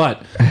smashed.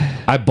 But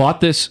I bought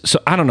this, so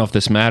I don't know if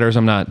this matters.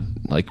 I'm not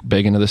like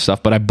big into this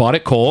stuff, but I bought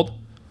it cold,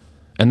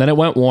 and then it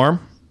went warm,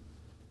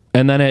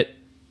 and then it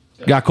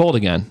got cold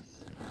again.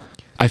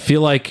 I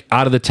feel like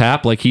out of the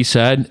tap, like he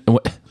said,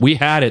 we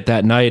had it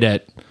that night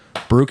at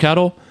Brew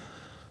Kettle.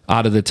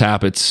 Out of the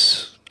tap,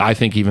 it's, I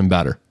think, even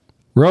better.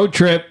 Road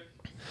trip.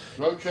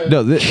 No,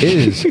 it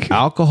is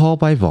alcohol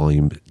by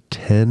volume,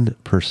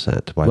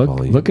 10% by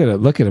volume. Look at it.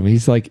 Look at him.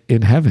 He's like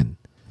in heaven.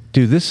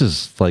 Dude,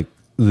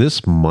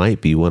 this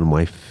might be one of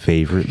my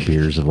favorite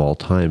beers of all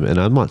time, and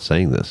I'm not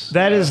saying this.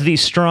 That is the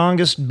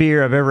strongest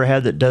beer I've ever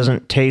had that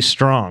doesn't taste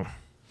strong.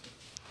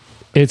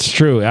 It's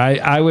true.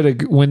 I would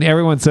agree. When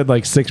everyone said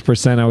like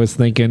 6%, I was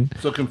thinking.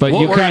 But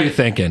what were you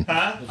thinking?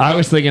 I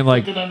was thinking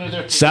like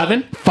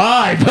 7,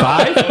 5.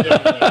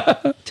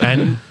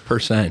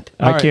 10%.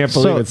 I can't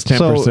believe it's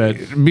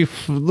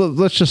 10%.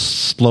 Let's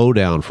just slow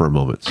down for a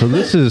moment. So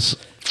this is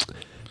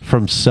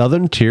from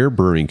Southern Tier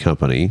Brewing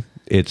Company.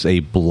 It's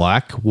a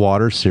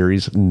Blackwater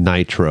Series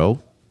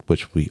Nitro,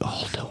 which we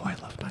all know I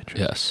love Nitro.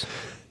 Yes.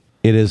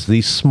 It is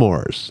the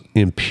S'mores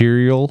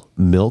Imperial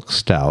Milk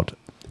Stout,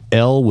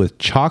 ale with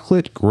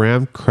chocolate,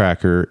 graham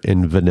cracker,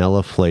 and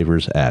vanilla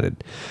flavors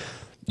added.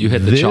 You hit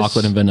the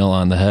chocolate and vanilla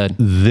on the head.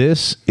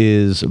 This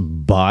is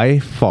by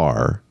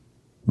far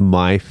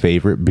my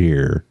favorite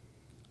beer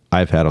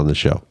I've had on the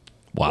show.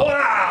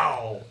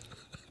 Wow.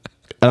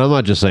 And I'm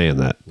not just saying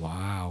that.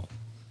 Wow.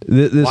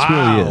 This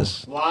really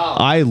is. Wow.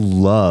 I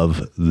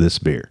love this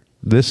beer.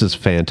 This is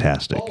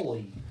fantastic.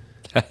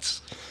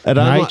 That's And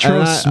I'm Nitro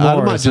not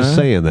S'mores, just huh?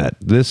 saying that.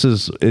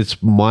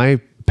 It's my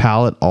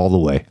palate all the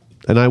way.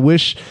 And I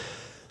wish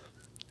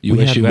you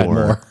wish you had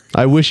more.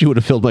 I wish you would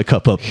have filled my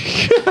cup up.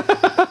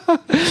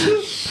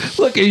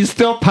 Look, he's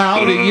still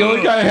pouting. You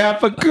only got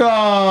half a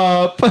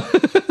cup.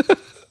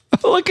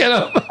 Look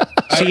at him.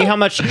 See how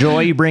much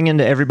joy you bring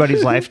into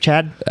everybody's life,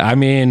 Chad? I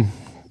mean,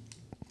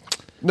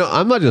 No,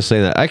 I'm not just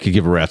saying that. I could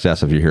give a rat's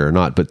ass if you're here or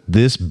not, but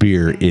this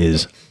beer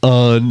is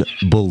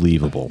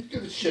unbelievable.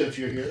 Give a shit if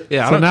you're here.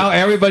 yeah. So now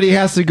everybody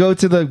has to go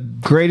to the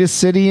greatest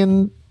city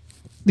in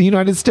the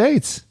United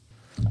States.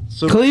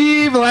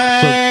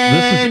 Cleveland. So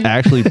this is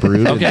actually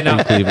brewed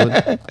in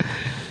Cleveland.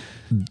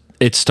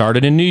 It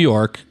started in New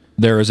York.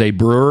 There is a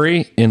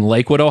brewery in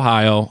Lakewood,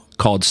 Ohio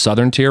called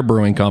Southern Tier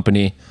Brewing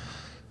Company.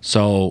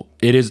 So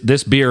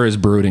this beer is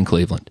brewed in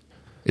Cleveland.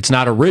 It's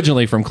not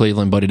originally from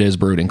Cleveland, but it is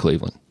brewed in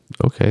Cleveland.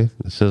 Okay,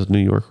 it says New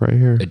York right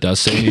here. It does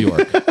say New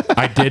York.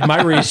 I did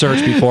my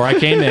research before I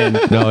came in.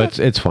 No,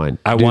 it's fine.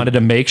 I wanted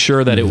to make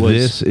sure that it was.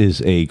 This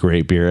is a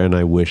great beer, and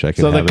I wish I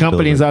could. So have the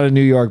company's delivered. out of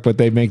New York, but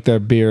they make their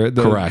beer.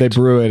 Correct. They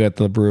brew it at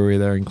the brewery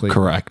there in Cleveland.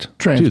 Correct.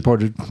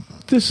 Transported.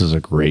 This is a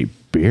great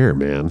beer,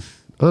 man.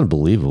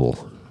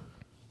 Unbelievable.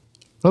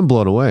 I'm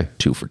blown away.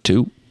 2 for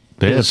 2.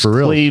 Man, Is for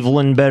real.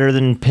 Cleveland better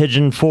than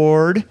Pigeon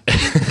Ford?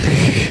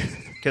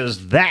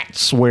 Because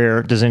that's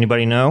where, does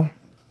anybody know?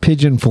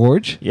 Pigeon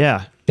Forge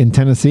Yeah. in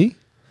Tennessee.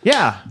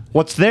 Yeah.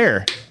 What's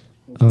there?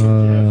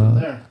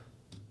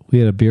 We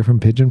had a beer from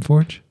Pigeon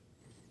Forge.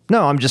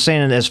 No, I'm just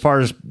saying as far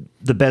as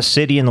the best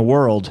city in the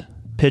world,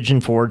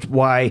 Pigeon Forge,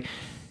 why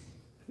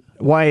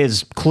Why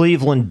is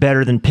Cleveland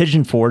better than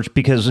Pigeon Forge?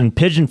 Because in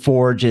Pigeon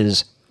Forge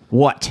is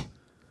what?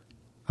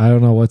 I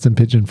don't know what's in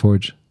Pigeon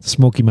Forge.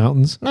 Smoky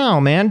Mountains?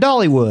 No, man,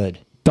 Dollywood.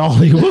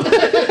 Dollywood.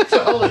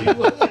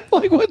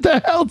 Like, what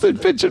the hell's in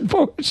Pigeon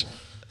Forge?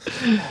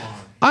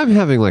 I'm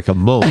having like a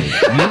moment. You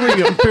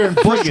bring up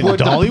freaking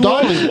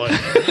Dollywood?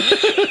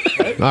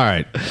 All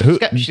right.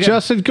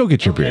 Justin, go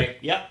get your beer.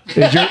 Yep.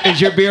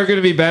 Is your beer going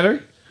to be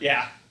better?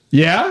 Yeah.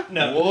 Yeah?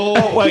 No.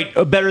 Oh, wait,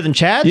 better than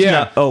Chad's? Yeah.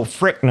 No. Oh,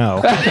 frick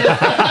no.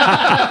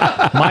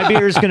 My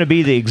beer is going to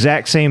be the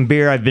exact same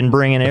beer I've been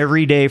bringing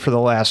every day for the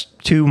last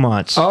 2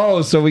 months.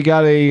 Oh, so we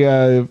got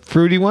a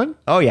fruity one?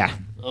 Oh, yeah.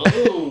 Oh,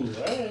 all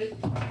right.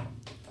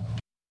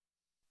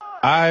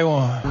 I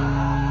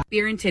want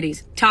beer and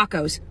titties,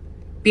 tacos,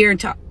 beer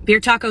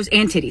tacos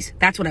and titties.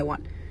 That's what I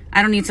want.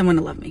 I don't need someone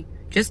to love me.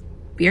 Just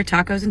beer,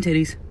 tacos, and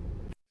titties.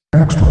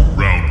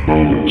 Round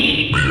moments,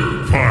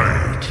 beer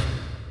fight.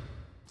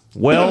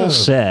 Well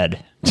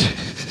said.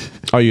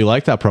 Oh, you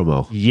like that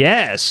promo?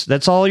 Yes,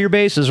 that's all your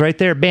bases right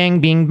there. Bang,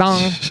 bing,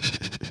 bong.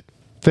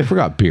 They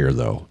forgot beer,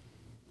 though.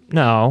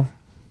 No,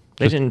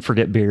 they didn't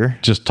forget beer.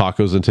 Just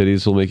tacos and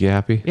titties will make you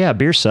happy? Yeah,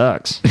 beer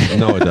sucks.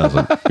 No, it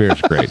doesn't.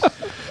 Beer's great.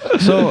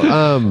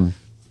 So,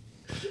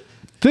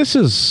 this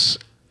is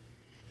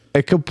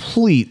a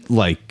complete,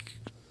 like,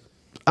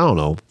 I don't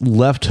know,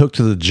 left hook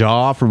to the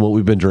jaw from what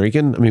we've been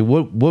drinking. I mean,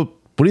 what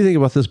do you think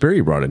about this beer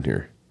you brought in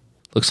here?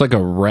 Looks like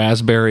a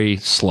raspberry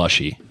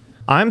slushy.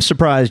 I'm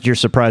surprised you're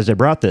surprised I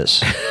brought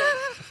this.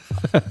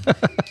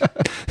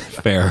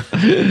 Fair.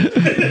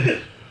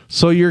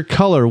 So your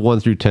color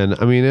 1 through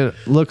 10. I mean, it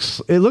looks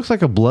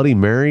like a Bloody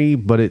Mary,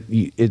 but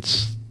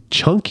it's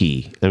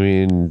chunky. I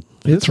mean,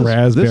 It's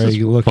raspberry this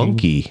is looking.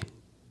 funky.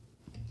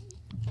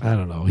 I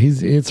don't know.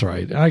 It's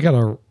right. I got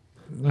a,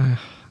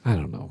 I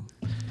don't know,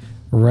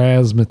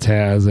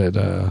 razzmatazz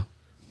at,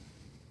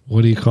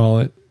 what do you call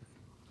it?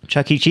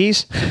 Chuck E.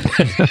 Cheese?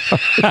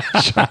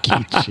 Chuck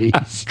E.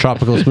 Cheese.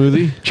 Tropical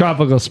smoothie?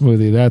 Tropical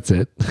smoothie. That's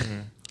it.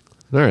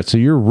 All right. So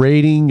your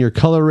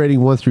color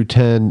rating 1 through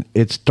 10,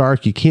 it's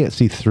dark. You can't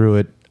see through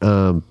it,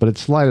 but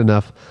it's light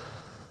enough.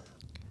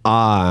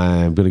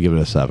 I'm going to give it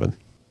a 7.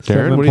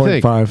 Darren, what do you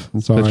think?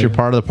 7.5. Sorry. That's your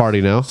part of the party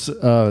now.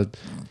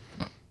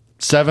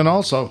 7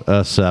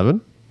 also.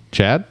 7.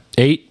 Chad?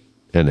 8.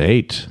 An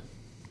 8.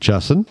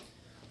 Justin?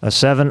 A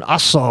 7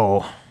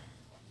 also.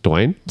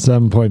 Dwayne?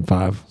 7.5.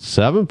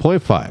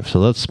 7.5. So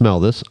let's smell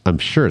this. I'm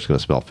sure it's going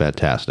to smell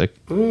fantastic.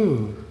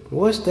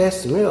 What's that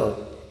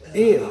smell?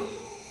 Ew.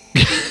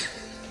 Did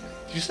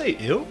you say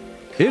ew?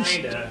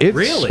 It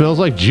Really? smells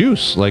like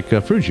juice, like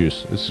fruit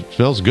juice. It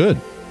smells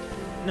good.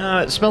 No,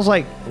 it smells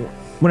like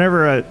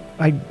whenever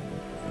I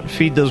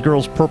feed those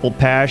girls Purple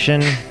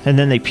Passion and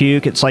then they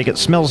puke. It's like it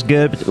smells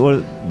good,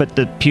 but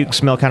the puke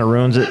smell kind of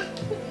ruins it.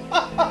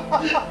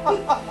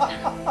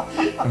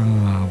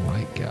 Oh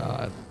my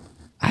God.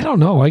 I don't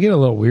know. I get a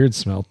little weird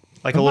smell.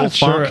 Like I'm a little not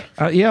sure.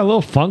 funk? Yeah, a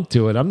little funk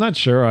to it. I'm not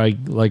sure. I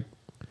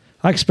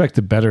expect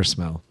a better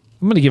smell.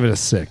 I'm going to give it a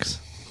 6.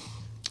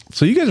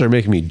 So you guys are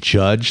making me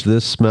judge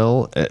this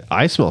smell.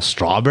 I smell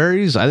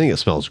strawberries. I think it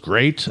smells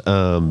great.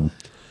 I'm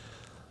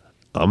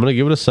going to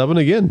give it a 7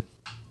 again.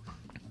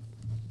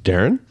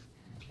 Darren?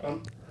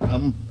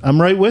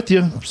 I'm right with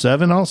you.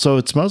 7 also.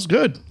 It smells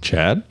good.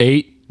 Chad?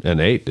 8. An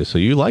 8. So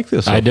you like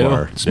this so I do.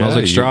 far. It smells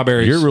like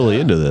strawberries. You're really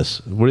into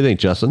this. What do you think,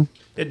 Justin?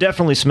 It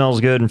definitely smells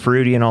good and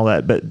fruity and all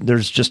that, but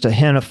there's just a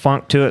hint of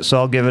funk to it, so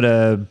I'll give it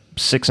a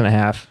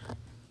 6.5.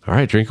 All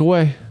right, drink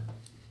away.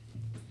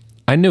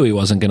 I knew he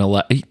wasn't going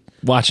to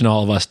watching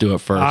all of us do it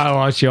first. I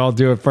want you all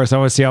do it first. I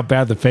want to see how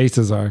bad the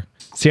faces are.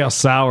 See how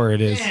sour it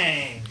is.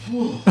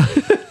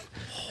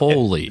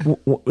 Holy.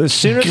 As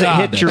soon as God,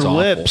 it hits your that's awful.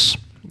 lips,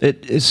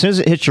 as soon as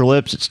it hits your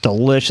lips, it's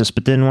delicious,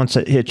 but then once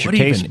it hits your What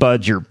taste even-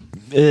 buds,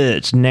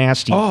 it's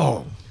nasty.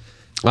 Oh,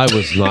 I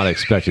was not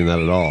expecting that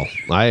at all.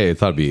 I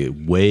thought it'd be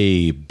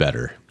way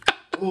better.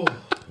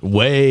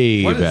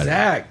 Way what better. is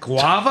that?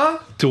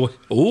 Guava?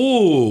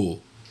 Ooh.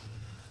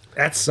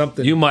 That's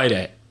something. You might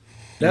have.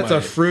 That's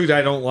a fruit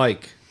I don't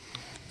like.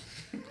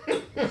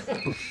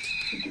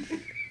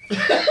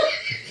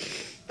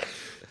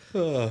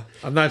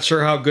 I'm not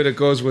sure how good it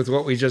goes with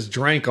what we just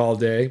drank all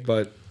day,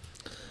 but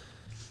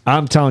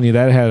I'm telling you,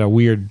 that had a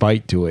weird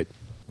bite to it.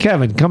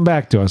 Kevin, come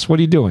back to us. What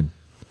are you doing?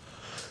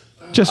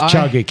 Just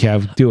chug it,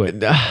 Kev. Do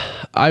it.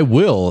 I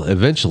will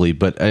eventually,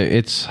 but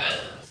it's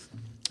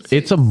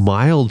a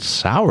mild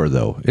sour,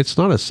 though. It's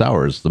not as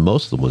sour as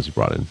most of the ones you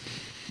brought in.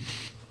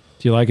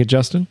 Do you like it,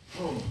 Justin?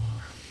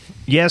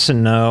 Yes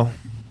and no.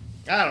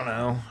 I don't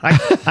know.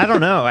 I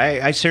don't know.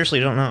 I seriously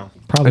don't know.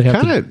 Probably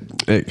have to.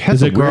 It has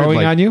Is a it weird,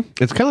 growing on you?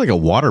 It's kind of like a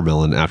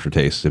watermelon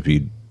aftertaste if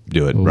you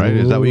do it, right?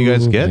 Is that what you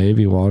guys get?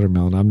 Maybe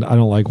watermelon. I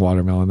don't like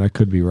watermelon. That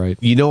could be right.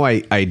 You know,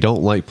 I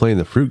don't like playing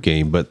the fruit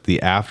game, but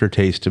the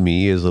aftertaste to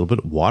me is a little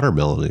bit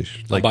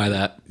watermelonish. I'll buy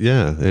that.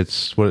 Yeah,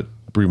 it's what it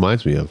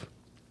reminds me of.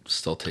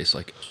 Still tastes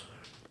like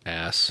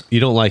ass. You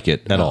don't like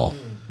it at all.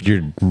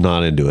 You're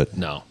not into it.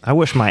 No. I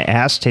wish my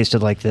ass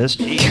tasted like this.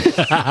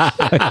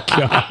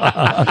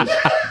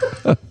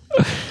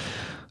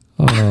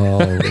 Oh,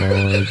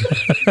 Lord.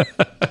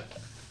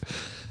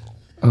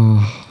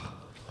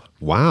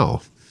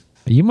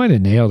 might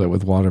have nailed it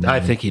with watermelon. I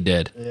think he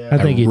did. I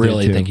think he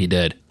really did too. think he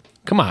did.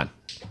 Come on.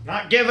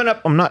 Not giving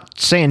up. I'm not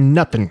saying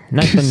nothing.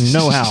 Nothing,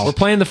 no how. We're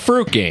playing the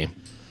fruit game.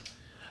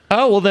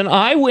 Oh, well, then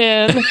I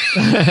win.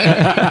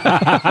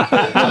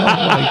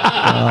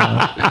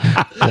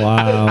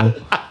 Wow.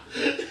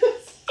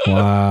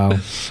 Wow.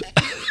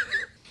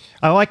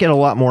 I like it a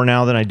lot more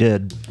now than I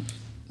did.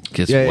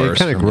 Gets Yeah, worse.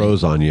 it kind of for me.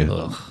 grows on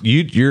you.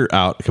 You're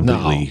out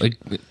completely.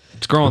 No,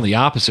 it's growing the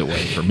opposite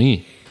way for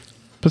me.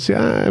 But see,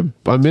 I'm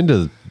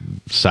into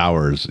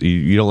sours.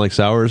 You don't like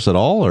sours at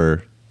all,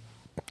 or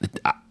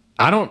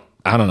I don't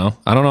know.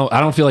 I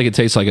don't feel like it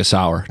tastes like a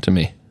sour to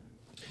me.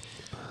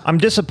 I'm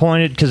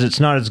disappointed because it's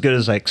not as good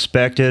as I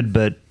expected,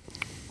 but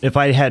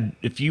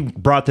if you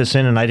brought this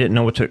in and I didn't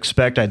know what to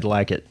expect, I'd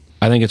like it.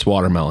 I think it's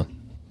watermelon.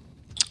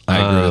 I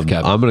agree with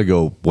Kevin. I'm going to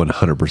go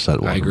 100%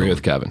 watermelon. I agree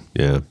with Kevin.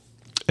 Yeah.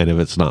 And if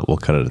it's not, we'll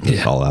cut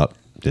it all out.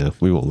 Yeah,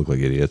 we won't look like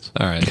idiots.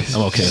 All right.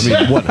 I'm okay.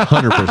 I mean,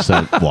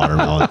 100%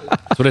 watermelon.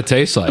 That's what it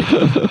tastes like.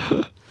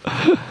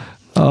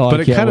 But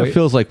it kind of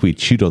feels like we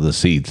chewed on the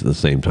seeds at the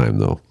same time,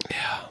 though.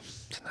 Yeah.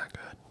 It's not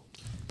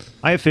good.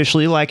 I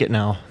officially like it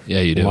now.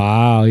 Yeah, you do.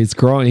 Wow, he's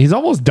growing. He's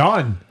almost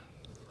done.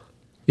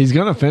 He's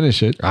going to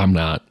finish it. I'm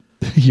not.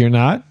 You're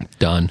not?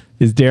 Done.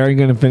 Is Darren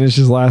going to finish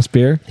his last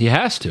beer? He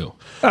has to.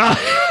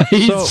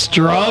 He's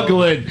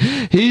struggling.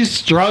 He's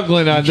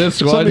struggling on this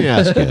So one. let me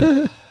ask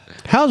you,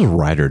 how's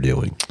Ryder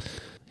doing?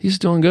 He's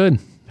doing good.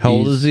 How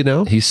old is he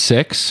now? He's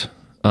 6.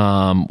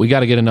 We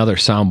got to get another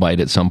soundbite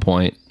at some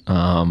point.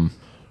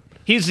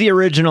 He's the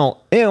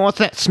original, ew, what's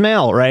that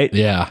smell, right?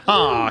 Yeah.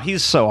 Oh,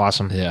 he's so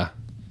awesome. Yeah.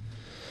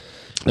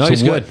 No, So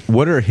he's good.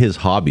 What are his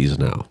hobbies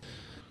now?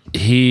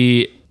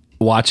 He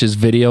watches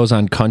videos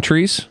on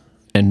countries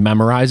and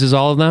memorizes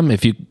all of them.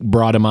 If you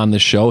brought him on the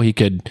show, he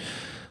could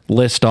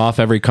list off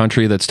every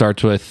country that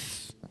starts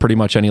with pretty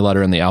much any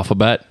letter in the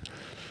alphabet.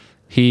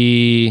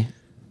 He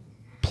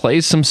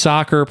plays some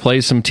soccer,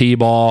 plays some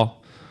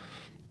t-ball.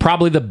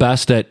 Probably the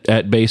best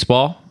at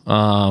baseball.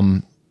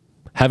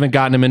 Haven't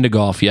gotten him into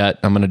golf yet.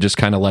 I'm going to just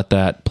kind of let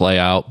that play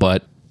out.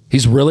 But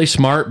he's really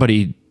smart, but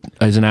he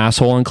is an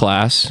asshole in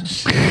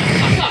class.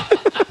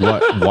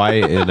 Why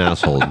an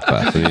asshole in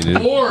class? I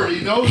mean, Bored.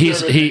 He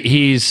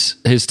knows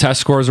his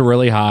test scores are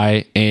really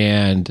high,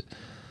 and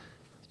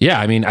yeah,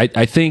 I mean,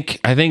 I think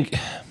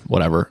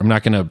whatever. I'm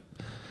not going to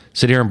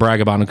sit here and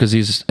brag about him because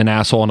he's an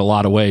asshole in a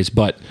lot of ways,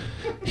 but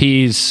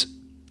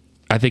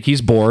I think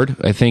he's bored.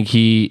 I think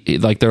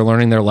they're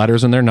learning their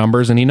letters and their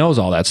numbers, and he knows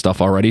all that stuff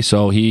already.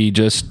 So he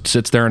just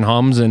sits there and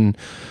hums and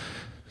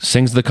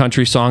sings the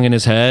country song in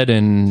his head.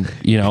 And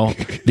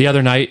the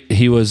other night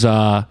he was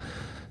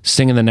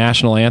singing the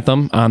national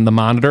anthem on the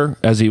monitor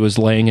as he was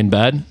laying in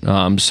bed.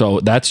 So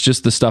that's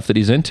just the stuff that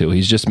he's into.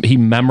 He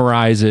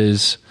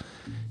memorizes.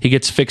 He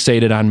gets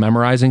fixated on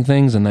memorizing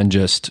things and then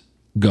just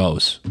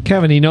goes.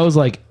 Kevin, he knows,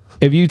 like,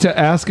 if you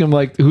ask him,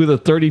 like, who the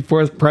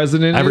 34th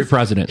president Every is,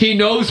 president. he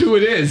knows who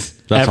it is.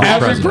 That's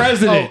every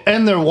president. Oh,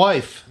 and their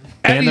wife.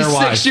 And he's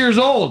 6 years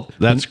old.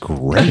 That's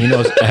great. He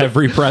knows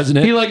every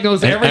president. He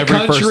knows and every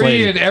first country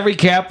lady. and every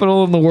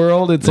capital in the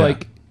world. It's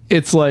like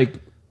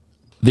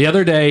the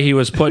other day he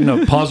was putting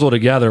a puzzle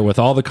together with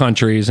all the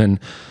countries, and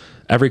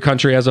every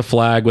country has a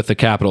flag with the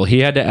capital.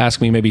 He had to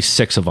ask me maybe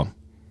 6 of them,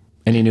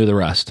 and he knew the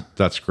rest.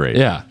 That's great.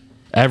 Yeah,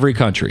 every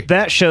country.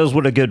 That shows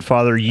what a good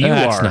father you are.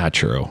 That's not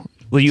true.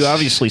 Well, you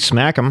obviously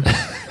smack him.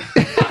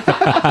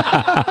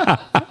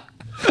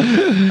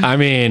 I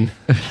mean,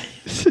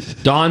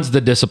 Dawn's the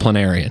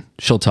disciplinarian.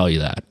 She'll tell you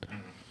that.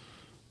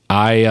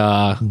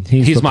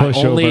 He's my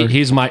only.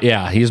 He's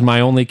my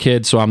only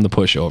kid, so I'm the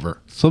pushover.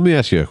 So let me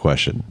ask you a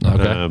question.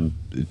 Okay.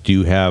 Do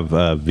you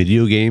have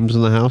video games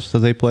in the house that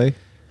they play?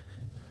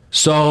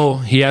 So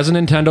he has a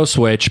Nintendo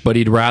Switch, but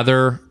he'd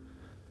rather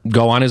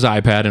go on his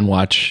iPad and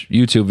watch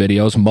YouTube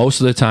videos.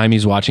 Most of the time,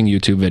 he's watching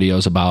YouTube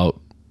videos about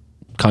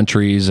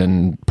countries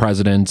and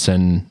presidents,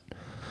 and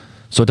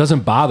so it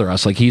doesn't bother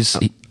us. Like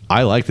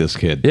I like this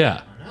kid.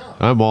 Yeah,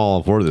 I'm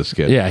all for this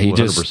kid. Yeah, he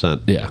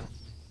 100%. Yeah,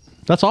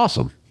 that's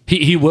awesome.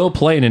 He will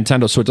play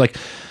Nintendo Switch, like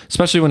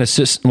especially when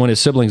his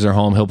siblings are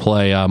home. He'll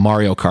play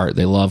Mario Kart.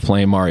 They love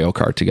playing Mario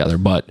Kart together.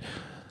 But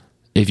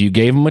if you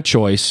gave him a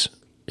choice,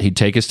 he'd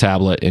take his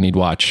tablet and he'd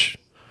watch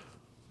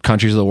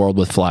countries of the world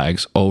with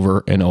flags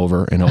over and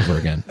over and over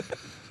again.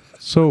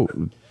 So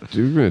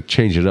we're going to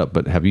change it up,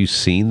 but have you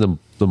seen the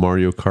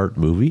Mario Kart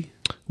movie?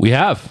 We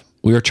have.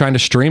 We were trying to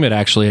stream it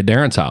actually at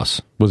Darren's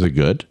house. Was it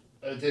good?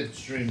 It didn't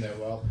stream that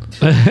well.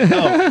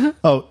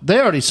 Oh, they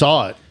already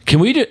saw it. Can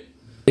we do?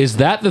 Is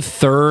that the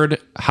third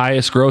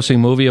highest grossing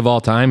movie of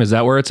all time? Is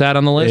that where it's at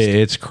on the list?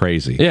 It's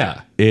crazy.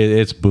 Yeah.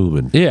 It's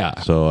booming. Yeah.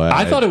 So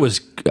I thought it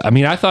was,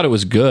 I thought it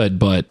was good,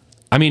 but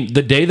I mean,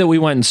 the day that we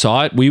went and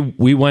saw it,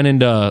 we went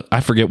into,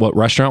 I forget what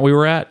restaurant we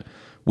were at.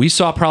 We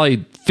saw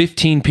probably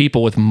 15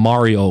 people with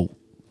Mario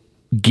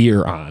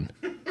gear on.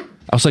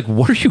 I was like,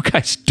 what are you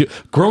guys doing?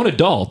 Grown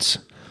adults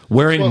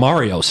wearing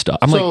Mario stuff.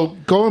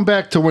 Going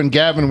back to when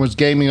Gavin was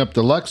gaming up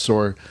the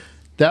Luxor,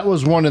 that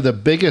was one of the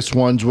biggest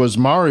ones was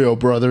Mario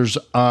Brothers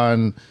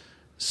on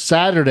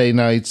Saturday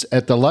nights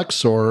at the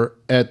Luxor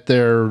at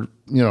their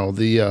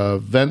the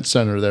event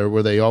center there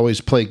where they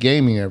always play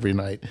gaming every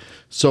night.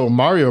 So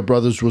Mario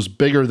Brothers was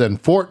bigger than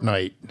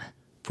Fortnite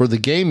for the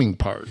gaming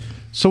part.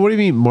 So what do you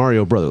mean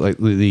Mario Brothers? Like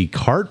the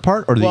kart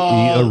part or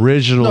the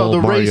original No,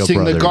 the Mario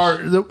racing,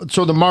 Brothers?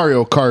 So the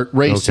Mario Kart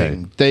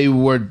racing, Okay. they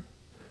would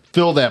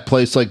fill that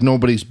place like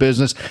nobody's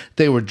business.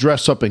 They would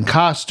dress up in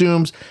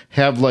costumes,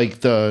 have like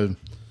the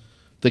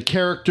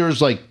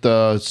characters, like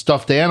the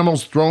stuffed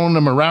animals, throwing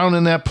them around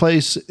in that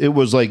place. It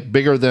was like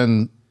bigger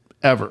than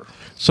ever.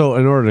 So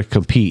in order to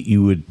compete,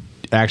 you would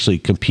actually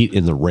compete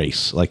in the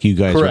race. Like you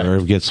guys Correct. are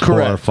against 4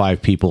 Correct. or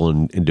 5 people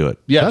and do it.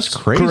 Yes, That's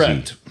crazy.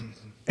 correct.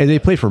 And they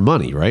play for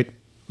money, right?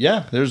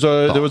 Yeah, there was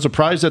a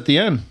prize at the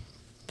end.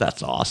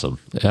 That's awesome.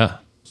 Yeah.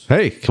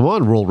 Hey, come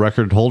on, world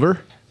record holder.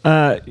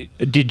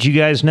 Did you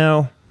guys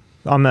know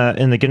I'm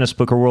in the Guinness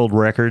Book of World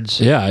Records?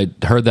 Yeah, I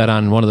heard that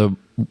on one of the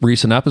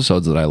recent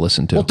episodes that I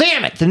listened to. Well,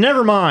 damn it! Then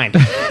never mind.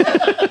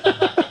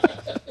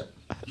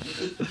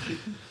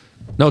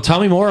 No,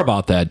 tell me more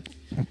about that.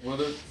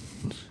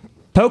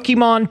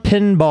 Pokemon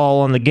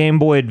Pinball on the Game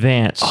Boy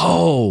Advance.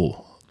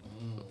 Oh,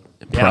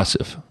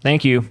 impressive. Yeah.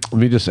 Thank you. Let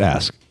me just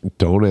ask.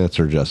 Don't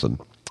answer, Justin.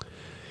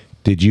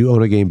 Did you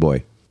own a Game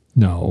Boy?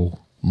 No.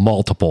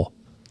 Multiple.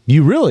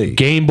 You really?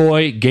 Game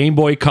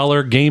Boy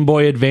Color, Game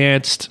Boy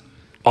Advanced,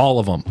 all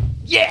of them.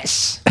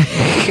 Yes.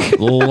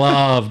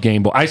 Love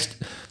Game Boy.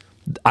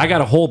 I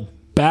got a whole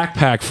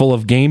backpack full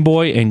of Game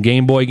Boy and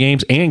Game Boy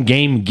games and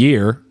Game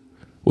Gear,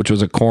 which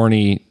was a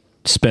corny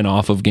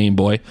spin-off of Game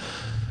Boy.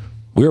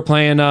 We were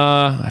playing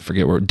I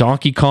forget where,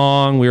 Donkey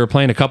Kong. We were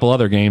playing a couple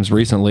other games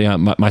recently. I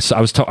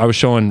was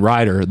showing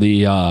Ryder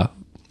the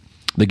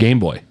Game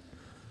Boy.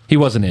 He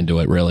wasn't into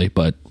it really,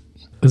 but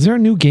is there a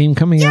new game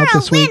coming out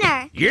this week?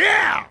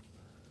 Yeah.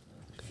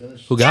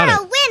 Who got You're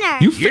it?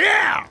 a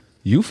winner.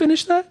 You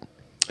finished that?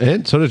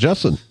 And so did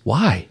Justin.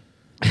 Why?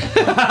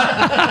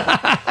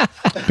 I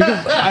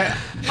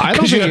don't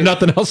Because you think have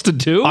nothing else to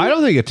do? I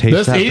don't think it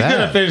tastes that He's bad.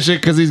 going to finish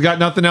it because he's got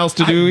nothing else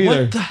to do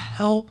either. What the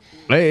hell?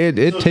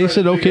 It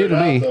tasted okay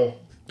to me.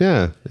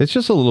 Yeah, it's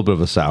just a little bit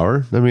of a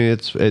sour. I mean,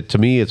 to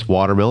me, it's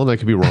watermelon. I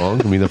could be wrong.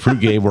 I mean, the fruit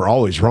game, we're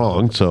always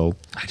wrong. So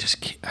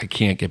I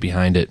can't get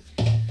behind it.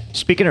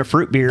 Speaking of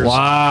fruit beers.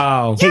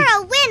 Wow. You're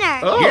a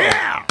winner.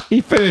 Yeah.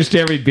 He finished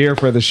every beer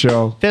for the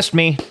show. Fist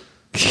me.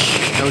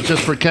 That was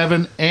just for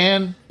Kevin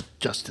and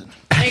Justin.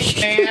 Thanks,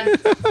 man.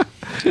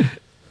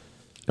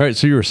 all right.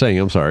 So you were saying,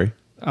 I'm sorry.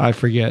 I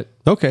forget.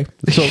 Okay.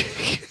 So,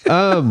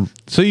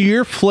 so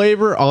your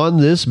flavor on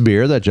this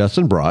beer that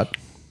Justin brought,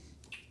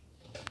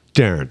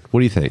 Darren,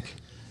 what do you think?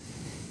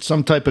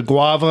 Some type of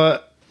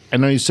guava. I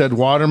know you said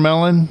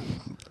watermelon.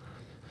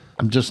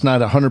 I'm just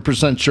not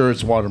 100% sure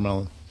it's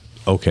watermelon.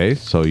 Okay.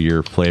 So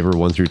your flavor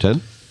 1 through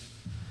 10?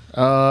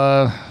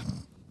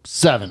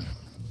 7.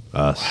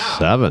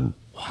 7.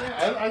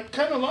 Yeah, I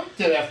kind of liked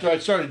it after I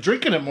started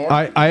drinking it more.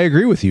 I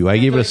agree with you. I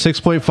gave it a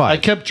 6.5. I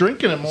kept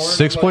drinking it more.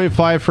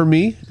 6.5 for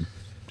me.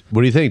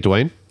 What do you think,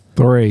 Dwayne?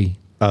 3.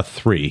 A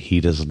 3. He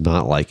does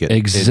not like it.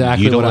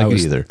 Exactly You don't what like I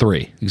was it either.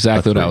 3.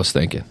 Exactly what I was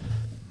thinking.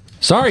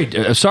 Sorry,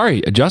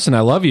 Justin.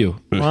 I love you.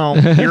 Well,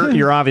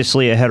 you're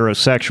obviously a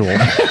heterosexual.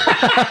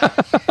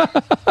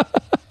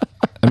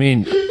 I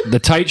mean, the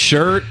tight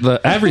shirt,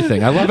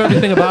 everything. I love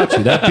everything about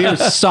you. That beer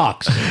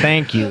sucks.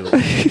 Thank you.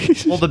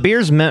 Well, the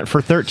beer's meant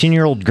for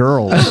 13-year-old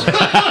girls. Oh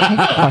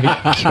my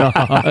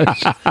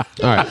gosh. All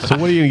right. So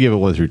what are you going to give it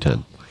 1 through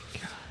 10?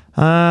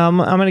 I'm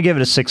going to give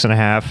it a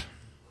 6.5.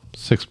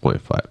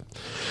 6.5.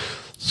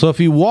 So if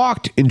you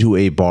walked into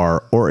a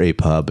bar or a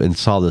pub and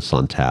saw this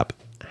on tap,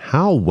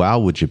 how wow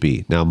would you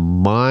be? Now,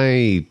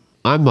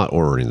 I'm not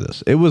ordering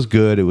this. It was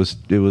good. It was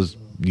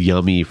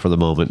yummy for the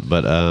moment,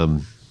 but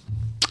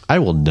I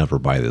will never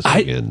buy this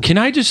again.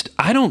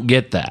 I don't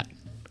get that.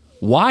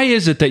 Why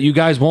is it that you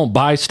guys won't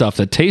buy stuff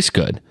that tastes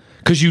good?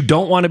 Because you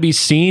don't want to be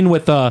seen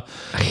with a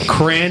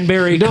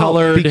cranberry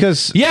colored.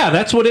 Because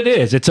that's what it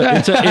is. It's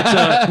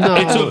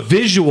a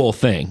visual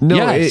thing. No,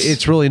 yes.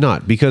 it's really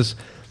not, because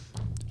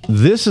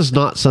this is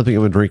not something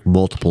I'm going to drink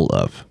multiple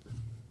of.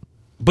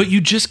 But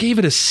you just gave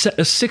it a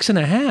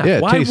 6.5. Yeah,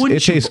 Why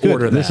wouldn't you tastes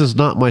order good. that? This is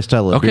not my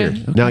style of beer.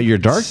 Okay. Now, your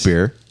dark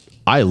beer,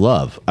 I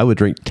love. I would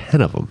drink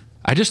 10 of them.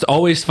 I just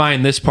always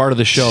find this part of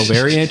the show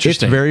very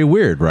interesting. It's very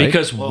weird, right?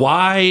 Because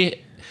why,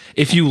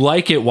 if you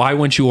like it, why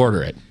wouldn't you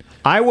order it?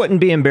 I wouldn't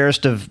be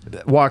embarrassed of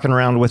walking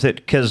around with it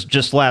because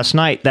just last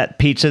night, that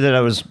pizza that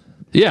I was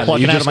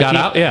plucking you out just of my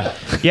got teeth-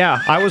 out.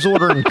 Yeah, I was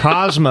ordering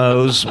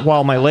Cosmos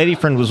while my lady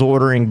friend was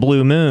ordering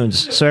Blue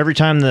Moons. So every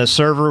time the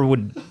server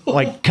would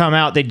come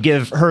out, they'd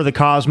give her the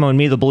Cosmo and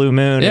me the Blue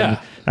Moon. Yeah.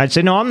 And I'd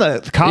say, no, I'm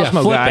the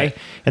Cosmo flip guy. it.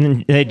 And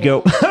then they'd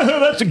go,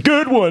 that's a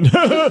good one.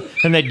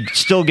 And they'd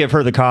still give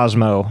her the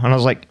Cosmo. And I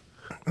was like,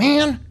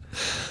 man.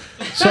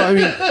 So, I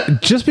mean,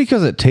 just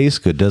because it tastes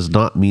good does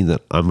not mean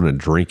that I'm going to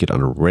drink it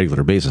on a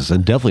regular basis,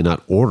 and definitely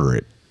not order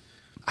it.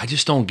 I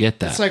just don't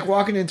get that. It's like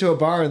walking into a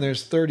bar and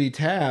there's 30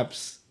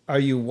 taps. Are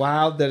you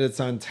wowed that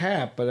it's on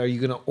tap? But are you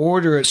going to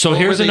order it? So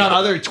here's the another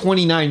other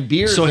 29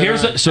 beers. So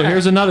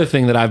here's another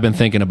thing that I've been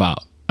thinking about.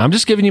 I'm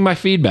just giving you my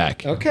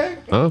feedback. Okay.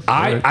 Oh,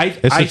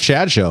 It's the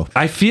Chad show.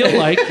 I feel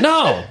like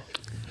no.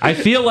 I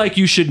feel like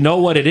you should know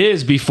what it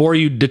is before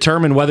you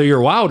determine whether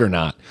you're wowed or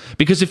not.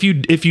 Because if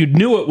you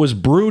knew it was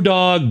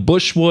Brewdog,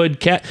 Bushwood,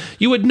 Cat,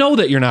 you would know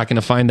that you're not going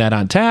to find that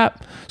on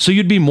tap. So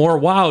you'd be more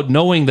wowed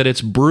knowing that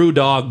it's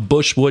Brewdog,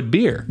 Bushwood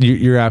beer.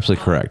 You're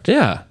absolutely correct.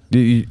 Yeah.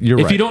 You're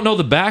right. If you don't know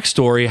the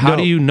backstory, how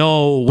do you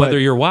know whether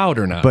you're wowed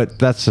or not? But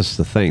that's just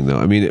the thing, though.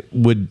 I mean,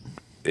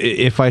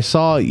 if I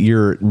saw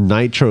your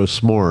nitro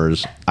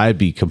s'mores, I'd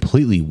be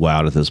completely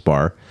wowed at this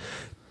bar.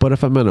 But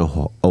if I'm in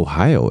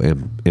Ohio,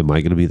 am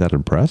I going to be that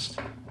impressed?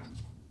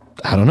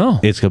 I don't know.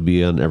 It's going to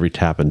be on every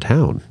tap in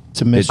town.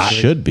 It's a mystery. It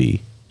should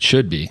be.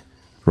 Should be.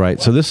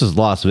 Right. So this is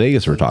Las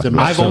Vegas we're talking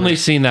about. I've only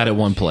seen that at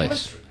one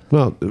place.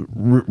 Well,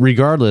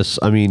 regardless,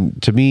 I mean,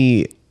 to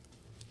me,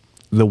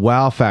 the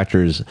wow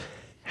factor is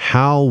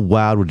how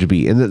wowed would you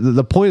be? And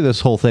the point of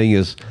this whole thing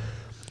is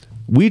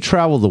we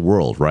traveled the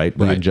world, right?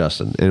 Me and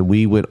Justin, and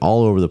we went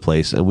all over the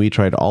place and we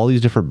tried all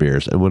these different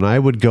beers. And when I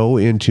would go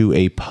into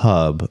a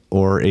pub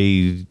or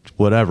a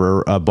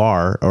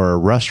bar or a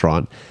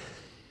restaurant,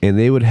 and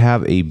they would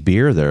have a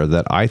beer there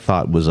that I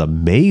thought was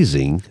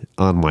amazing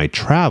on my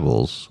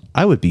travels,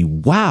 I would be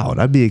wowed.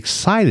 I'd be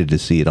excited to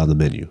see it on the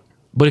menu.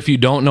 But if you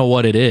don't know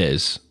what it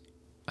is,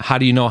 how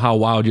do you know how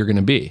wowed you're going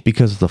to be?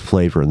 Because of the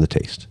flavor and the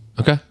taste.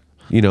 Okay.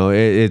 You know,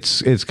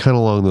 it's kind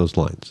of along those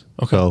lines.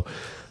 Okay. So,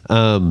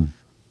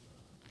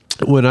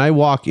 when I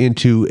walk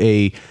into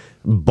a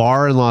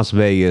bar in Las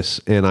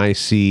Vegas and I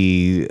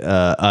see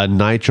a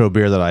nitro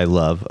beer that I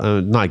love,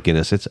 not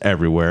Guinness, it's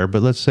everywhere,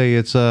 but let's say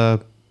it's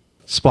a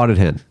Spotted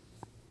Hen.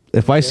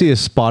 If I see a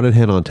Spotted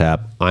Hen on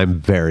tap, I'm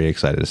very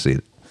excited to see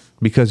it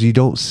because you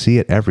don't see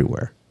it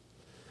everywhere.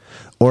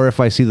 Or if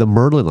I see the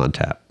Merlin on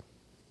tap,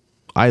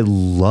 I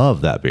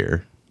love that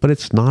beer, but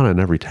it's not on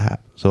every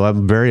tap. So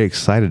I'm very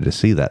excited to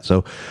see that.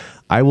 So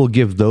I will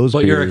give those But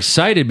beers. you're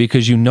excited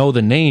because you know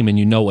the name and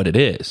you know what it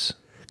is.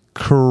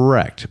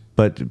 Correct.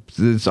 But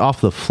it's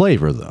off the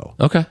flavor, though.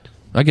 Okay.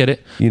 I get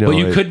it. You know, but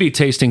you could be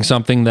tasting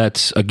something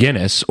that's a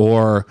Guinness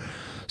or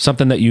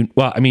something that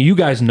you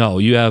guys know.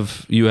 You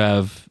have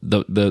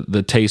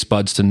the taste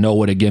buds to know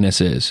what a Guinness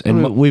is.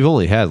 And we've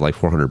only had like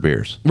 400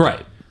 beers.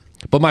 Right.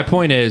 But my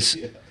point is,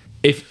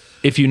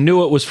 if you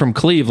knew it was from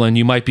Cleveland,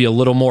 you might be a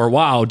little more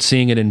wowed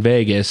seeing it in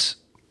Vegas.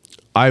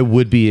 I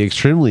would be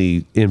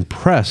extremely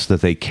impressed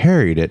that they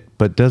carried it,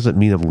 but doesn't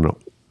mean I'm going to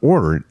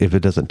order it if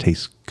it doesn't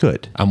taste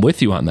good. I'm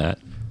with you on that.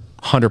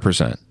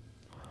 100%.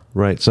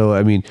 Right. So,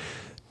 I mean,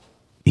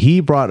 he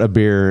brought a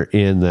beer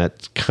in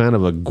that's kind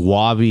of a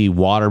guavy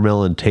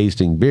watermelon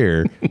tasting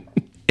beer.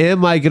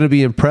 Am I going to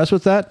be impressed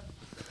with that?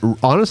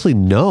 Honestly,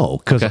 no,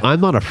 because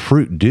I'm not a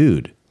fruit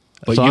dude.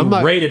 But so you I'm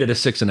not, rated it a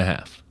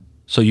 6.5.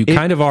 So you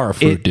kind of are a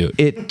fruit dude.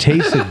 It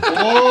tasted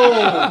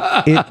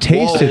it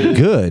tasted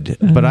good,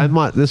 but I'm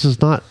not. This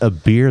is not a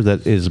beer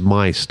that is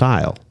my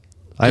style.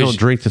 I don't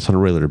drink this on a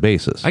regular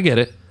basis. I get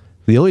it.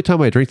 The only time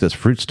I drink this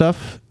fruit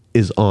stuff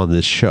is on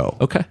this show.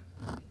 Okay.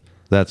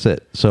 That's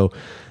it. So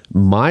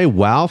my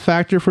wow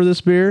factor for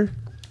this beer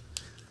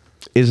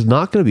is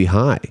not going to be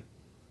high,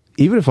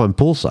 even if I'm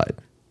poolside.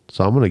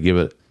 So I'm going to give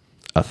it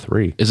a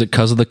 3. Is it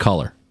because of the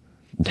color?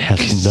 It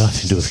has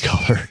nothing to do with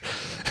color.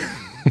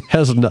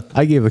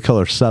 I gave the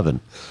color 7.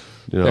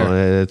 You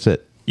know, that's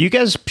it. You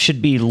guys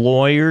should be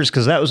lawyers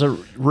because that was a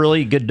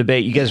really good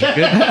debate. You guys are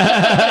good.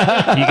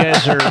 You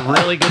guys are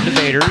really good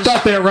debaters.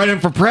 Thought they were running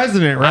for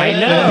president, right? I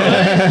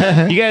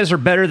know. You guys are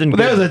better than.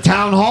 There was a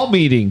town hall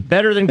meeting.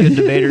 Better than good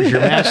debaters.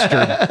 You're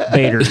master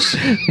debaters.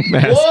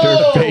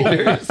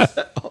 Debaters.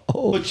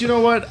 But you know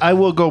what? I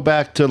will go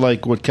back to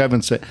like what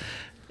Kevin said.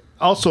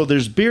 Also,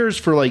 there's beers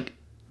for like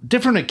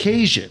different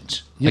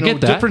occasions. You know,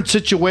 get that. Different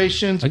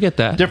situations. I get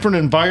that. Different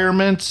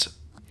environments.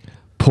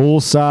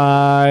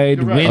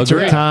 Poolside, right.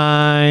 winter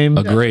time.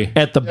 Agree.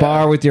 At the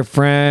bar with your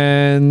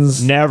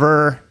friends.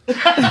 Never.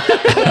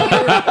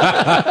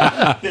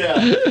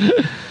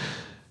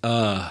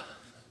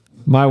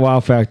 My wow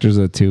factor's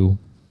a 2.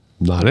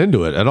 Not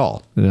into it at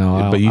all.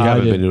 No, but you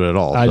haven't been into it at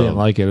all. I didn't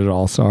like it at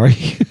all. Sorry.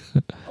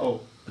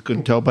 Oh, I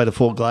couldn't tell by the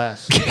full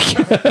glass.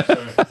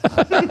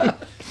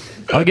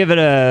 I'll give it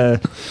an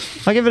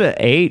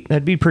 8.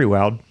 That'd be pretty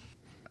wild.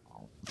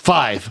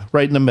 5,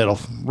 right in the middle.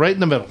 Right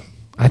in the middle.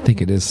 I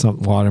think it is some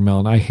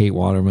watermelon. I hate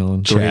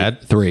watermelon.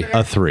 Chad, 3.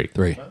 A 3.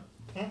 3.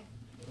 I'm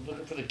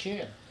looking for the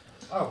can.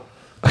 Oh. All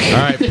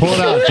right, pull it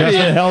out, Justin.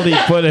 Where the hell did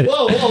he put it?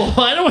 Whoa.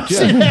 I don't want to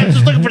say that. I'm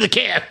just looking for the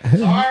can.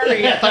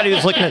 Sorry, I thought he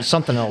was looking at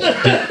something else.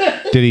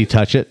 Did he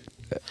touch it?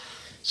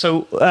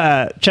 So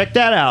check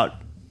that out.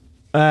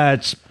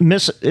 It's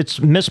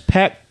Miss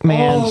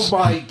Pac-Man's. Oh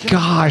my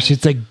Gosh,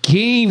 it's a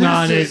game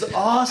on it. This is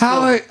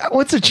awesome.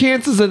 What's the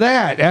chances of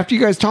that after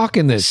you guys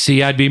talking this?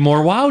 See, I'd be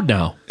more wowed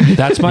now.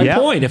 That's my Yeah,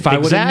 point. If I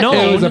would have exactly.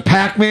 It was a known,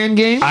 Pac-Man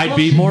game? I'd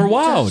be more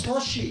wowed.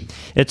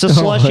 It's a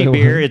slushy Oh,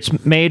 beer.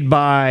 It's made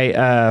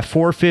by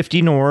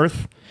 450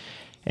 North,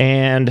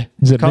 and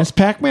Is it Miss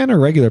Pac-Man or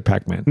regular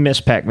Pac-Man?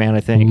 Miss Pac-Man, I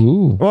think.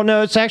 Ooh. Well,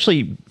 no,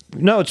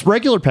 it's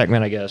regular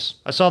Pac-Man, I guess.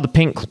 I saw the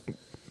pink.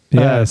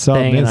 Yeah, I saw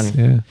thing Miss. on-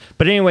 Yeah.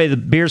 But anyway, the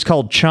beer's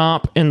called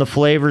Chomp, and the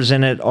flavors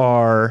in it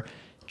are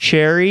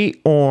cherry,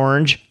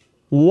 orange,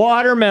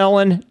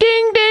 watermelon,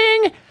 ding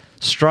ding,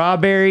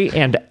 Strawberry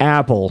and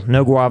apple.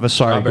 No guava.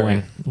 Sorry,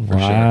 Strawberry. Gwen.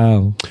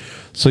 Wow.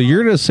 So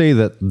you're going to say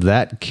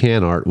that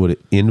can art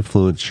would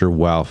influence your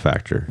wow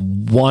factor?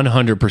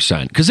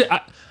 100%. Because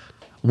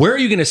where are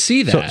you going to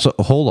see that? So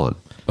hold on.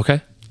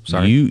 Okay.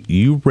 Sorry.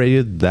 You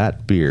rated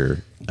that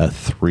beer a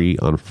 3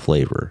 on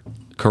flavor.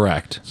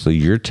 Correct. So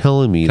you're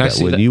telling me Can I that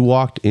see when that? you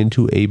walked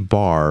into a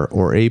bar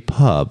or a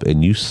pub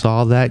and you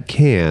saw that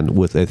can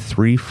with a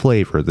 3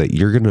 flavor that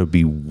you're going to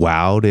be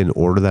wowed and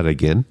order that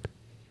again?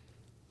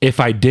 If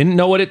I didn't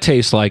know what it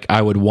tastes like,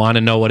 I would want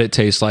to know what it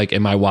tastes like,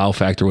 and my wow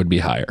factor would be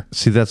higher.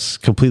 See, that's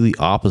completely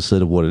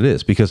opposite of what it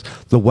is, because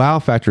the wow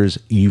factor is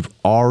you've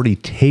already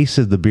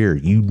tasted the beer.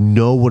 You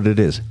know what it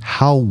is.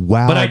 How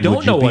wow? But I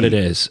don't know what it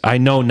is. I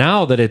know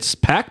now that it's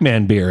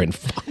Pac-Man beer and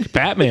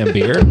Batman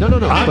beer. No.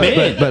 I'm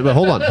in. But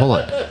hold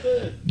on.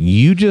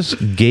 You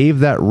just gave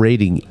that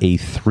rating a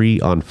 3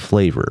 on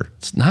flavor.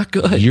 It's not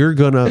good. You're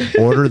gonna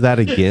order that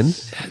again?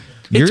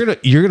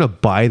 You're gonna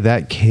buy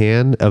that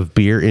can of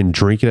beer and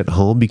drink it at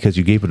home because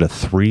you gave it a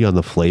 3 on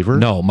the flavor?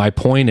 No, my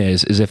point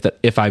is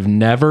if I've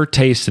never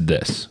tasted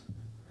this,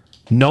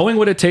 knowing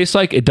what it tastes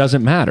like, it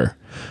doesn't matter.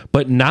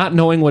 But not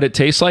knowing what it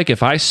tastes like,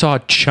 if I saw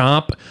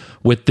Chomp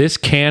with this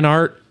can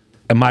art,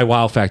 my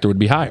wow factor would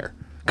be higher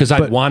because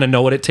I'd want to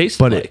know what it tastes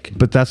like.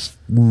 But that's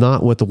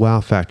not what the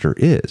wow factor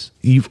is.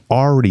 You've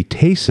already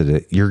tasted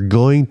it. You're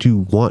going to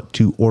want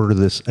to order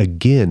this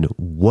again.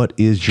 What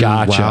is your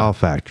wow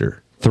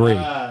factor? 3.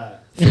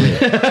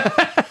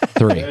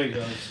 3.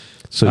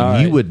 So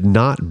you would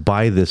not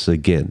buy this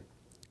again.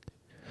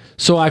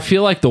 So I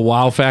feel like the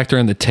wow factor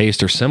and the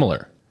taste are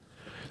similar.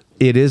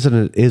 It is and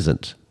it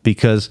isn't,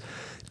 because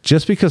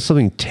just because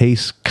something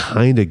tastes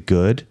kind of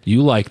good,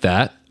 you like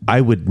that. I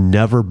would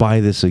never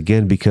buy this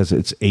again because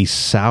it's a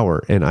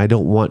sour and I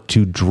don't want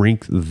to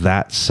drink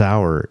that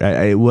sour.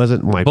 It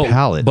wasn't my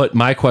palate. But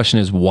my question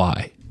is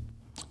why?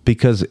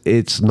 Because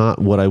it's not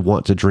what I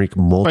want to drink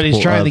multiple. But he's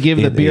trying to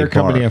give the beer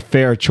company a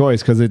fair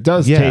choice because it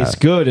does taste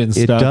good and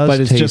stuff,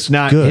 but it's just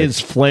not his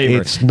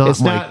flavor. It's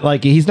not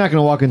like he's not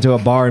going to walk into a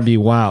bar and be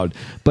wowed,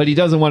 but he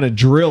doesn't want to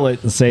drill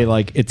it and say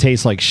like it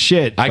tastes like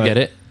shit. I get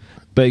it.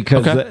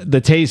 Because the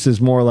taste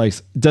is more like,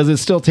 does it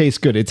still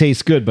taste good? It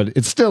tastes good, but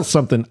it's still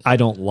something I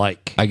don't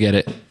like. I get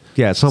it.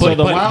 Yeah, it's something.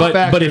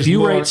 But if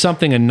you rate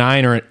something a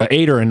 9 or an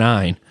 8 or a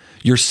 9,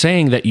 you're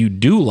saying that you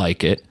do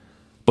like it,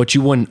 but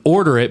you wouldn't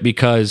order it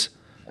because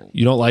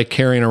you don't like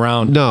carrying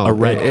around a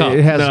red cup.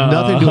 It has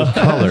nothing to do with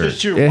color.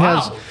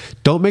 Has.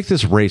 Don't make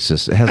this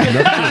racist. It has nothing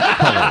to do with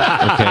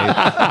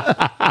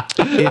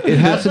color. Okay. It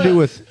has to do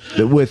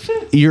with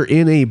you're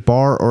in a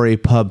bar or a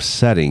pub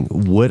setting.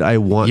 Would I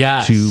want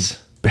to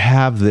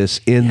have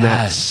this in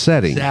that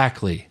setting?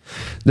 Exactly.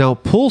 Now,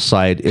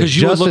 poolside, because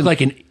you would look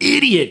like an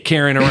idiot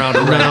carrying around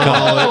a red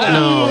cup.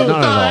 No,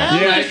 not at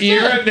all. Yeah,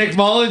 you're at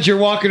McMullen's. You're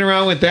walking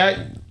around with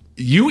that.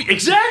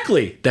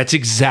 That's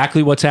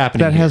exactly what's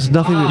happening. That has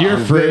nothing to do You're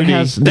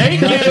fruity.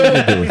 Thank you.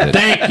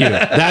 Thank you.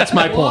 That's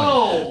my point.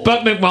 Whoa.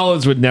 But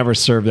McMullen's would never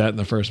serve that in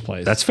the first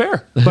place. That's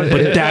fair.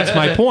 But that's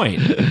my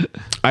point.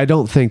 I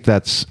don't think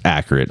that's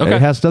accurate. Okay.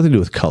 It has nothing to do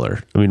with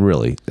color. I mean,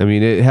 really. I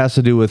mean, it has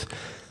to do with,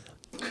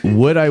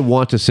 would I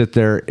want to sit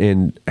there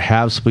and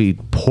have somebody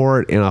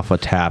pour it in off a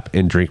tap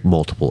and drink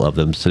multiple of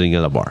them sitting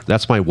at a bar?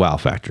 That's my wow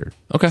factor.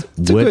 Okay.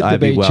 Would I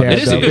be wow? Chad, It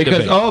is a good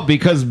debate.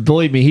 Because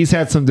believe me, he's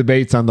had some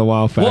debates on the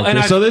wow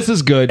factor. So this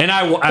is good. And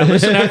I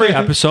listen to every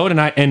episode,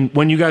 and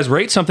when you guys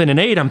rate something an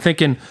 8, I'm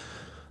thinking,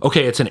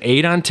 okay, it's an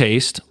 8 on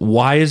taste.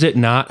 Why is it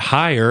not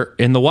higher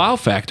in the wow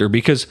factor?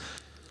 Because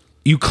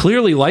you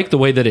clearly like the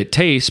way that it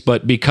tastes,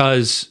 but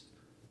because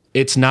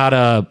it's not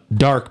a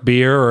dark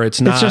beer or it's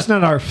just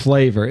not our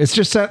flavor. It's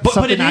just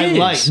something I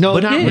like. No,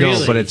 not really.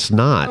 No, but it's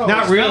not.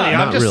 Not really.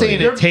 I'm just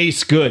saying it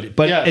tastes good,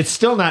 but Yeah. it's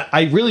still not.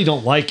 I really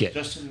don't like it.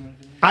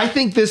 I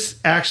think this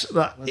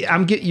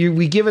actually,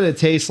 we give it a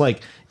taste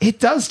like it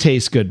does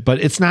taste good, but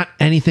it's not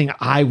anything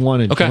I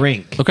want to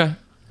drink. Okay.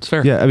 It's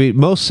fair. Yeah, I mean,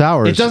 most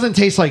sours. It doesn't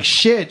taste like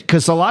shit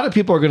because a lot of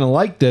people are going to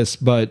like this,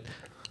 but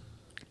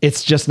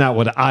it's just not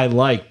what I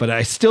like. But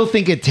I still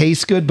think it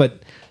tastes good,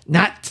 but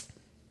not.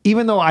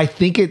 Even though I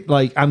think it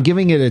like I'm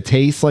giving it a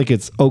taste like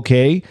it's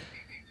okay,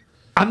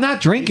 I'm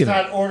not drinking He's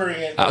it. not ordering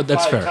it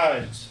That's 5 fair.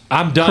 times.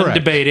 I'm done Correct.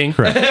 debating.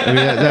 Correct. I mean,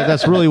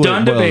 that's really what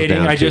Done it boils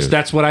debating. down to.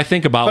 That's what I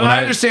think about. But when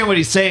I understand what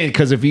he's saying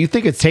because if you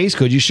think it tastes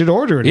good, you should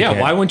order it. Yeah,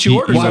 again. why wouldn't you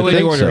order Why something? would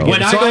you order it? When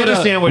Again? So I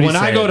understand what he's when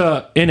I saying. go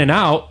to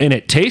In-N-Out and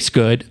it tastes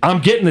good, I'm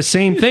getting the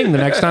same thing the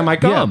next time I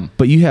come. Yeah,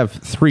 but you have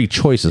 3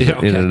 choices Yeah,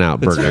 okay. in and out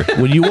That's burger. fair.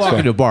 When you walk That's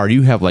into a bar,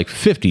 you have like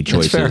 50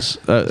 That's fair. choices.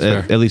 That's fair.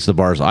 At least the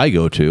bars I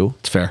go to.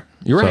 It's fair.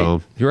 You're right.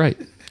 So- You're right.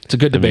 It's a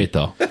good debate,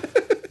 though.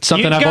 It's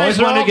something You I've always guys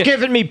are wanted all to get.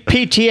 giving me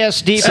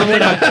PTSD from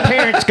when my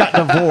parents got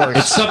divorced.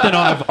 It's something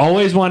I've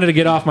always wanted to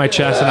get off my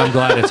chest, and I'm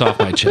glad it's off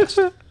my chest.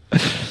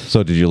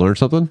 So, did you learn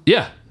something?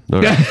 Yeah.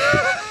 All right.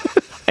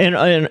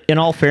 In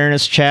all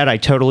fairness, Chad, I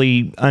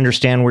totally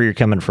understand where you're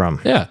coming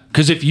from. Yeah.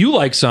 Because if you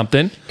like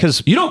something,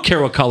 because you don't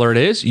care what color it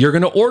is, you're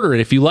going to order it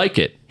if you like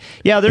it.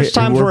 Yeah, there's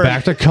time We're for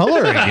back to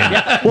color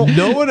again.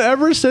 No one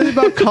ever said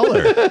about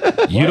color.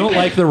 You don't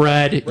like the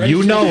red.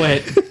 You know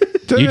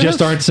it. You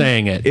just aren't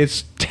saying it.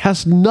 It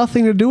has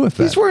nothing to do with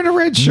that. He's wearing a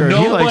red shirt.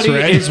 Nobody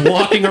is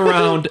walking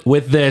around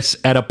with this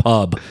at a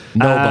pub.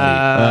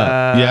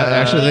 Nobody. Yeah,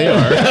 actually they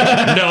are.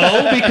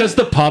 No, because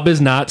the pub is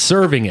not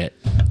serving it.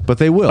 But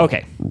they will.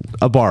 Okay.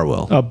 A bar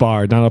will. A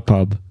bar, not a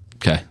pub.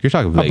 Okay. You're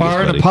talking Vegas, A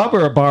bar and a pub,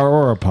 or a bar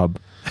or a pub?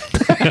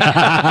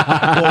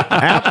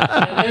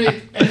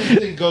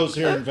 Anything goes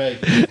here in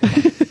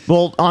Vegas.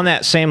 Well, on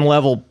that same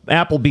level,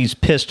 Applebee's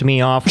pissed me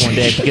off one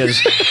day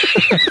because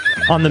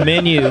on the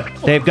menu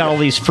they've got all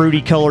these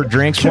fruity colored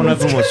drinks. One of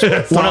them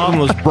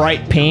was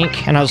bright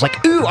pink, and I was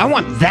like, "Ooh, I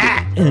want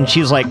that!" And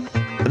she's like,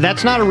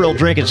 "That's not a real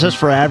drink. It's just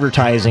for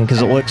advertising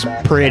because it looks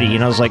pretty."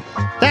 And I was like,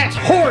 "That's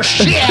horse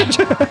shit!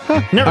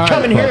 Never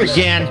coming here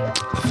again."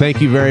 Thank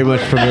you very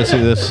much for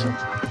listening to this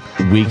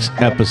week's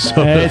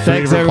episode. Hey, of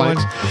thanks, Freedom everyone.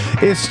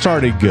 Pints. It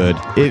started good.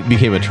 It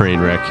became a train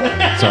wreck.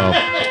 So,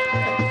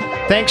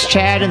 thanks,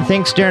 Chad, and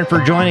thanks, Darren, for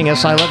joining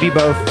us. I love you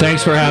both.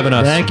 Thanks for having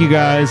us. Thank you,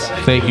 guys.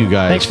 thank you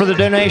guys. Thanks for the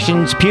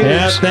donations, Pewds.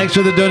 Yeah, thanks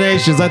for the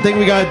donations. I think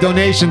we got a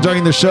donation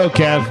during the show,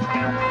 Kev.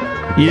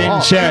 You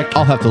didn't check.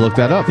 I'll have to look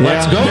that up.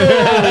 Let's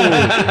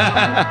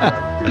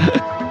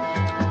go.